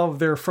symbol of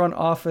their front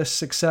office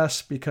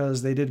success,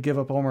 because they did give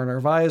up Omar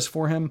Narvaez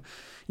for him.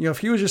 If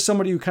he was just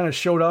somebody who kind of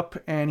showed up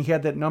and he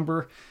had that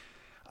number,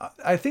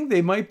 I think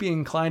they might be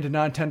inclined to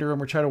non-tender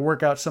him or try to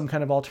work out some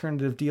kind of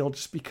alternative deal,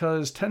 just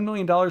because $10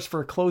 million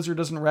for a closer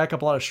doesn't rack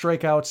up a lot of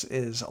strikeouts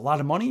is a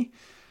lot of money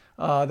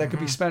that could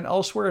be spent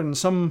elsewhere. And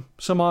some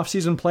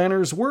off-season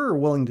planners were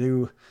willing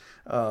to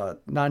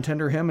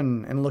non-tender him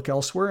and look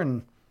elsewhere,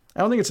 and I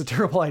don't think it's a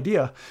terrible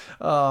idea.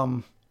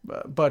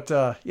 But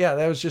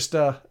that was just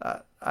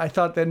I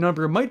thought that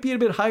number might be a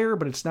bit higher,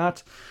 but it's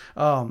not.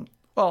 Well,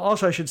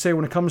 also I should say,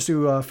 when it comes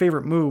to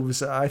favorite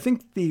moves, I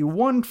think the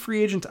one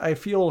free agent I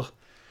feel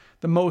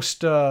the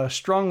most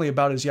strongly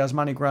about is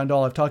Yasmani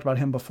Grandal. I've talked about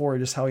him before,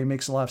 just how he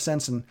makes a lot of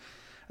sense, and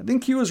I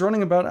think he was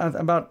running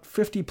about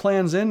 50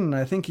 plans in, and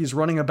I think he's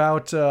running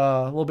about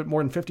a little bit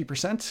more than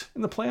 50%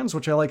 in the plans,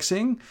 which I like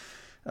seeing.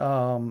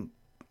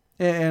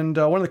 And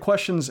one of the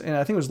questions, and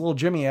I think it was Little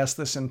Jimmy asked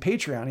this in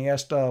Patreon, he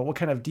asked what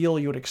kind of deal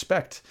you would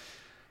expect.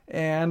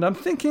 And I'm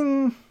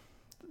thinking,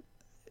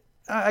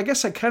 I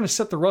guess I kind of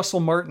set the Russell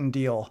Martin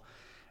deal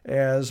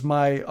as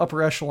my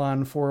upper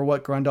echelon for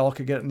what Grandal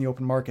could get in the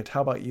open market.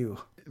 How about you?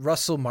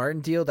 Russell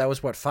Martin deal, that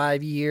was what,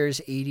 5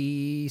 years,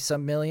 80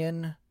 some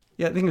million?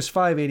 Yeah, I think it's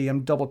 580.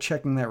 I'm double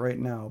checking that right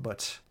now,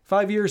 but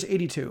 5 years,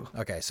 82.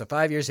 Okay, so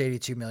 5 years,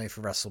 82 million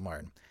for Russell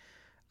Martin.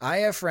 I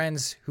have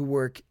friends who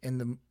work in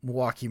the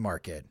Milwaukee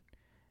market,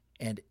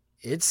 and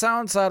it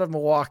sounds out of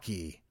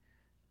Milwaukee,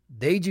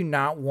 they do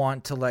not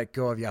want to let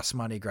go of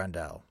Yasmani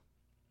Grandal.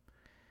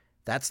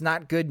 That's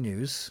not good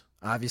news,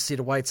 obviously,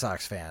 to White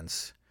Sox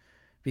fans,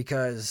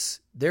 because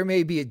there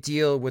may be a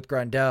deal with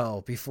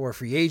Grandal before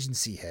free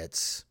agency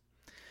hits,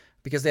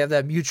 because they have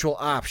that mutual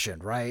option,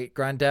 right?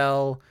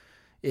 Grandal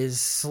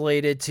is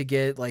slated to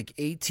get like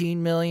 $18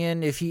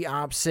 million if he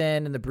opts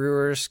in, and the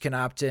Brewers can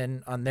opt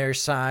in on their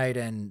side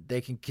and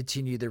they can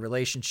continue the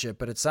relationship.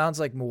 But it sounds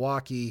like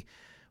Milwaukee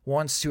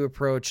wants to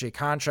approach a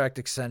contract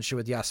extension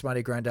with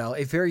Yasmani Grandal,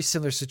 a very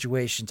similar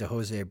situation to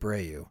Jose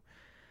Abreu.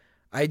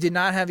 I did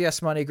not have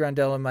Yasmani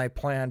Grandal in my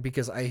plan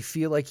because I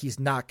feel like he's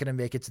not going to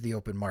make it to the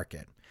open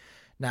market.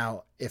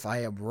 Now, if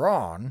I am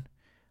wrong,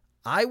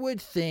 I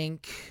would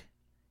think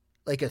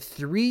like a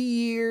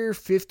 3-year,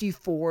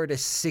 $54 to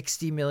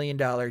 $60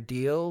 million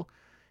deal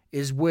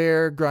is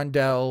where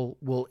Grandal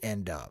will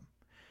end up.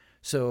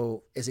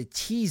 So as a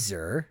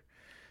teaser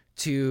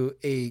to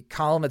a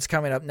column that's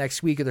coming up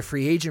next week of the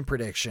free agent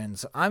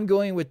predictions, I'm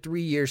going with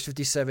 3 years,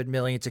 $57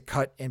 million to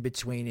cut in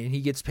between, and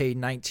he gets paid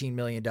 $19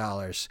 million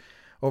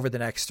over the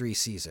next 3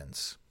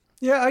 seasons.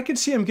 Yeah, I could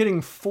see him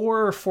getting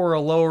 4 for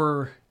a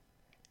lower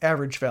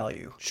average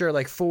value. Sure,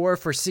 like 4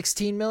 for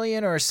 $16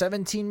 million or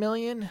 $17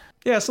 million?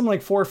 Yeah, something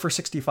like 4 for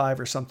 65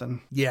 or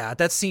something. Yeah,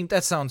 that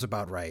sounds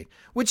about right,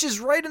 which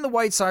is right in the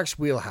White Sox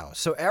wheelhouse.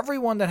 So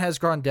everyone that has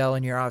Grandal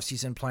in your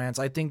offseason plans,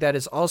 I think that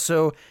is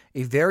also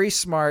a very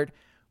smart,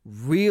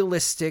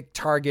 realistic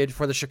target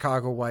for the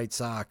Chicago White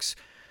Sox,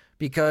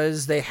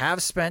 because they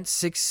have spent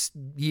 6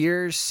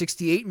 years,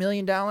 $68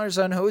 million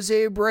on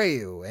Jose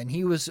Abreu, and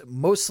he was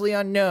mostly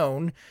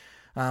unknown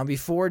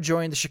before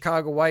joining the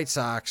Chicago White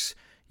Sox.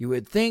 You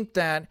would think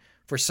that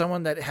for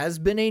someone that has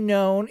been a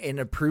known and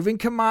a proven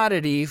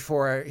commodity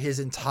for his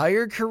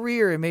entire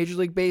career in Major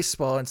League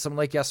Baseball, and someone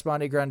like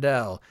Yasmani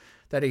Grandal,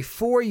 that a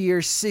 4-year,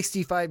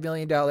 $65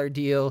 million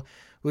deal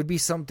would be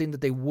something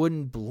that they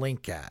wouldn't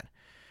blink at.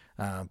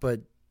 But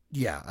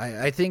yeah,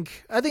 I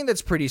think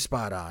that's pretty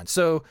spot on.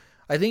 So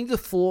I think the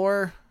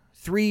floor,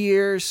 3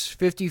 years,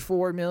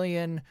 $54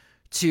 million,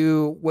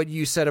 to what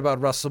you said about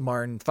Russell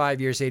Martin,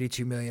 5 years,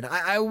 $82 million.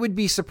 I would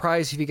be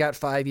surprised if he got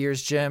 5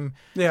 years, Jim.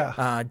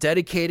 Yeah.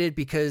 Dedicated,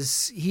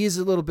 because he is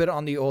a little bit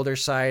on the older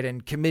side,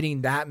 and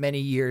committing that many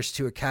years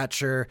to a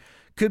catcher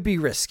could be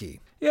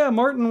risky. Yeah,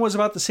 Martin was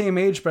about the same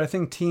age, but I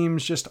think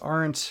teams just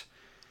aren't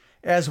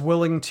as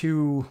willing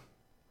to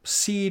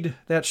cede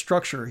that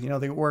structure. You know,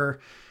 we're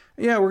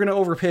going to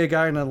overpay a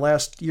guy in the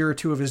last year or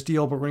two of his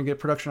deal, but we're going to get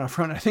production up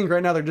front. I think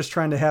right now they're just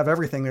trying to have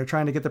everything. They're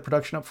trying to get the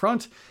production up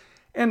front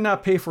and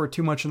not pay for it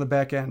too much in the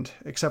back end,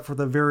 except for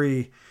the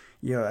very,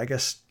 I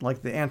guess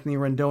like the Anthony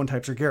Rendon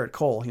types or Garrett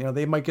Cole.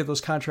 They might get those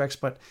contracts,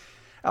 but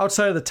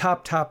outside of the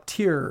top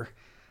tier,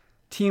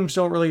 teams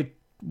don't really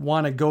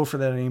want to go for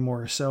that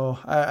anymore. So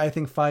I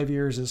think 5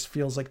 years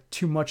feels like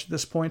too much at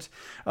this point.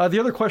 The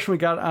other question we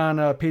got on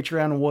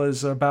Patreon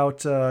was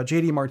about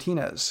JD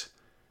Martinez.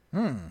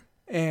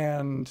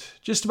 And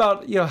just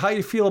about, how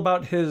you feel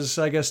about his,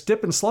 I guess,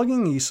 dip in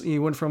slugging. He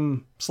went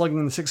from slugging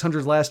in the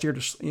 600s last year to,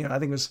 I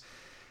think it was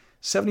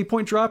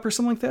 70-point drop or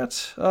something like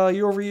that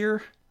year over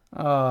year.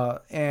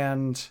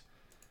 And,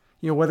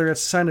 whether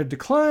it's a sign of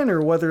decline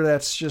or whether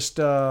that's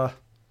just, I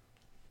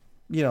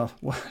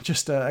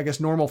guess,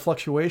 normal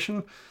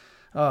fluctuation.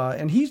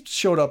 And he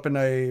showed up in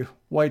a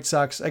White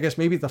Sox, I guess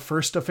maybe the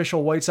first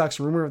official White Sox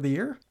rumor of the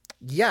year.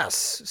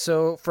 Yes.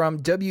 So from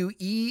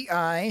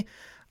WEI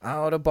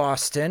out of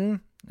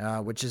Boston,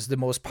 which is the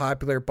most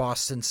popular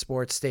Boston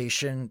sports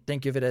station.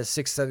 Think of it as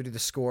 670 The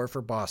Score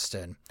for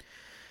Boston.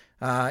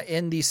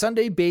 In the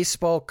Sunday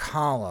baseball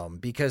column,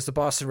 because the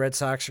Boston Red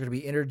Sox are going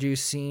to be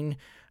introducing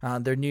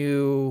their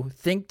new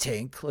think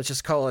tank, let's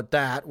just call it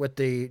that, with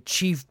the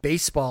chief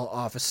baseball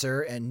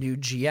officer and new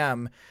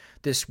GM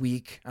this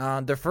week.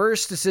 The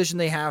first decision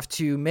they have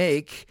to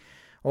make,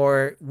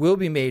 or will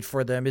be made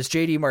for them, is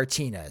JD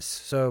Martinez.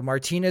 So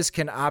Martinez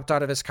can opt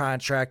out of his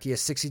contract. He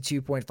has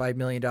 $62.5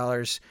 million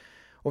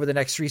over the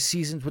next 3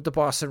 seasons with the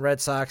Boston Red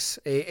Sox.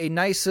 A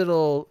nice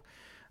little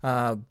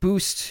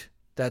boost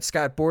that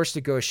Scott Boras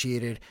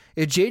negotiated.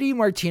 If JD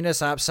Martinez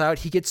opts out,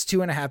 he gets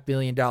 $2.5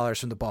 million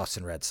from the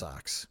Boston Red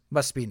Sox.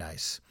 Must be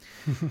nice.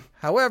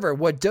 However,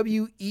 what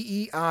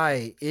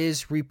WEEI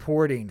is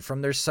reporting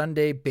from their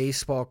Sunday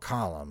baseball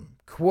column,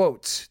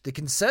 quote, the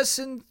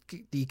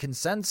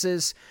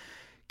consensus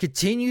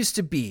continues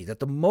to be that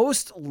the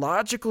most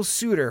logical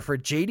suitor for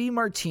JD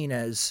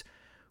Martinez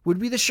would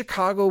be the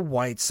Chicago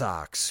White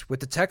Sox, with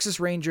the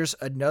Texas Rangers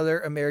another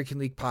American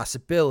League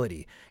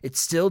possibility. It's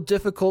still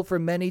difficult for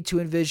many to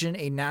envision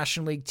a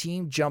National League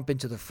team jump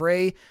into the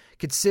fray,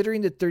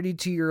 considering the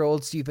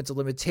 32-year-old's defensive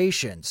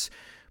limitations.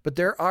 But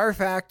there are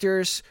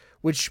factors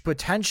which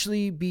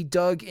potentially be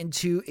dug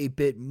into a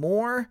bit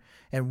more,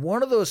 and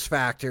one of those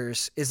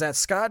factors is that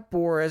Scott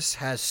Boras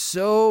has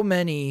so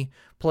many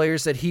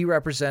players that he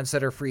represents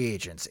that are free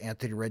agents.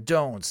 Anthony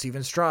Rendon,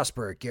 Steven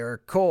Strasburg,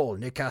 Garrett Cole,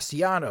 Nick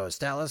Castellanos,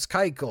 Dallas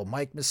Keuchel,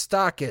 Mike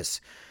Moustakas,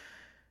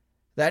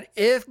 that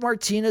if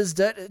Martinez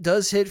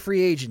does hit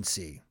free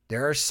agency,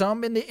 there are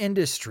some in the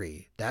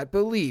industry that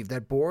believe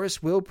that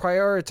Boras will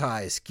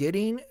prioritize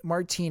getting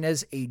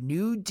Martinez a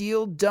new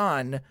deal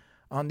done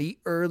on the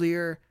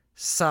earlier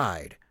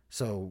side.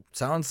 So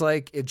sounds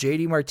like if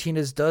JD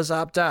Martinez does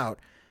opt out,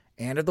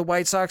 and if the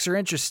White Sox are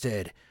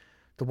interested,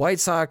 the White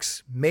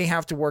Sox may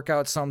have to work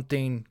out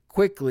something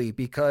quickly,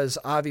 because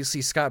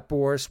obviously Scott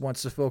Boras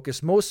wants to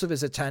focus most of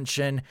his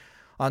attention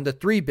on the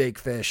three big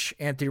fish: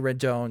 Anthony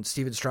Rendon,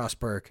 Steven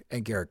Strasburg,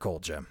 and Garrett Cole,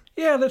 Jim.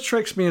 Yeah, that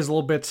strikes me as a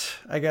little bit,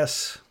 I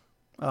guess.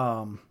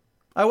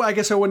 I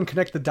guess I wouldn't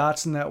connect the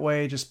dots in that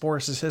way. Just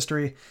Boras's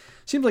history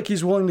seems like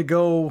he's willing to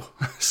go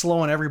slow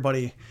on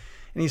everybody,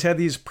 and he's had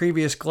these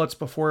previous gluts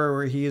before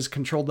where he has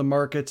controlled the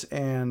market,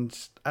 and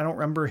I don't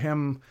remember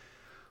him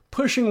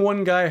pushing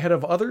one guy ahead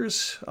of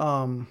others.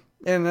 And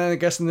then I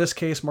guess in this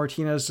case,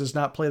 Martinez does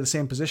not play the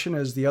same position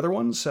as the other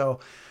ones, so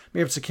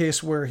maybe it's a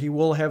case where he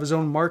will have his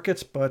own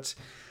market. But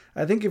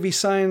I think if he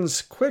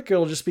signs quick,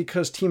 it'll just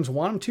because teams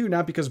want him to,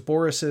 not because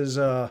Boras is.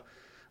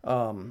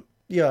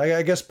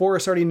 I guess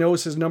Boras already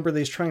knows his number that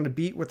he's trying to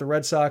beat with the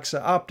Red Sox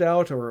opt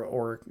out,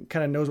 or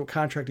kind of knows what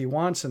contract he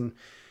wants, and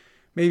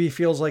maybe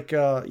feels like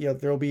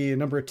there'll be a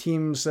number of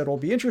teams that will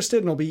be interested,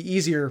 and it'll be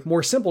easier,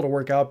 more simple to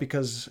work out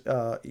because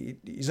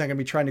he's not going to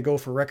be trying to go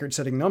for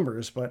record-setting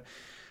numbers. But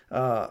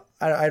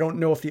I don't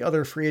know if the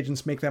other free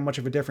agents make that much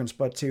of a difference.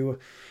 But to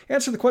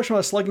answer the question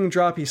about slugging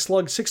drop, he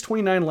slugged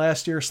 .629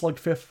 last year, slugged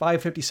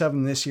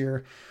 .557 this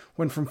year,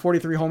 went from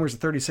 43 homers to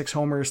 36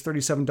 homers,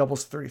 37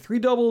 doubles to 33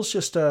 doubles,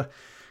 just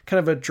kind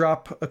of a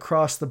drop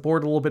across the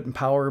board a little bit in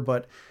power.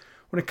 But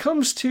when it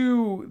comes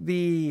to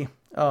the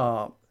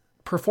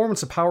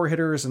performance of power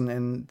hitters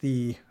and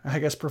the, I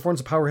guess, performance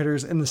of power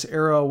hitters in this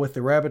era with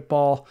the rabbit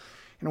ball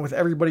and with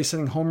everybody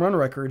setting home run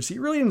records,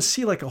 you really didn't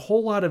see like a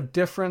whole lot of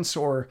difference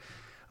or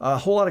a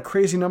whole lot of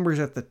crazy numbers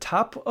at the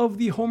top of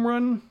the home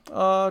run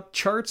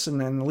charts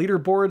and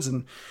leaderboards.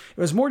 And it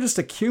was more just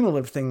a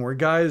cumulative thing where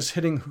guys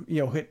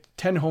hit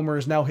 10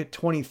 homers now hit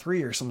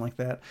 23 or something like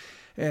that.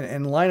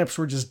 And lineups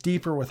were just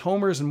deeper with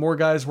homers, and more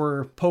guys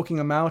were poking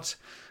them out.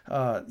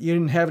 You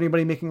didn't have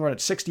anybody making a run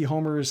at 60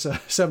 homers,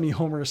 70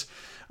 homers.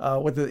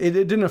 It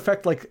didn't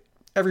affect like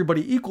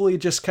everybody equally,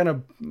 just kind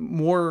of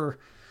more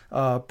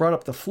brought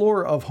up the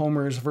floor of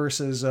homers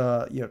versus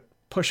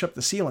push up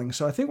the ceiling.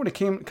 So I think when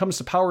it comes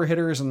to power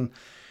hitters and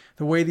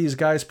the way these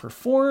guys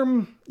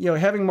perform,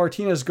 having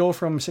Martinez go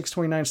from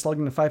 .629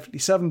 slugging to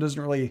 .557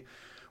 doesn't really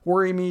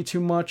worry me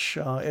too much.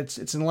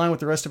 It's in line with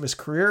the rest of his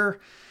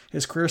career.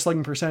 His career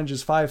slugging percentage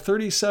is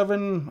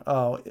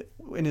 .537.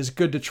 In his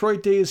good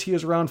Detroit days, he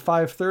was around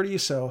 .530.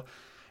 So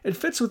it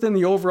fits within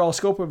the overall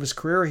scope of his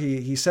career.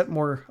 He set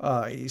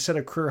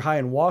a career high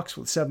in walks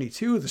with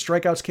 72. The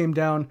strikeouts came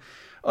down.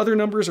 Other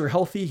numbers are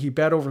healthy. He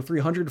batted over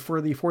 300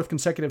 for the fourth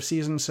consecutive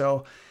season.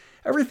 So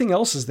everything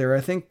else is there. I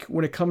think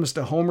when it comes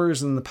to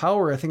homers and the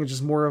power, I think it's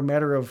just more a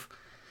matter of,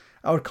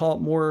 I would call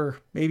it more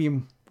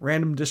maybe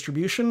random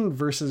distribution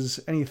versus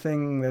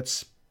anything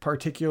that's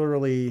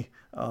particularly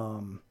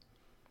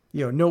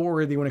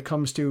noteworthy when it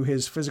comes to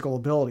his physical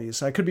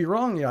abilities. I could be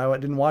wrong. I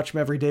didn't watch him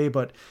every day,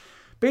 but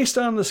based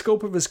on the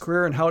scope of his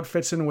career and how it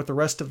fits in with the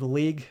rest of the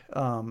league,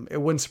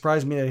 it wouldn't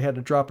surprise me that he had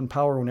a drop in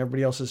power when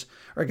everybody else is,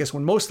 or I guess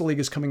when most of the league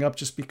is coming up,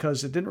 just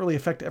because it didn't really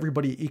affect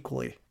everybody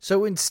equally.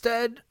 So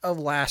instead of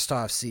last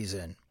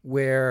offseason,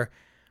 where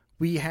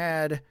we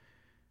had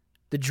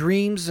the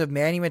dreams of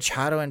Manny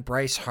Machado and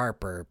Bryce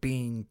Harper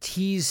being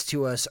teased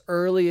to us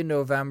early in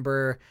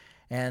November,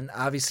 and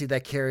obviously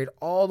that carried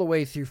all the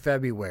way through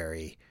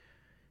February,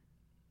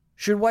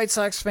 should White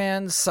Sox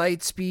fans'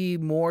 sights be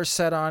more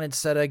set on,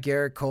 instead of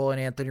Garrett Cole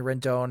and Anthony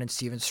Rendon and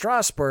Steven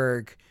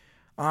Strasburg,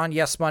 on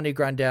Yasmani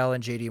Grandal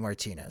and JD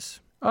Martinez?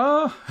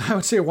 I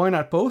would say why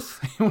not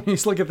both? When you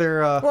look at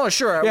their... Well,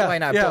 sure, why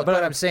not both?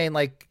 But I'm saying,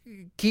 like,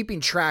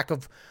 keeping track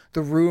of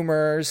the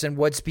rumors and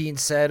what's being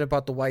said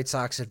about the White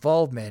Sox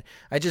involvement.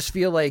 I just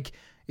feel like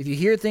if you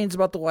hear things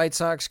about the White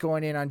Sox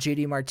going in on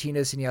JD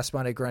Martinez and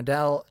Yasmani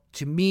Grandal,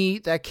 to me,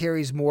 that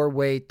carries more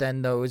weight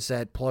than those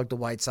that plug the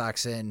White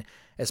Sox in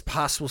as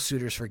possible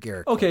suitors for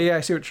Garrett Cole. Okay, yeah,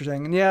 I see what you're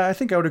saying. And yeah, I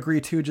think I would agree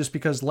too, just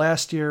because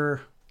last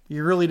year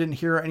you really didn't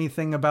hear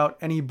anything about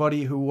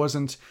anybody who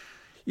wasn't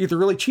either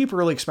really cheap or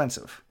really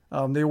expensive.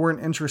 They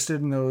weren't interested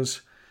in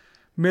those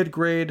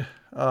mid-grade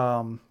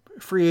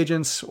free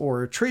agents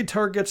or trade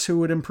targets who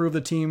would improve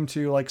the team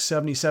to like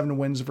 77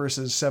 wins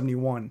versus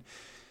 71,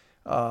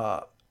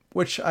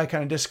 which I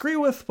kind of disagree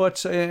with.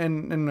 But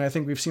and I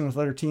think we've seen with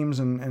other teams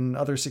and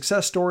other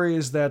success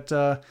stories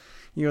that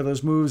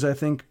those moves, I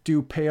think,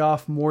 do pay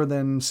off more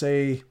than,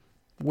 say,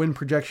 win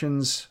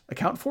projections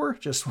account for,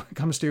 just when it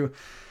comes to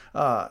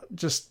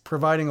just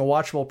providing a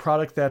watchable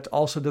product that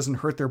also doesn't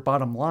hurt their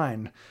bottom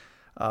line.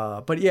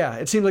 But yeah,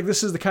 it seems like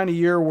this is the kind of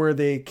year where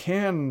they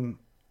can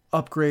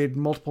upgrade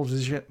multiple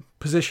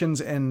positions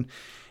and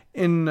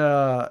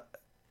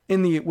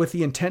with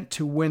the intent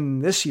to win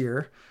this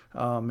year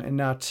and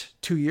not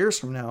 2 years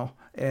from now.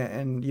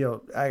 And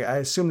I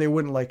assume they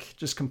wouldn't like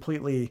just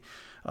completely,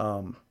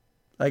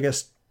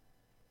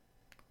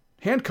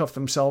 handcuff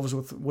themselves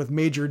with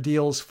major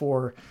deals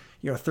for,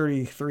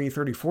 33,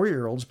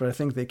 34-year-olds, but I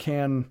think they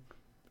can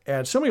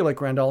add somebody like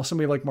Grandal,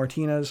 somebody like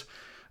Martinez,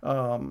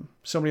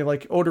 somebody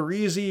like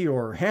Odorizzi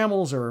or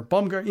Hamels or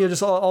Bumgarner,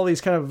 just all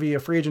these kind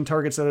of free agent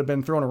targets that have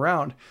been thrown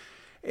around,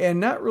 and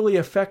not really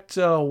affect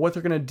what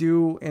they're going to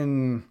do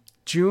in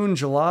June,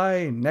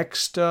 July,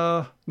 next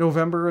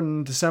November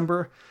and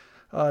December.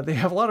 They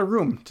have a lot of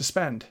room to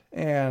spend,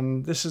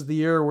 and this is the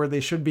year where they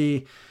should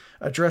be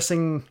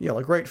addressing,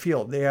 like right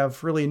field. They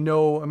have really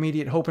no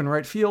immediate hope in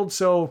right field,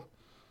 so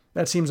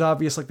that seems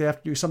obvious, like they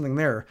have to do something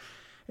there.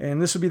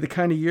 And this would be the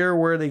kind of year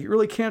where they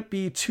really can't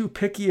be too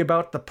picky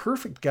about the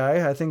perfect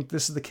guy. I think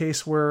this is the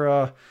case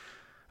where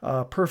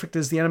perfect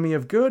is the enemy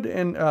of good,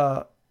 and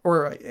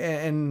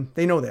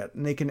they know that,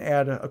 and they can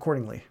add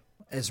accordingly.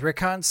 As Rick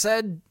Hahn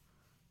said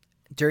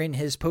during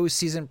his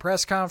postseason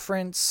press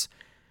conference,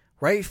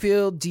 right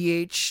field,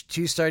 DH,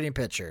 2 starting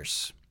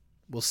pitchers.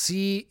 We'll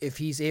see if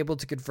he's able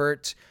to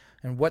convert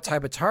and what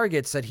type of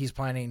targets that he's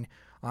planning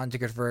on to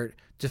convert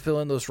to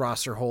fill in those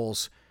roster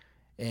holes,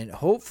 and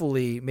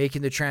hopefully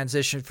making the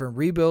transition from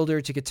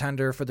rebuilder to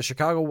contender for the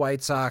Chicago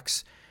White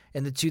Sox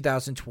in the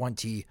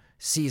 2020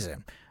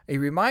 season. A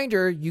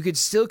reminder, you could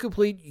still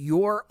complete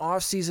your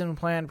off-season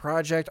plan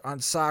project on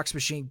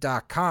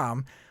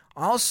SoxMachine.com.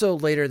 Also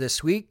later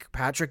this week,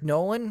 Patrick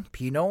Nolan,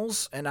 P.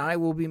 Knowles, and I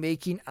will be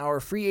making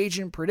our free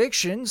agent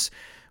predictions,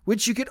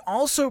 which you could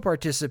also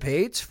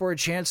participate for a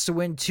chance to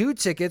win 2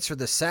 tickets for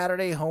the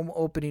Saturday home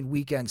opening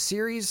weekend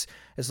series,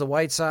 as the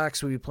White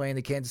Sox will be playing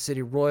the Kansas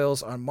City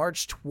Royals on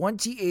March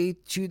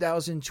 28,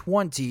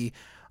 2020.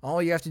 All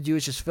you have to do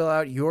is just fill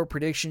out your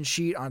prediction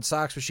sheet on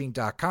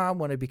SoxMachine.com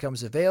when it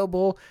becomes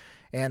available,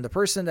 and the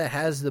person that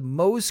has the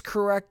most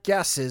correct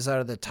guesses out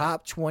of the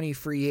top 20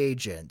 free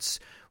agents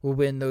will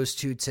win those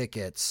 2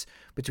 tickets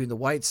between the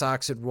White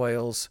Sox and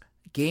Royals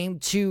Game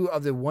 2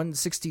 of the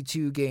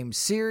 162-game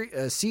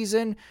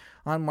season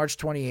on March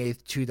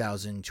 28th,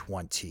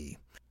 2020.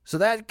 So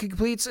that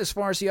completes as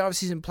far as the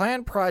offseason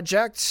plan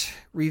project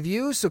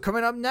review. So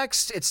coming up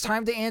next, it's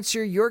time to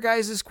answer your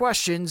guys'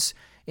 questions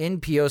in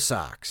P.O.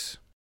 Sox.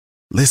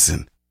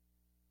 Listen,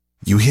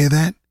 you hear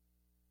that?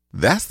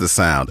 That's the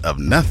sound of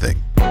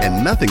nothing.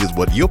 And nothing is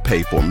what you'll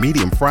pay for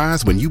medium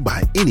fries when you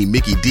buy any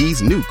Mickey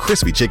D's new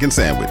Crispy Chicken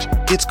Sandwich.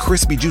 It's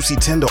crispy, juicy,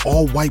 tender,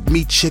 all-white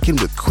meat chicken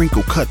with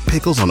crinkle-cut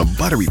pickles on a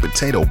buttery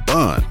potato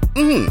bun.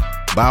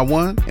 Buy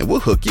one, and we'll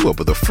hook you up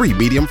with a free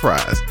medium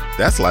fries.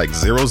 That's like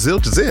zero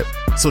zilch zip.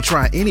 So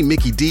try any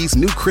Mickey D's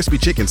new Crispy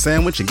Chicken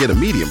Sandwich and get a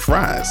medium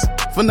fries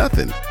for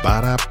nothing.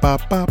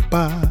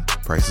 Ba-da-ba-ba-ba.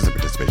 Prices and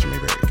participation may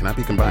vary. Cannot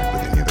be combined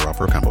with any other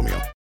offer or combo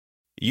meal.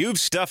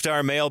 You've stuffed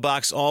our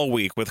mailbox all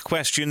week with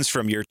questions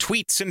from your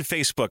tweets and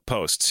Facebook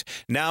posts.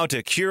 Now,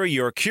 to cure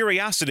your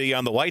curiosity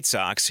on the White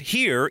Sox,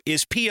 here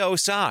is P.O.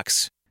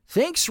 Sox.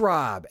 Thanks,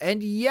 Rob.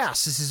 And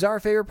yes, this is our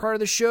favorite part of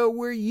the show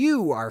where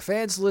you, our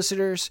fans,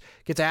 listeners,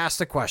 get to ask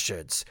the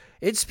questions.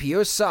 It's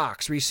P.O.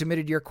 Sox, where you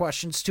submitted your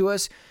questions to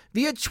us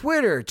via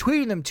Twitter,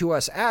 tweeting them to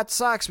us at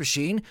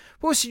SoxMachine,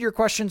 posting your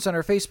questions on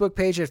our Facebook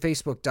page at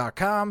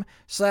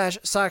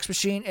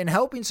facebook.com/SoxMachine, and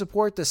helping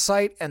support the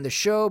site and the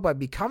show by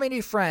becoming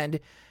a friend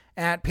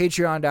at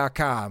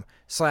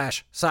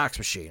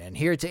patreon.com/SoxMachine. And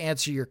here to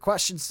answer your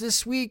questions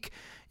this week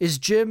is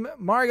Jim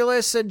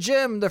Margulis. And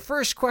Jim, the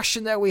first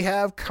question that we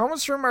have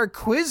comes from our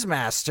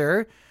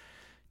quizmaster,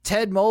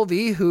 Ted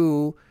Mulvey,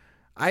 who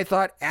I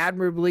thought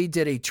admirably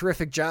did a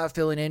terrific job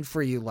filling in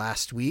for you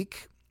last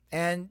week.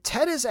 And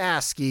Ted is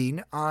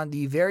asking on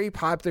the very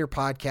popular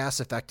podcast,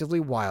 Effectively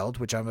Wild,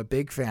 which I'm a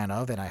big fan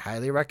of and I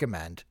highly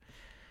recommend.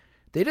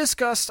 They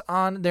discussed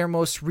on their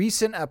most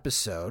recent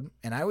episode,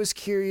 and I was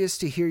curious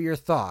to hear your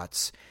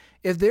thoughts,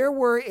 if there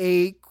were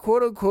a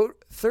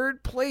quote-unquote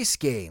third place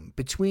game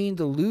between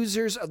the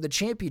losers of the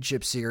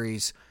championship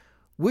series,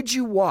 would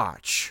you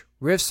watch?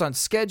 Riffs on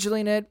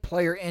scheduling it,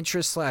 player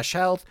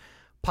interest/health,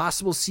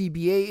 possible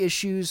CBA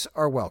issues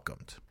are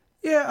welcomed.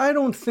 Yeah, I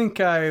don't think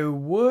I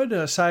would,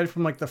 aside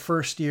from like the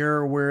first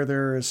year where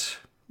there's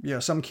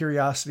some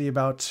curiosity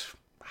about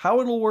how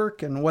it'll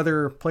work and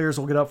whether players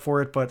will get up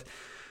for it. But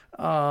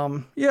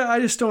I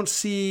just don't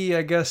see,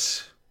 I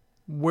guess,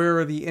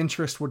 where the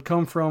interest would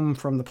come from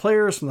the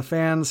players, from the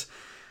fans.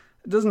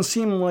 It doesn't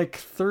seem like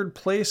third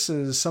place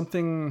is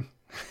something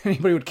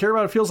anybody would care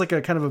about. It feels like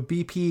a kind of a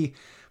BP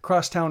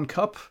Crosstown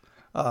Cup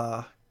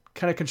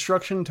kind of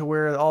construction, to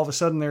where all of a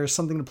sudden there's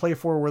something to play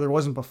for where there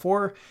wasn't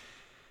before.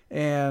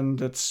 And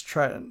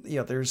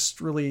there's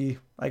really,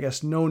 I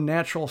guess, no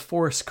natural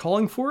force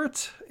calling for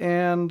it.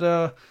 And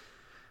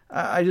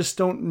I just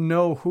don't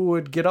know who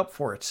would get up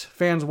for it,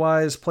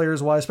 fans-wise,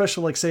 players-wise,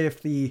 especially like, say,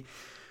 if the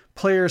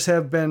players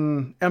have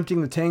been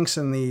emptying the tanks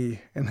and the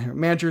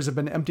managers have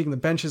been emptying the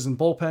benches and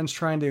bullpens,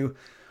 trying to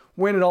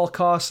win at all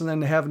costs, and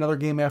then to have another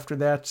game after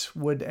that.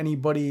 Would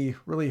anybody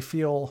really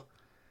feel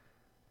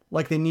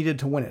like they needed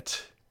to win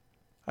it?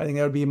 I think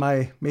that would be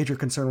my major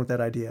concern with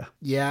that idea.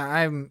 Yeah,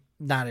 I'm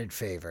not in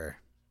favor.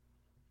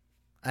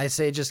 I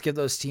say just give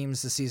those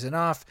teams the season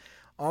off.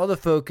 All the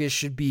focus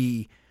should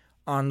be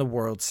on the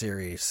World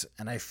Series.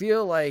 And I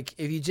feel like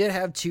if you did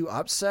have 2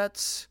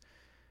 upsets,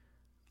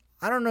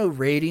 I don't know,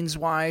 ratings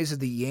wise, if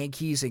the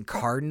Yankees and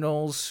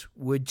Cardinals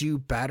would do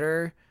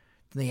better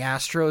than the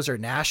Astros or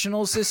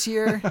Nationals this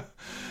year.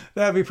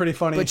 That'd be pretty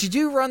funny. But you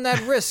do run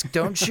that risk,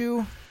 don't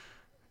you?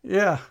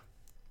 Yeah,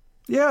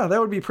 that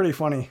would be pretty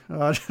funny.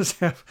 Just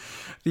have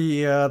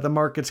the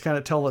markets kind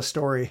of tell the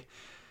story.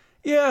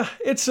 Yeah,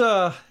 it's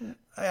I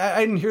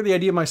didn't hear the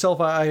idea myself.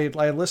 I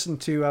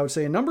listened to, I would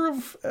say, a number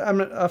of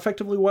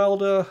Effectively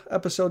Wild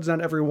episodes,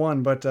 not every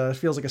one, but it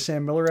feels like a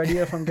Sam Miller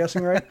idea, if I'm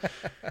guessing right.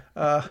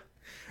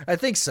 I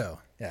think so.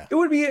 Yeah. It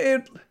would be.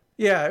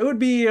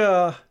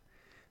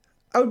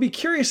 I would be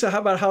curious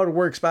about how it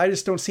works, but I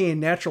just don't see any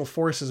natural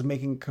forces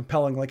making it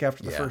compelling like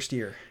after the first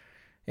year.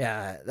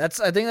 Yeah, I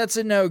think that's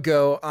a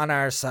no-go on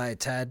our side,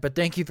 Ted, but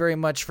thank you very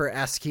much for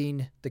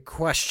asking the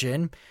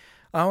question.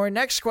 Our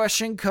next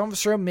question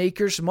comes from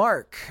Maker's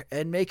Mark,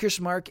 and Maker's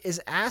Mark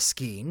is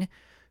asking,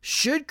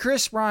 should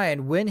Chris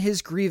Bryant win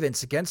his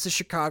grievance against the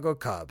Chicago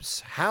Cubs,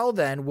 how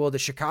then will the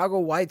Chicago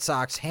White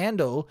Sox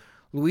handle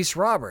Luis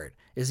Robert?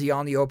 Is he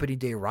on the opening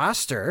day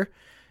roster?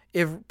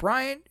 If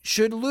Bryant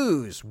should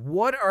lose,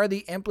 what are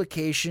the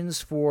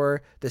implications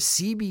for the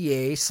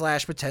CBA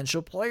 /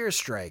 potential player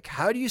strike?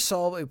 How do you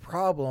solve a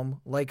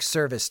problem like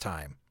service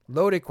time?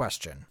 Loaded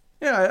question.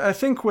 Yeah, I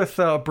think with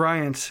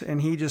Bryant,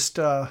 and he just,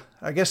 I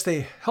guess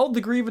they held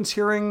the grievance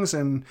hearings,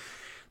 and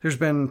there's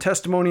been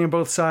testimony on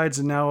both sides,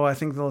 and now I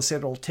think they'll say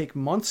it'll take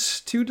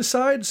months to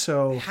decide.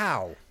 So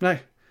how? I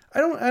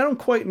don't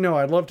quite know.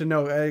 I'd love to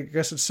know. I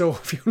guess it's so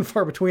few and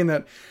far between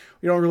that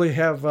we don't really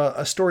have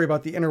a story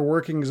about the inner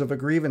workings of a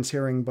grievance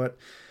hearing. But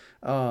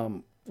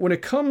when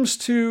it comes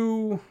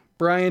to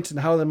Bryant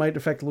and how that might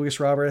affect Luis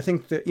Robert, I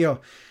think that,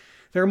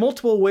 there are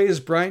multiple ways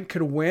Bryant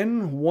could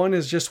win. One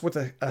is just with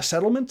a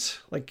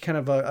settlement, like kind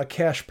of a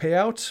cash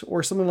payout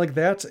or something like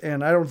that.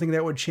 And I don't think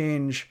that would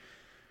change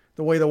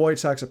the way the White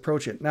Sox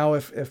approach it. Now,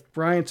 if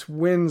Bryant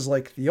wins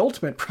like the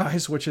ultimate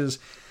prize, which is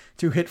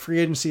to hit free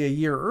agency a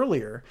year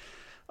earlier,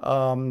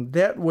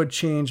 that would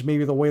change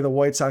maybe the way the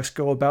White Sox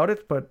go about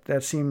it, but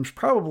that seems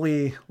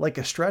probably like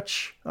a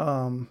stretch.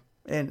 And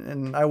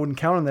I wouldn't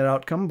count on that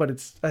outcome, but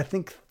it's, I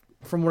think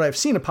from what I've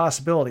seen, a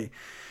possibility.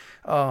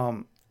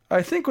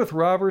 I think with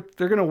Robert,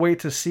 they're going to wait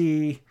to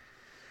see.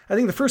 I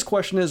think the first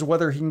question is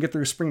whether he can get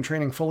through spring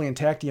training fully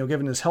intact,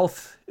 given his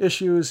health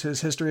issues,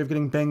 his history of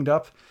getting banged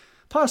up.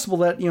 Possible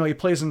that, he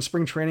plays in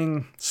spring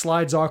training,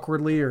 slides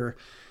awkwardly, or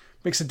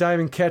makes a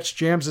diving catch,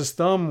 jams his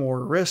thumb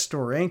or wrist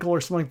or ankle or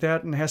something like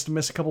that, and has to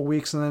miss a couple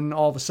weeks, and then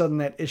all of a sudden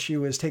that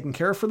issue is taken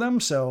care of for them.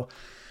 So,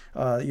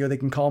 they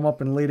can call him up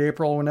in late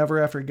April or whenever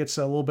after it gets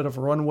a little bit of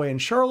a runway in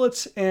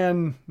Charlotte,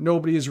 and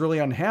nobody's really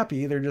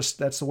unhappy.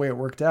 That's the way it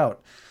worked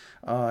out.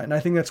 And I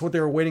think that's what they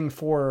were waiting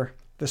for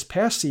this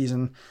past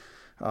season.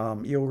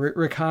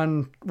 Rick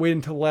Hahn waited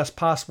until the last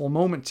possible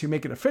moment to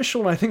make it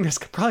official, and I think that's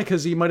probably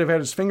because he might have had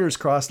his fingers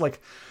crossed,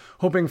 like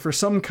hoping for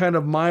some kind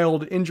of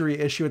mild injury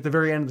issue at the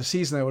very end of the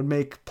season that would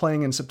make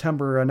playing in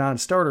September a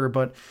non-starter,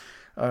 but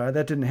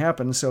that didn't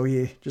happen, so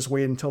he just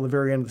waited until the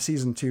very end of the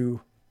season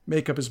to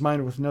make up his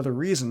mind with another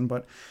reason.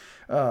 But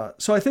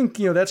so I think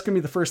that's going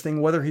to be the first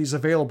thing, whether he's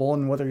available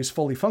and whether he's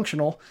fully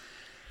functional.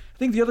 I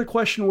think the other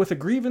question with a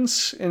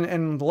grievance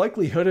and the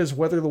likelihood is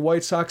whether the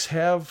White Sox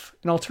have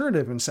an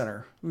alternative in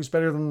center who's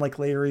better than like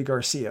Larry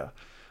Garcia.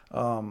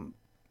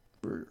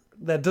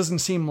 That doesn't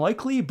seem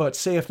likely, but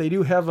say if they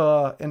do have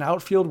an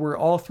outfield where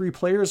all three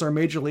players are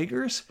major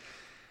leaguers,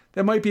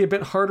 that might be a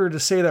bit harder to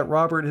say that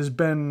Robert has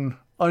been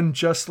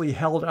unjustly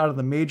held out of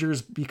the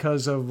majors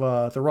because of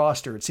the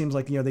roster. It seems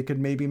like, they could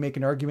maybe make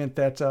an argument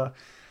that,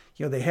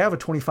 they have a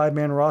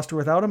 25-man roster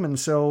without him, and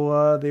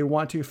so they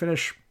want to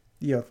finish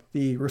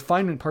the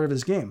refinement part of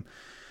his game.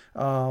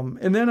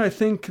 And then I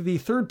think the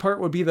third part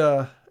would be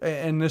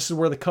and this is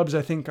where the Cubs,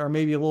 I think, are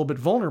maybe a little bit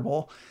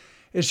vulnerable,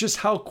 is just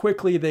how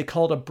quickly they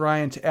called up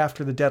Bryant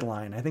after the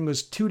deadline. I think it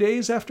was 2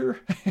 days after,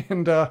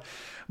 and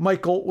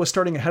Mike Golt was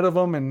starting ahead of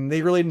him, and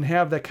they really didn't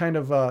have that kind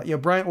of,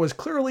 Bryant was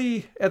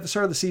clearly, at the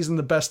start of the season,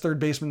 the best third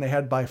baseman they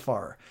had by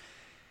far.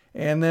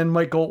 And then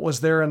Mike Golt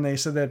was there, and they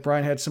said that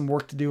Bryant had some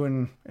work to do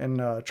in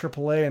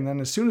AAA, and then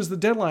as soon as the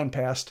deadline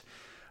passed,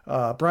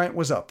 Bryant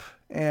was up.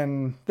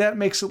 And that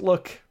makes it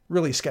look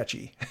really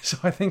sketchy. So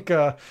I think,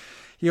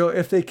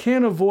 if they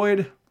can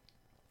avoid,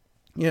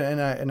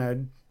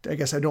 I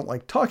guess I don't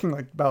like talking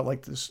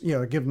about this,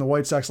 giving the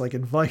White Sox like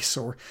advice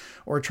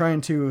or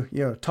trying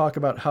to, talk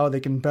about how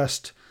they can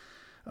best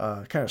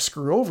kind of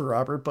screw over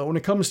Robert. But when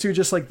it comes to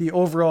just like the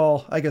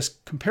overall, I guess,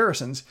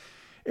 comparisons,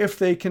 if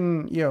they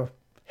can,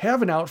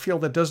 have an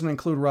outfield that doesn't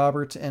include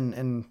Robert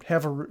and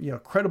have a,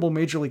 credible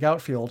major league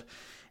outfield,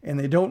 and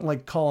they don't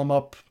like call him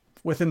up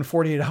within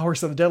 48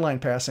 hours of the deadline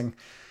passing,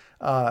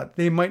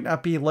 they might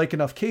not be like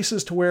enough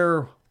cases to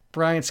where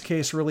Bryant's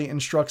case really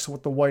instructs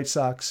what the White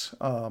Sox,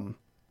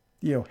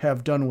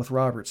 have done with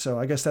Robert. So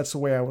I guess that's the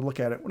way I would look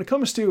at it. When it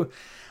comes to,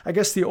 I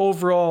guess, the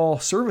overall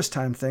service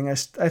time thing, I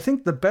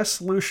think the best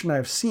solution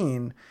I've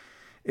seen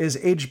is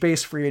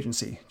age-based free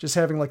agency. Just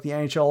having like the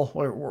NHL,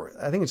 or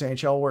I think it's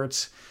NHL, where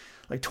it's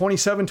like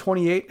 27,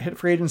 28 hit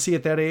free agency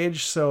at that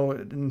age. So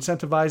it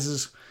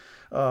incentivizes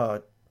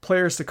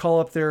players to call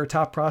up their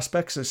top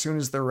prospects as soon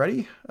as they're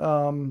ready.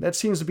 That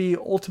seems to be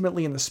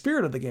ultimately in the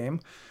spirit of the game.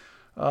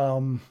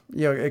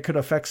 It could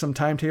affect some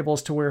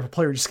timetables to where if a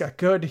player just got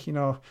good,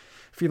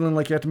 feeling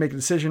like you have to make a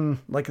decision,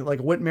 like a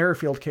Whit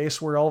Merrifield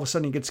case where all of a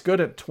sudden he gets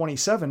good at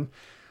 27.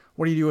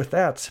 What do you do with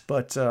that?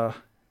 But,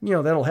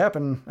 that'll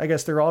happen. I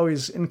guess there are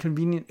always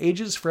inconvenient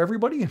ages for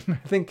everybody. And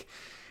I think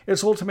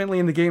it's ultimately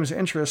in the game's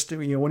interest,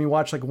 when you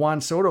watch like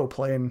Juan Soto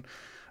play and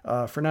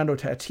Fernando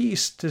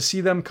Tatis, to see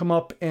them come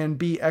up and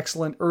be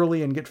excellent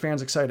early and get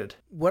fans excited.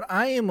 What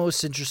I am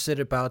most interested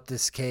about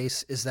this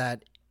case is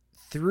that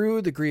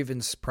through the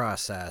grievance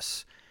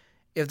process,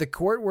 if the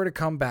court were to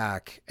come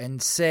back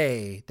and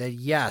say that,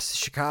 yes,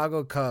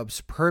 Chicago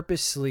Cubs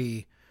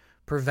purposely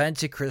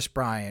prevented Kris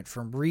Bryant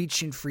from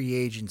reaching free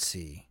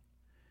agency,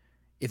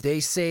 if they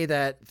say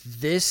that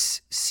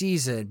this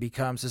season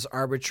becomes his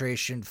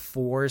arbitration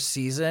for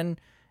season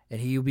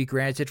and he will be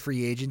granted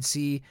free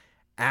agency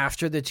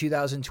after the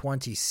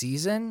 2020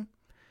 season,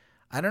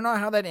 I don't know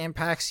how that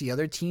impacts the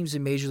other teams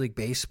in Major League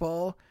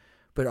Baseball,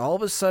 but all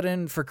of a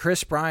sudden for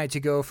Kris Bryant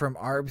to go from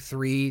ARB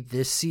 3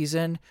 this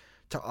season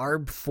to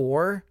ARB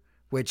 4,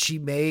 which he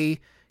may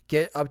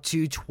get up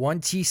to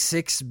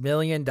 $26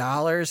 million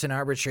in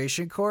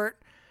arbitration court,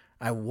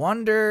 I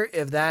wonder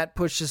if that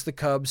pushes the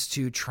Cubs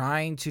to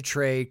trying to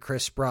trade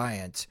Kris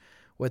Bryant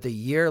with a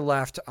year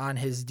left on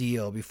his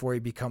deal before he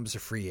becomes a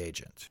free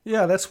agent.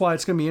 Yeah, that's why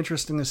it's going to be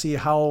interesting to see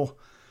how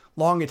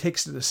long it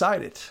takes to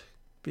decide it,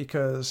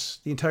 because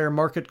the entire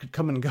market could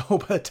come and go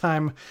by the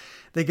time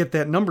they get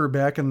that number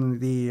back, and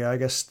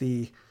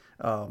the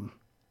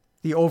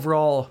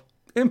overall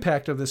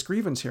impact of this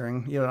grievance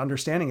hearing,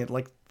 understanding it,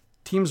 like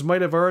teams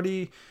might have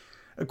already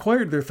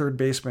acquired their third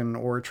baseman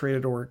or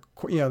traded, or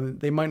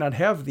they might not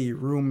have the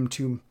room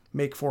to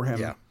make for him.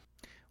 Yeah,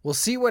 we'll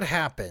see what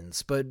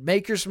happens. But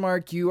Maker's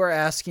Mark, you are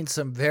asking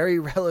some very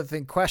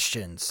relevant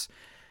questions,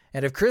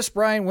 and if Kris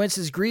Bryant wins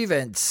his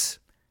grievance,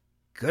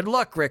 good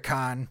luck, Rick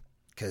Hahn,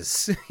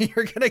 because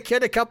you're gonna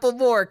get a couple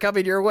more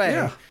coming your way.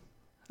 Yeah,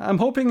 I'm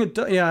hoping it.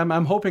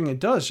 I'm hoping it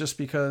does, just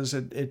because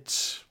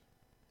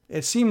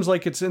it seems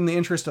like it's in the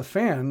interest of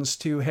fans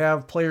to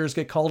have players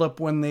get called up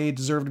when they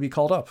deserve to be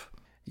called up.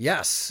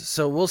 Yes,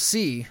 so we'll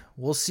see.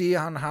 We'll see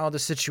on how the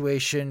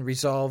situation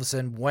resolves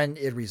and when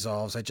it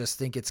resolves. I just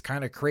think it's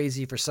kind of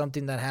crazy for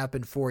something that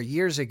happened 4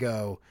 years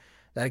ago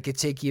that it could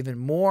take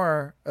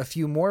a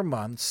few more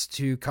months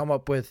to come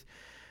up with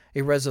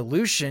a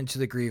resolution to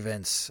the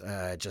grievance.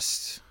 I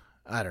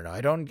don't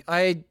know.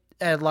 I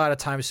a lot of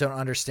times don't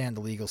understand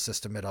the legal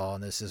system at all,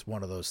 and this is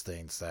one of those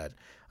things that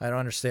I don't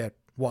understand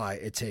why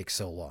it takes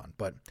so long.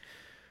 But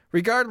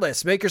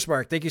regardless, Maker's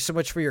Mark, thank you so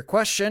much for your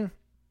question.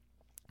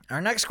 Our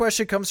next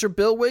question comes from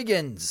Bill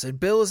Wiggins, and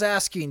Bill is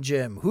asking,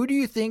 Jim, who do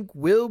you think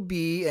will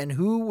be and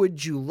who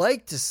would you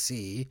like to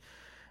see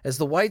as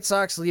the White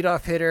Sox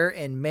leadoff hitter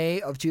in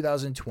May of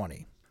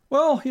 2020?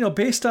 Well,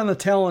 based on the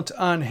talent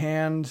on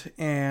hand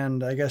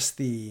and I guess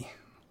the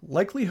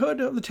likelihood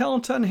of the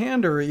talent on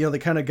hand, or, the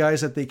kind of guys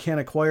that they can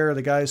acquire,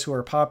 the guys who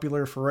are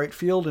popular for right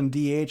field and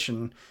DH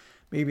and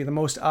maybe the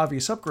most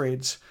obvious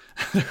upgrades.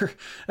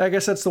 I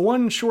guess that's the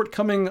one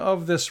shortcoming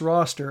of this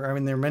roster. I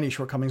mean, there are many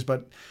shortcomings,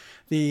 but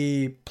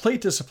the plate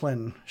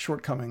discipline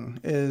shortcoming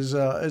is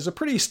a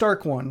pretty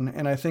stark one,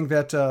 and I think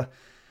that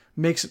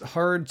makes it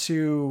hard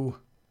to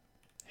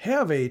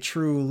have a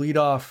true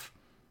leadoff,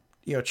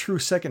 true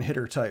second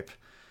hitter type.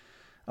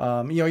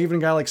 Even a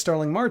guy like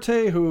Starling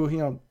Marte,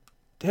 who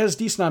has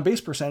decent on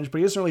base percentage, but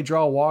he doesn't really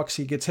draw walks.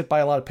 He gets hit by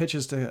a lot of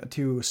pitches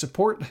to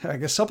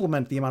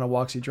supplement the amount of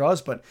walks he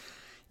draws, but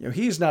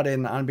he's not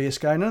an on base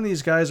guy. None of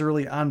these guys are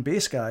really on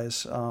base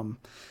guys.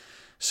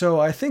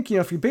 So I think,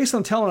 if you base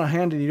on talent on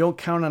hand and you don't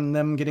count on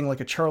them getting like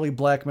a Charlie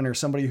Blackmon or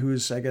somebody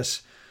who's, I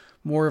guess,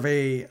 more of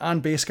a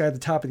on-base guy at the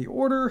top of the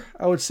order,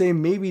 I would say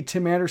maybe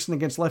Tim Anderson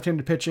against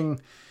left-handed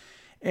pitching.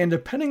 And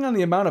depending on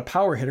the amount of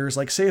power hitters,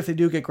 like say if they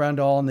do get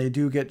Grandal and they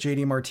do get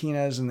JD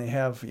Martinez and they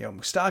have,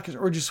 Moustakas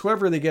or just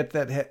whoever they get,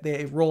 that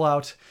they roll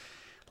out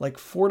like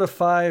 4 to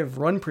 5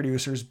 run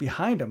producers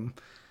behind them,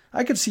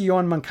 I could see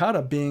Yoan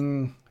Moncada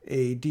being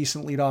a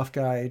decent leadoff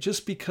guy,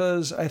 just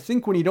because I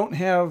think when you don't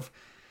have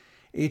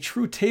a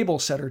true table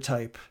setter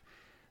type,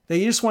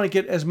 they just want to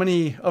get as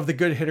many of the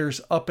good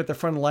hitters up at the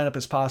front of the lineup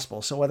as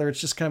possible. So whether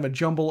it's just kind of a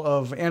jumble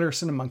of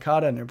Anderson and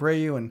Moncada and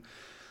Abreu and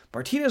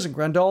Martinez and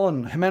Grandal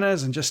and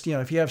Jimenez, and just,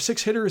 if you have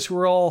 6 hitters who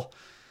are all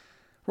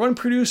run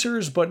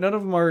producers, but none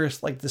of them are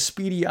like the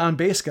speedy on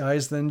base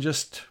guys, then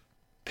just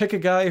pick a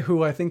guy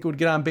who I think would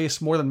get on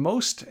base more than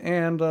most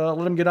and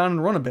let him get on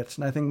and run a bit.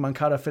 And I think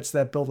Moncada fits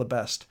that bill the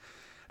best.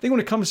 I think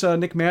when it comes to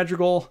Nick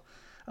Madrigal,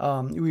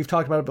 we've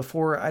talked about it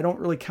before. I don't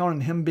really count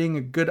on him being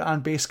a good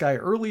on-base guy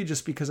early,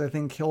 just because I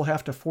think he'll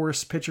have to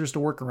force pitchers to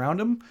work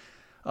around him.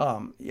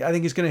 I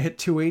think he's going to hit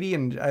 280,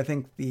 and I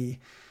think the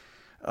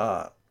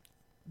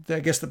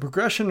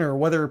progression, or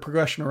whether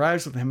progression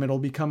arrives with him, it'll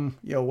become,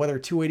 whether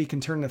 280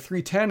 can turn to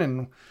 310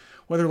 and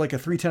whether like a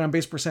 310 on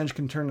base percentage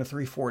can turn to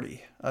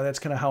 340. That's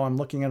kind of how I'm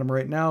looking at him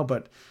right now,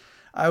 but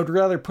I would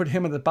rather put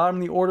him at the bottom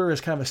of the order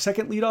as kind of a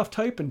second leadoff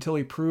type until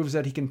he proves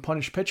that he can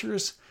punish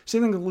pitchers.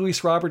 Same thing with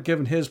Luis Robert,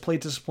 given his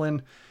plate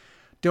discipline.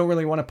 Don't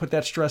really want to put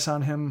that stress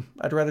on him.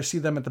 I'd rather see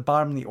them at the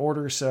bottom of the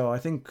order. So I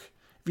think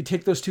if you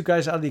take those two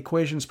guys out of the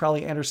equation, it's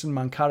probably Anderson and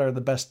Moncada are the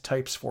best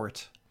types for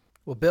it.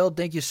 Well, Bill,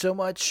 thank you so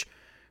much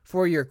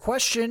for your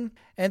question.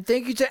 And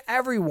thank you to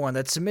everyone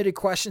that submitted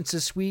questions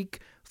this week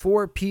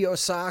for P.O.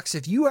 Sox.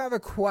 If you have a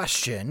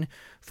question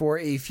for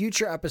a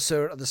future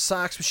episode of the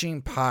Sox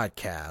Machine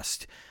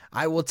podcast,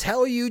 I will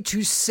tell you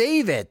to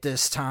save it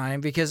this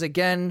time because,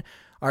 again,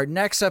 our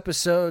next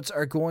episodes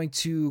are going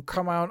to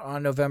come out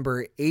on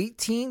November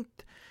 18th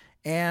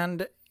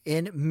and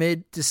in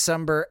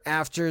mid-December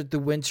after the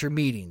winter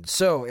meeting.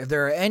 So if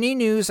there are any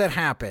news that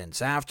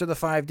happens after the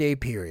 5-day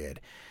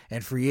period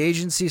and free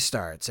agency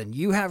starts and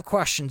you have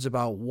questions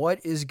about what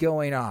is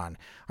going on,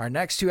 our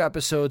next 2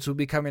 episodes will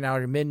be coming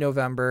out in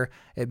mid-November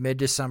and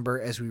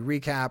mid-December as we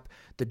recap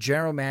the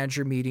general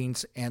manager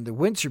meetings and the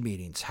winter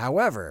meetings.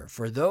 However,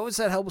 for those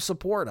that help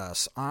support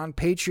us on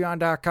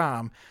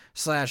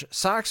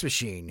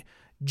patreon.com/SoxMachine,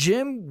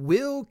 Jim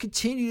will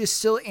continue to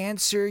still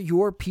answer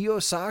your P.O.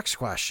 Sox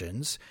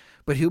questions,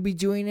 but he'll be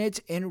doing it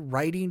in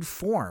writing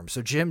form.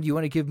 So, Jim, do you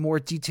want to give more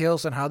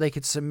details on how they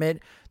could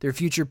submit their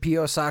future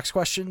P.O. Sox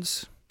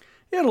questions?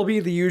 Yeah, it'll be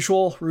the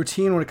usual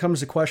routine when it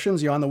comes to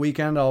questions. On the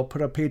weekend, I'll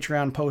put a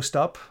Patreon post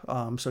up.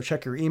 So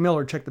check your email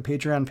or check the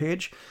Patreon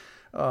page.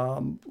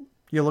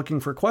 You're looking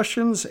for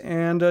questions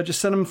and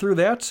just send them through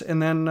that.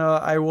 And then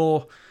I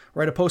will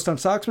write a post on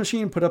Sox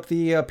Machine, put up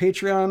the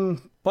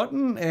Patreon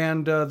button,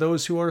 and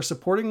those who are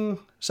supporting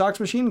Sox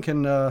Machine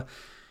can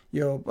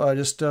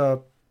just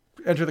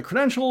enter the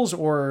credentials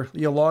or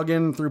log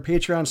in through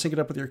Patreon, sync it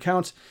up with your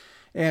account,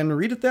 and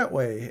read it that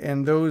way.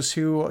 And those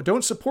who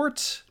don't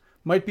support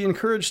might be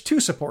encouraged to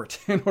support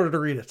in order to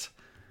read it.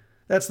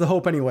 That's the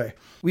hope anyway.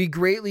 We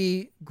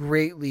greatly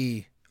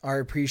are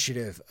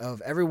appreciative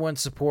of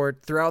everyone's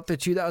support throughout the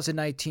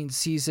 2019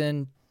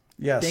 season.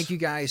 Yes. Thank you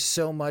guys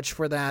so much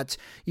for that.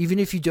 Even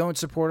if you don't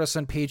support us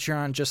on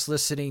Patreon, just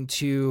listening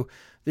to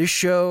this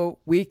show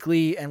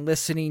weekly and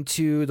listening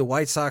to the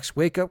White Sox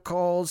wake-up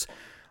calls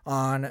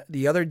on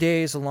the other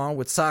days, along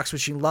with Sox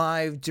Machine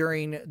Live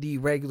during the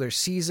regular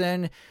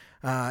season.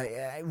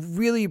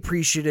 Really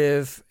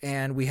appreciative,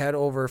 and we had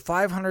over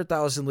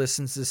 500,000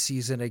 listens this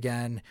season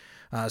again.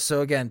 So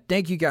again,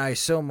 thank you guys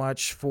so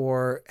much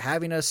for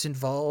having us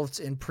involved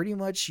in pretty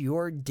much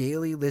your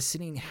daily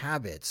listening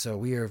habits. So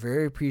we are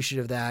very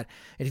appreciative of that.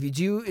 And if you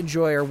do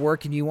enjoy our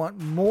work and you want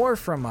more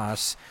from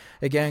us,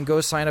 again, go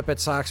sign up at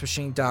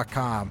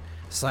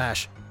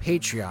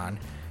soxmachine.com/Patreon.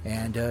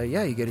 And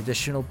you get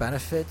additional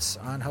benefits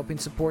on helping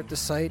support the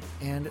site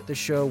and the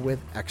show with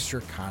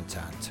extra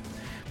content.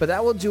 But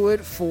that will do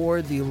it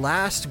for the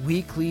last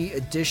weekly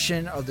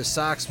edition of the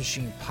Sox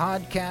Machine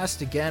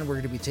podcast. Again, we're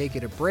going to be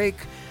taking a break.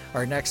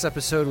 Our next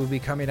episode will be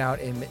coming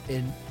out in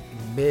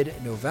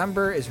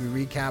mid-November as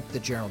we recap the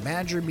general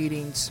manager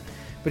meetings.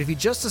 But if you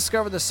just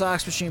discovered the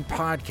Sox Machine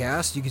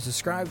podcast, you can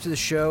subscribe to the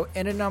show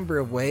in a number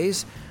of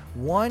ways.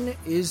 One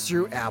is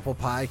through Apple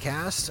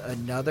Podcasts.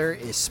 Another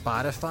is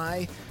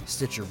Spotify,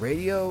 Stitcher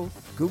Radio,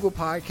 Google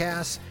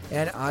Podcasts,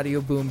 and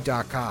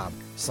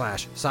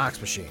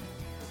audioboom.com/Sox Machine.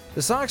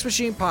 The Sox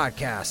Machine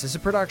podcast is a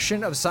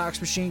production of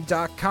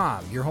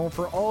SoxMachine.com, your home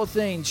for all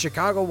things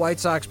Chicago White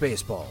Sox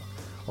baseball.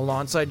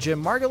 Alongside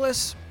Jim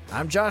Margulis,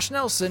 I'm Josh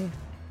Nelson.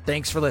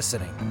 Thanks for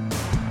listening.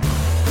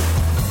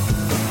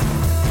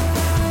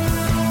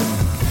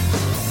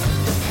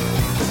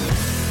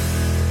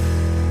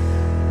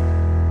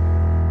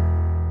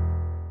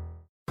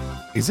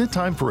 Is it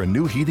time for a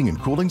new heating and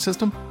cooling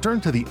system?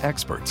 Turn to the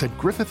experts at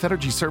Griffith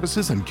Energy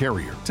Services and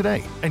Carrier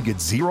today and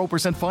get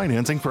 0%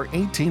 financing for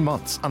 18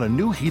 months on a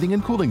new heating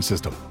and cooling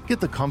system.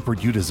 Get the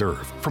comfort you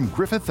deserve from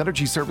Griffith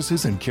Energy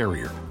Services and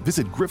Carrier.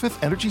 Visit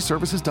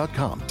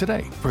griffitenergyservices.com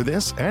today for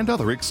this and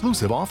other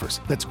exclusive offers.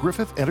 That's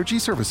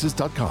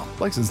griffitenergyservices.com.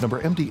 License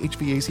number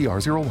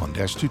MDHVACR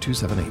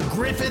 01-2278.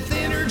 Griffith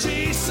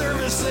Energy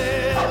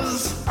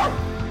Services.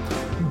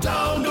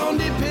 Doggone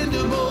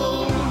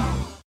dependable.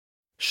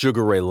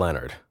 Sugar Ray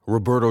Leonard,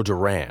 Roberto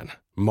Duran,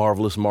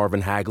 Marvelous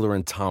Marvin Hagler,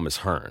 and Thomas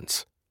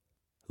Hearns.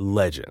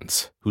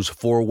 Legends, whose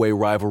four-way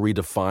rivalry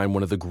defined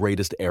one of the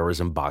greatest eras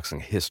in boxing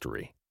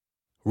history.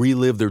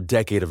 Relive their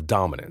decade of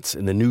dominance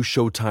in the new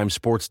Showtime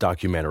sports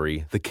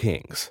documentary, The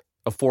Kings,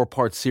 a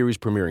 4-part series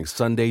premiering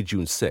Sunday,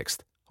 June 6th,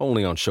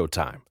 only on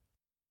Showtime.